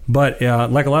 No. But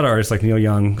like a lot of artists, like Neil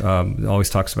Young always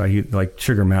talks about, like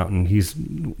Sugar Mountain, he's,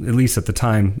 at least at the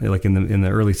time, like in the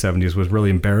early 70s, was really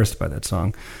embarrassed by that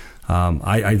song.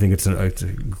 I think it's a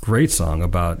great song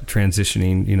about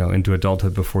transitioning, into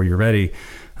adulthood before you're ready.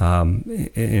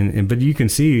 But you can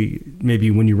see maybe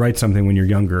when you write something when you're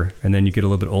younger, and then you get a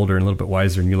little bit older and a little bit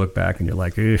wiser, and you look back and you're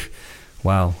like,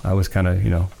 wow, I was kind of,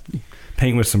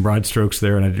 painting with some broad strokes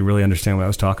there, and I didn't really understand what I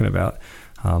was talking about.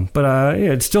 But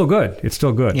it's still good. It's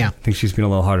still good. Yeah. I think she's been a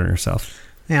little hard on herself.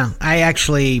 Yeah.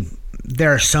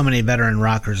 There are so many veteran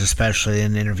rockers, especially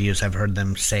in interviews, I've heard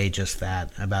them say just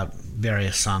that about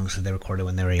various songs that they recorded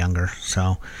when they were younger.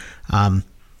 So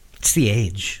it's the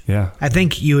age. Yeah. I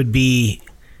think you would be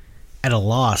at a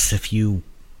loss if you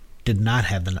did not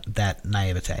have that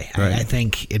naivete. Right. I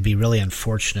think it'd be really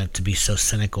unfortunate to be so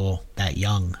cynical that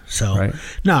young. So, right.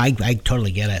 No, I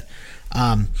totally get it.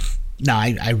 No,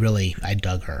 I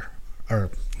dug her. Or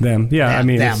them. Yeah,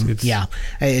 them.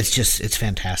 It's it's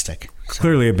fantastic.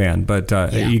 Clearly a band, but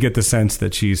you get the sense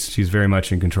that she's very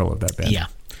much in control of that band. Yeah.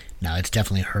 No, it's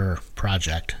definitely her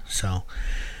project. So,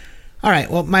 all right.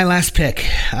 Well, my last pick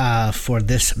for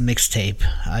this mixtape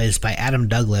is by Adam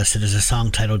Douglas. It is a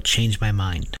song titled "Change My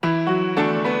Mind."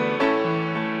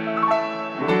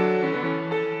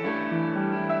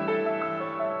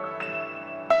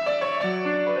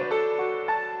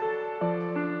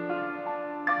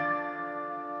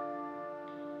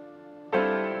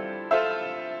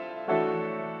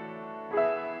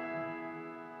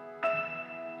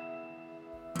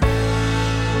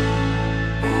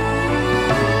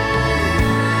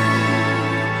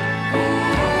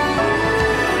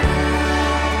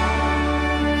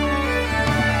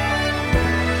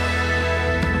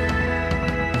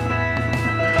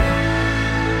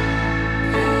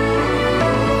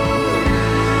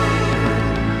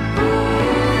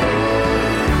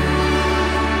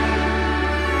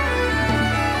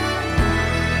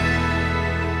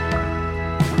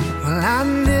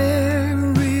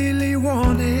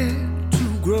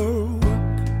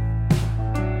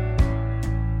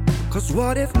 'Cause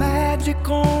what if magic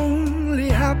only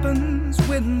happens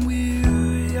when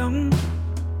we're young?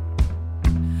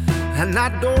 And I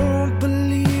don't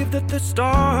believe that the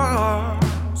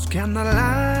stars can align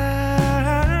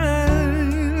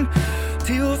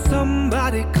till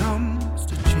somebody comes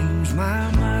to change my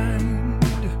mind.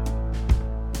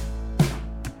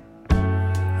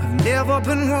 I've never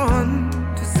been one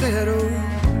to settle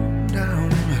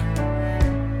down,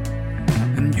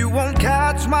 and you won't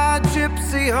catch my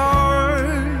gypsy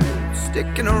heart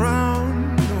sticking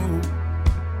around.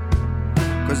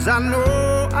 'Cause I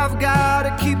know I've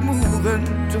gotta keep moving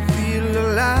to feel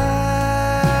alive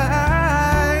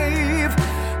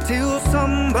till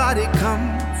somebody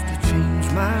comes to change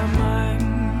my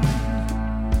mind.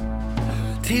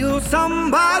 Till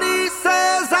somebody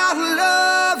says I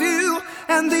love you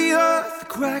and the earth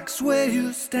cracks where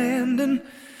you're standing,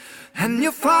 and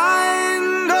you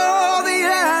find all the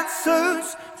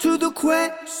answers to the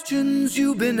questions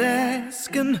you've been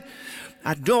asking.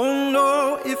 I don't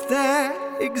know if that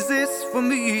exists for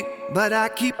me, but I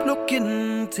keep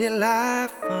looking till I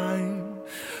find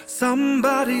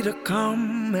somebody to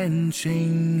come and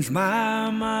change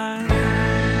my mind.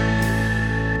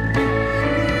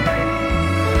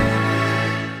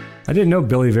 I didn't know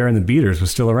Billy Vera and the Beaters was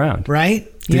still around. Right?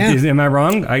 Yeah. Am I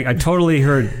wrong? I totally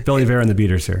heard Billy Vera and the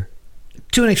Beaters here.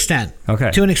 To an extent. Okay.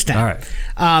 To an extent. All right.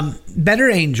 Better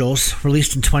Angels,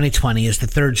 released in 2020, is the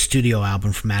third studio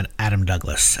album from Adam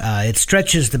Douglas. It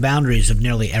stretches the boundaries of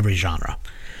nearly every genre.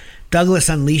 Douglas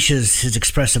unleashes his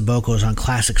expressive vocals on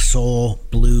classic soul,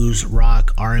 blues,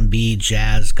 rock, R&B,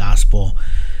 jazz, gospel,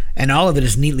 and all of it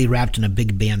is neatly wrapped in a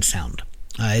big band sound.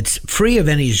 It's free of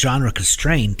any genre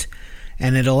constraint,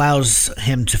 and it allows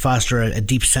him to foster a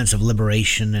deep sense of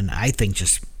liberation and, I think,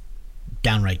 just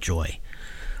downright joy.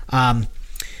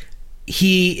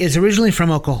 He is originally from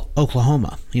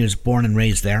Oklahoma. He was born and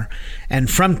raised there. And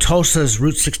from Tulsa's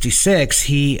Route 66,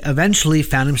 he eventually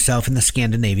found himself in the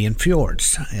Scandinavian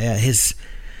fjords. His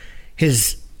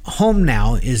home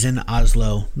now is in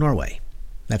Oslo, Norway.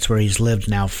 That's where he's lived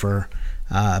now for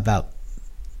about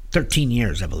 13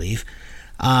 years, I believe.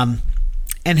 And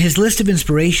his list of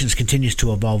inspirations continues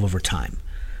to evolve over time.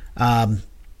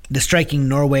 The striking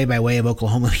Norway by way of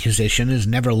Oklahoma musician has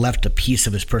never left a piece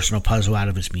of his personal puzzle out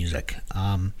of his music.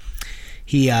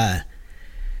 He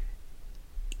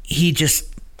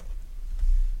just,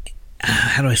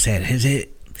 how do I say it?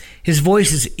 His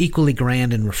voice is equally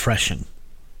grand and refreshing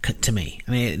to me.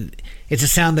 I mean, it's a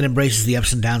sound that embraces the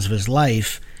ups and downs of his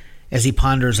life as he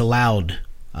ponders aloud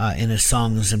in his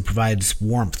songs and provides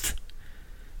warmth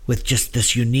with just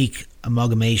this unique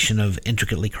amalgamation of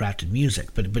intricately crafted music,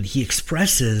 but he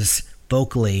expresses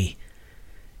vocally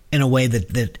in a way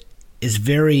that is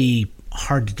very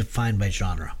hard to define by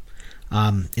genre.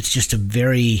 It's just a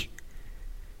very,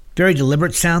 very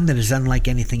deliberate sound that is unlike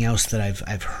anything else that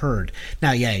I've heard.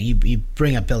 Now, yeah, you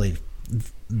bring up Billy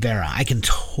Vera. I can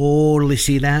totally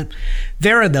see that.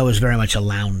 Vera, though, is very much a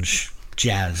lounge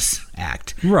jazz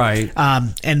act, right?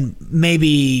 And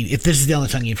maybe if this is the only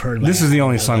song you've heard, this is the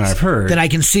only song I've heard, then I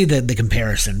can see the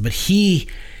comparison. But he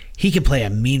can play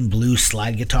a mean blues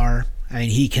slide guitar. I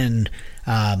mean, he can.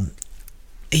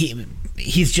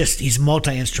 He's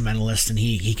multi-instrumentalist, and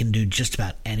he can do just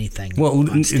about anything. Well,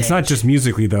 it's not just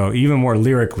musically though, even more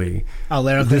lyrically. Oh,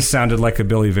 lyrically, this sounded like a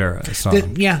Billy Vera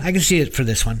song. Yeah, I can see it for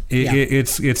this one.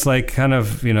 It's like kind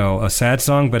of, a sad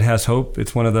song, but has hope.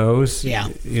 It's one of those. Yeah.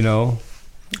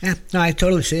 Yeah, no, I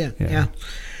totally see it. Yeah.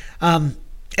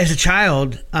 As a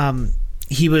child,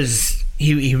 he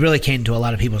really came to a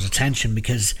lot of people's attention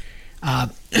because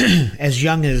as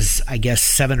young as, I guess,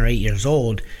 7 or 8 years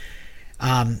old,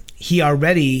 he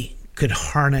already could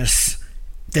harness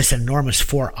this enormous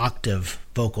 4-octave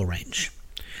vocal range.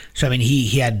 So, I mean,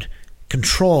 he had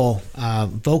control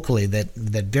vocally that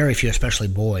very few, especially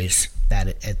boys that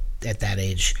at that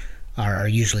age, are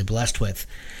usually blessed with.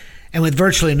 And with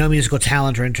virtually no musical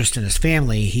talent or interest in his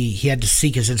family, he had to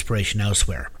seek his inspiration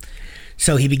elsewhere.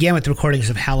 So he began with the recordings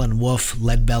of Howlin' Wolf,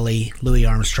 Leadbelly, Louis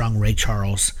Armstrong, Ray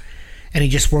Charles, and he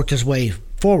just worked his way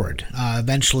forward,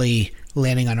 eventually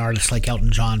landing on artists like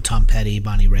Elton John, Tom Petty,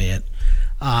 Bonnie Raitt.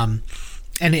 And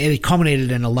it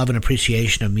culminated in a love and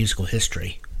appreciation of musical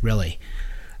history, really.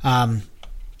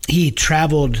 He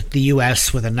traveled the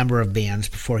U.S. with a number of bands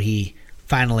before he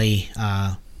finally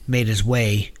made his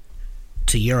way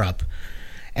to Europe.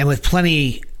 And with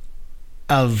plenty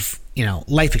of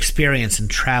life experience in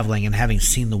traveling and having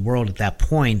seen the world at that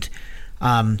point,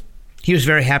 he was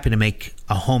very happy to make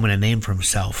a home and a name for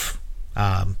himself,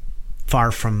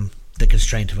 far from the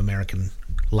constraint of American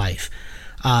life.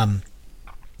 And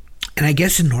I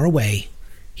guess in Norway,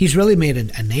 he's really made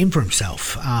a name for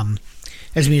himself.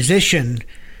 As a musician,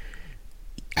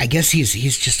 I guess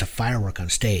he's just a firework on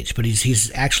stage, but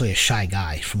he's actually a shy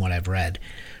guy from what I've read.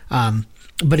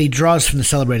 But he draws from the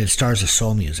celebrated stars of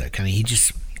soul music. I mean,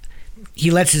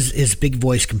 he lets his big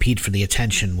voice compete for the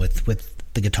attention with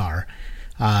the guitar.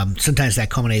 Sometimes that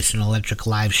culminates in an electric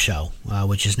live show,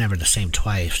 which is never the same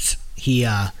twice. He's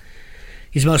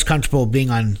most comfortable being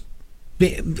on.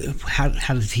 How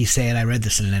did he say it? I read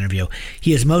this in an interview.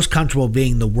 He is most comfortable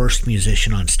being the worst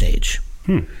musician on stage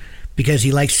because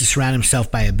he likes to surround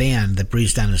himself by a band that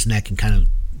breathes down his neck and kind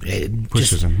of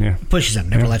pushes him. Yeah, pushes him.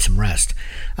 Never lets him rest.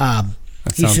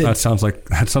 That sounds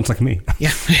like me.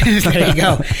 Yeah, there you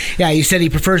go. Yeah, he said he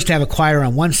prefers to have a choir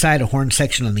on one side, a horn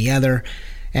section on the other,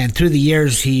 and through the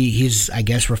years, he's I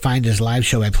guess refined his live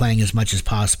show by playing as much as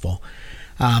possible.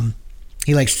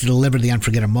 He likes to deliver the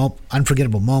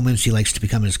unforgettable moments. He likes to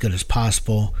become as good as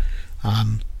possible.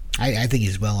 I think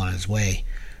he's well on his way.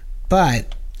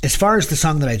 But as far as the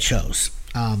song that I chose,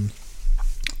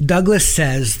 Douglas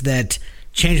says that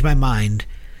 "Change My Mind"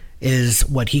 is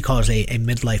what he calls a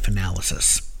midlife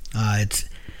analysis. It's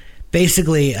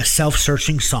basically a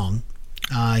self-searching song.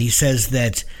 He says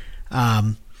that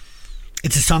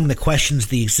it's a song that questions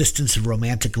the existence of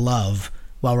romantic love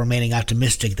while remaining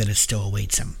optimistic that it still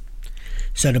awaits him.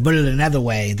 So to put it another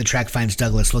way, the track finds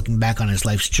Douglas looking back on his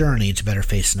life's journey to better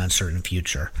face an uncertain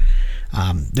future.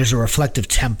 There's a reflective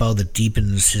tempo that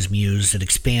deepens his muse. It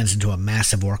expands into a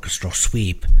massive orchestral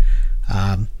sweep.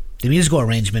 The musical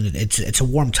arrangement, it's a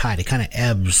warm tide. It kind of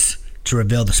ebbs to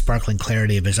reveal the sparkling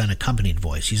clarity of his unaccompanied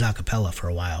voice. He's a cappella for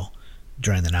a while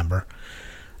during the number.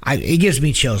 It gives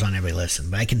me chills on every listen,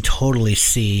 but I can totally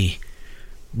see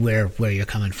where you're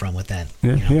coming from with that.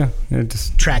 Yeah,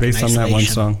 just track based on that one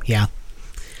song. Yeah.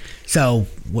 So,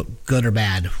 good or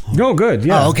bad? No, good.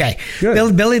 Yeah. Oh, okay.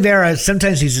 Good. Billy Vera.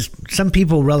 Sometimes some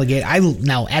people relegate.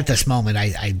 Now at this moment,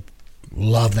 I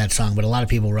love that song, but a lot of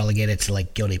people relegate it to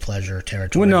like guilty pleasure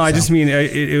territory. Well, no, I just mean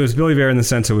it was Billy Vera in the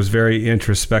sense it was very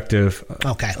introspective.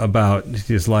 Okay. About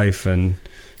his life and.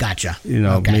 Gotcha.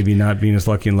 Maybe not being as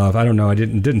lucky in love. I don't know. I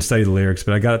didn't study the lyrics,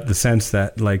 but I got the sense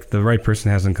that like the right person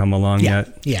hasn't come along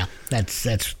yet. Yeah, that's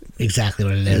exactly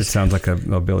what it is. It sounds like a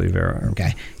Billy Vera.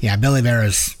 Okay. Yeah, Billy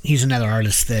he's another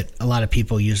artist that a lot of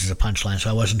people use as a punchline,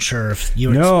 so I wasn't sure if you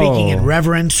were speaking in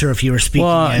reverence or if you were speaking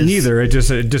as... neither. It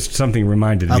just something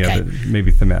reminded me of it,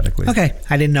 maybe thematically. Okay.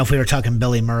 I didn't know if we were talking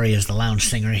Billy Murray as the lounge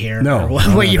singer here. No. Or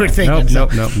what you were thinking. No.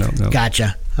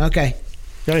 Gotcha. Okay.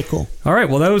 Very cool. All right,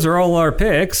 well, those are all our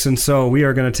picks, and so we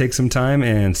are going to take some time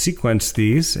and sequence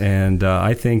these, and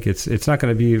I think it's not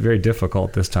going to be very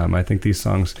difficult this time. I think these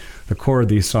songs, the core of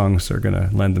these songs, are going to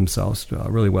lend themselves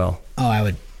really well. Oh, I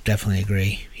would definitely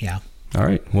agree, yeah. All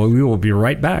right, well, we will be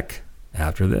right back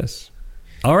after this.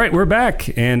 All right, we're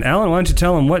back, and Alan, why don't you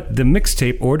tell them what the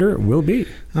mixtape order will be?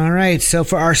 All right, so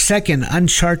for our second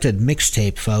Uncharted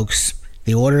mixtape, folks...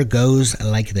 The order goes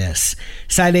like this.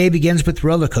 Side A begins with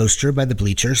Roller Coaster by the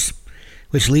Bleachers,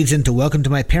 which leads into Welcome to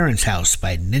My Parents' House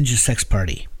by Ninja Sex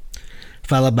Party,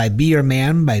 followed by Be Your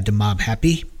Man by Da Mob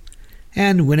Happy,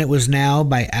 and When It Was Now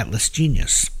by Atlas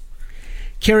Genius.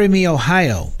 Carry Me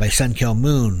Ohio by Sunkill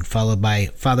Moon, followed by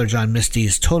Father John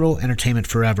Misty's Total Entertainment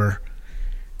Forever.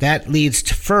 That leads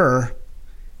to Fur,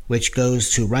 which goes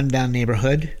to Rundown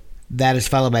Neighborhood. That is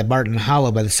followed by Barton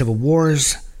Hollow by the Civil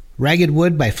Wars, Ragged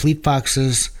Wood by Fleet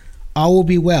Foxes, All Will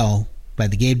Be Well by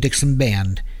the Gabe Dixon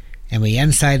Band, and we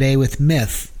end Side A with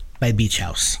Myth by Beach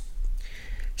House.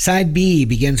 Side B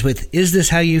begins with Is This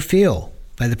How You Feel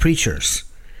by the Preachers.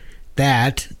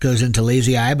 That goes into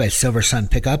Lazy Eye by Silver Sun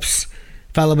Pickups,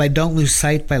 followed by Don't Lose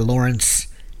Sight by Lawrence,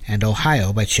 and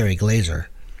Ohio by Cherry Glazer.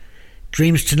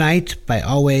 Dreams Tonight by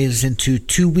Always into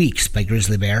 2 Weeks by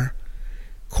Grizzly Bear.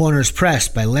 Corners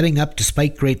Pressed by Letting Up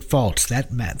Despite Great Faults. That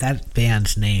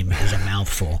band's name is a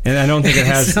mouthful. And I don't think it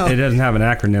has. It doesn't have an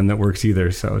acronym that works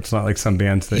either. So it's not like some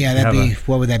bands that that'd be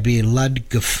what would that be?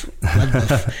 Ludguf.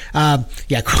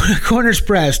 Corners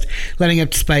Pressed, Letting Up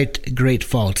Despite Great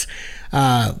Faults.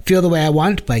 Feel the Way I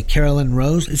Want by Carolyn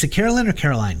Rose. Is it Carolyn or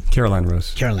Caroline? Caroline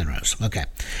Rose. Caroline Rose. Okay.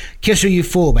 Kiss Her You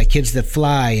Fool by Kids That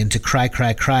Fly, into Cry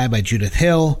Cry Cry by Judith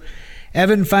Hill.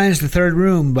 Evan Finds the Third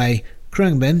Room by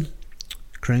Khruangbin.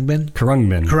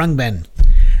 Khruangbin.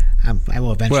 I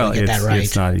will eventually get that right.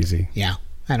 It's not easy. Yeah,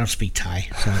 I don't speak Thai.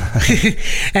 So.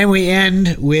 And we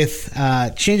end with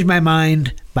Change My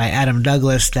Mind by Adam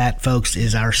Douglas. That, folks,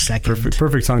 is our second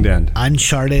perfect song to end.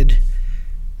 Uncharted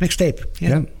mixtape.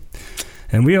 Yeah.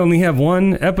 And we only have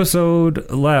one episode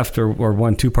left, or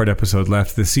one 2-part episode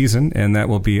left this season, and that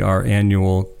will be our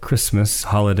annual Christmas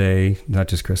holiday, not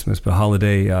just Christmas, but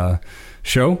holiday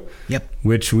show. Yep.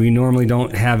 Which we normally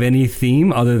don't have any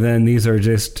theme other than these are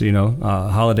just,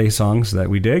 holiday songs that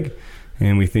we dig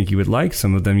and we think you would like.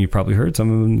 Some of them you probably heard,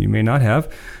 some of them you may not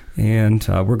have. And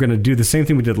we're going to do the same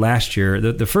thing we did last year.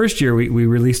 The first year, we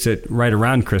released it right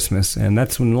around Christmas, and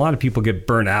that's when a lot of people get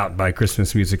burnt out by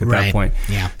Christmas music at that point.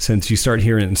 Yeah. Since you start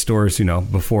hearing it in stores,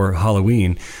 before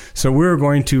Halloween. So we're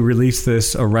going to release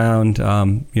this around,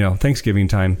 Thanksgiving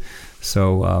time.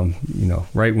 So,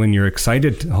 right when you're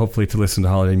excited, hopefully, to listen to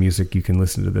holiday music, you can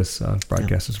listen to this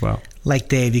broadcast as well. Like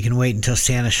Dave, you can wait until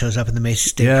Santa shows up in the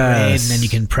Macy's Day Parade, and then you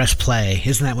can press play.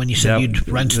 Isn't that when you said you'd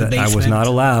run to the basement? I was not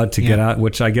allowed to get out,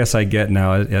 which I guess I get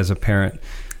now as a parent,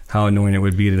 how annoying it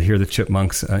would be to hear the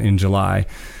Chipmunks in July.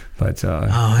 But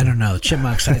I don't know.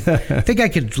 Chipmunks, I think I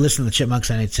could listen to the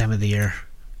Chipmunks any time of the year.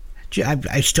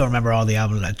 I still remember all the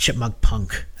albums. Chipmunk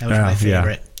Punk, that was my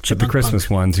favorite. But the Christmas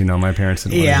ones, my parents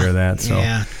didn't want to hear that.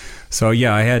 So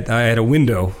I had a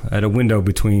window.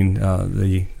 Between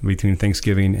between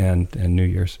Thanksgiving and New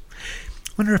Year's.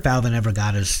 I wonder if Alvin ever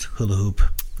got his hula hoop.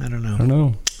 I don't know.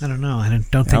 I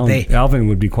don't think Alvin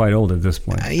would be quite old at this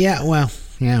point.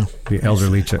 The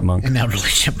elderly chipmunk. An elderly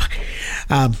chipmunk.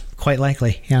 Quite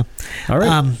likely, yeah. All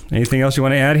right. Anything else you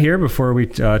want to add here before we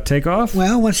take off?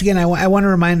 Well, once again, I want to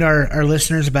remind our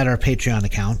listeners about our Patreon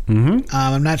account. Mm-hmm.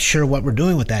 I'm not sure what we're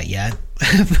doing with that yet,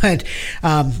 but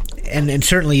and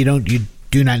certainly you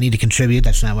do not need to contribute.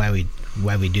 That's not why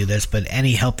we do this. But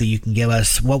any help that you can give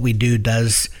us, what we do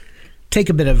does take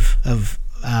a bit of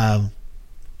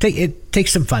it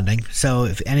takes some funding. So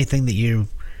if anything that you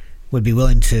would be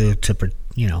willing to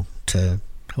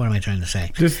what am I trying to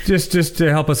say? Just to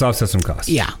help us offset some costs.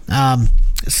 Yeah. And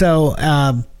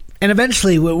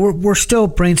eventually we're still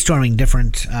brainstorming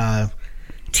different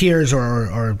tiers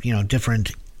or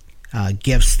different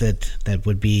gifts that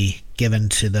would be given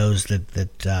to those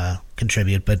that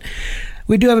contribute. But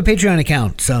we do have a Patreon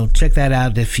account, so check that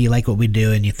out if you like what we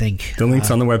do and you think the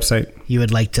link's on the website. You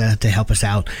would like to help us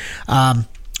out.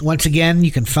 Once again,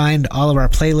 you can find all of our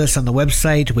playlists on the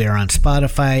website. We are on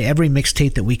Spotify. Every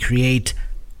mixtape that we create,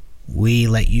 we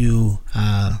let you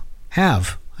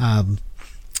have.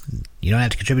 You don't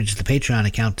have to contribute to the Patreon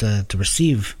account to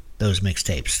receive those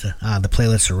mixtapes. The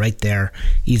playlists are right there,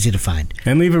 easy to find.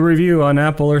 And leave a review on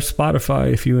Apple or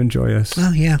Spotify if you enjoy us.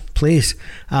 Oh yeah, please.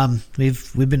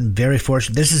 We've been very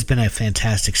fortunate. This has been a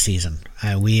fantastic season.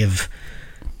 We have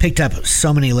picked up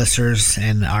so many listeners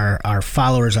and our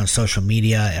followers on social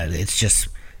media.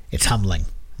 It's humbling,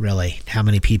 really, how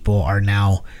many people are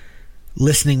now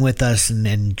listening with us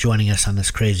and joining us on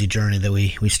this crazy journey that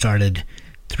we started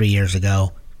 3 years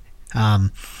ago.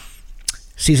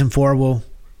 Season 4 will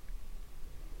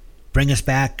bring us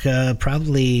back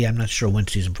probably. I'm not sure when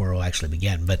season 4 will actually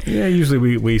begin, but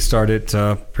usually we start it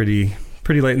pretty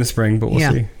late in the spring, but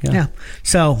we'll see. Yeah.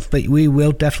 So, but we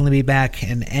will definitely be back,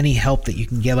 and any help that you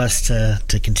can give us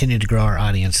to continue to grow our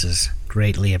audience is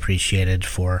greatly appreciated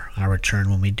for our return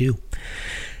when we do.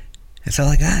 That's all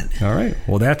I got. All right.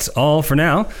 Well, that's all for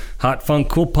now. Hot funk,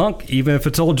 cool punk, even if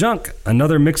it's old junk.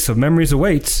 Another mix of memories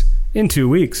awaits in 2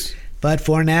 weeks. But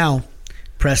for now,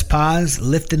 press pause,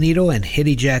 lift the needle, and hit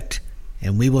eject,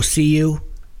 and we will see you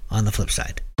on the flip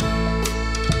side.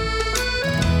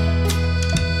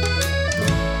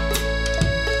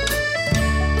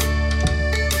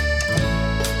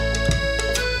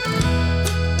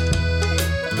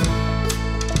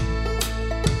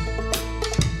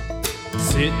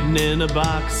 Sitting in a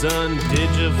box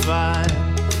undigified,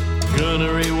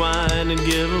 gonna rewind and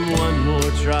give them one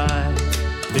more try.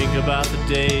 Think about the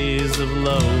days of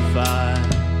lo-fi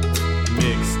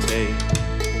mixtape,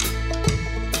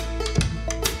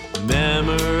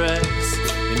 Memorex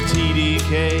and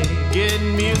TDK,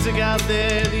 getting music out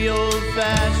there the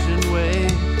old-fashioned way,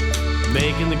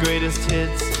 making the greatest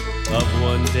hits of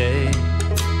one day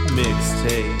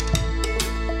mixtape.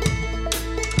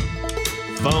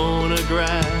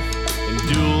 Phonograph and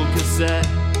dual cassette,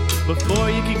 before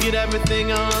you could get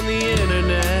everything on the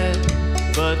internet.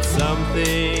 But some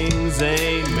things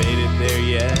ain't made it there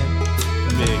yet.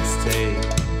 Mixtape.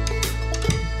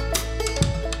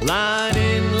 Line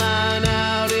in, line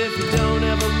out, if you don't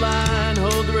have a line,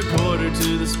 hold the recorder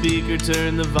to the speaker,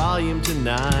 turn the volume to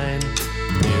 9.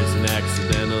 Here's an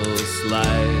accidental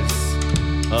slice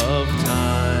of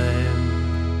time.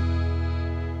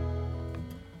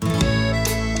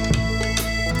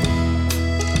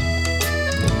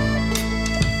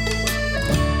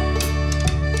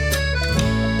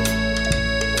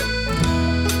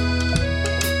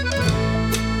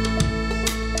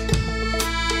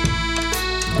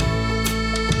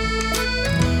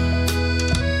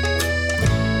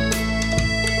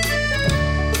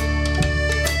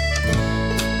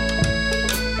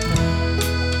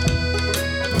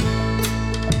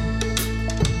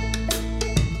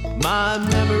 My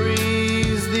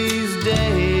memories these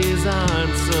days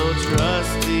aren't so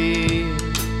trusty.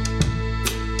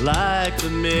 Like the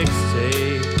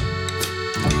mixtape,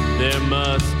 they're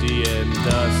musty and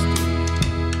dusty.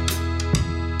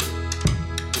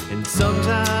 And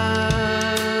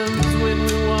sometimes when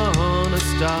we wanna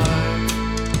start,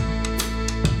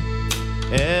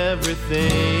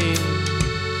 everything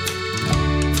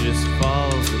just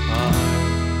falls apart.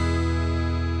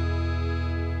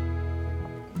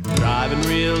 Driving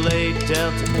real late,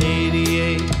 Delta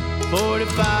 88,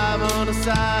 45 on the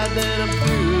side, then I'm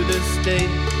through this state.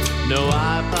 No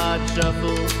iPod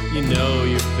shuffle, you know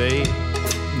your fate.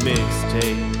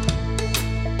 Mixtape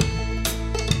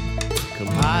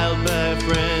compiled by a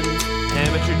friend,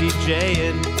 amateur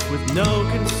DJing, with no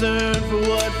concern for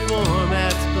what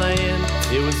format's playing.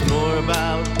 It was more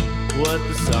about what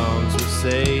the songs were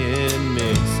saying.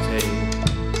 Mixtape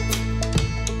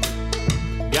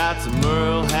got some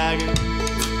Merle Haggard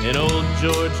and old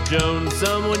George Jones,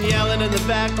 someone yelling in the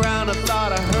background. I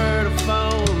thought I heard a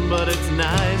phone, but it's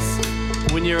nice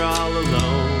when you're all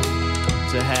alone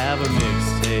to have a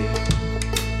mixtape.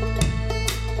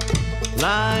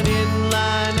 Line in,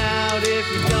 line out, if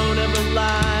you don't have a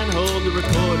line, hold the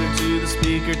recorder to the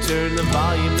speaker, turn the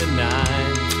volume to 9.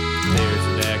 There's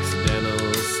an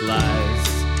accidental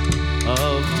slice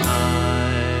of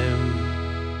time.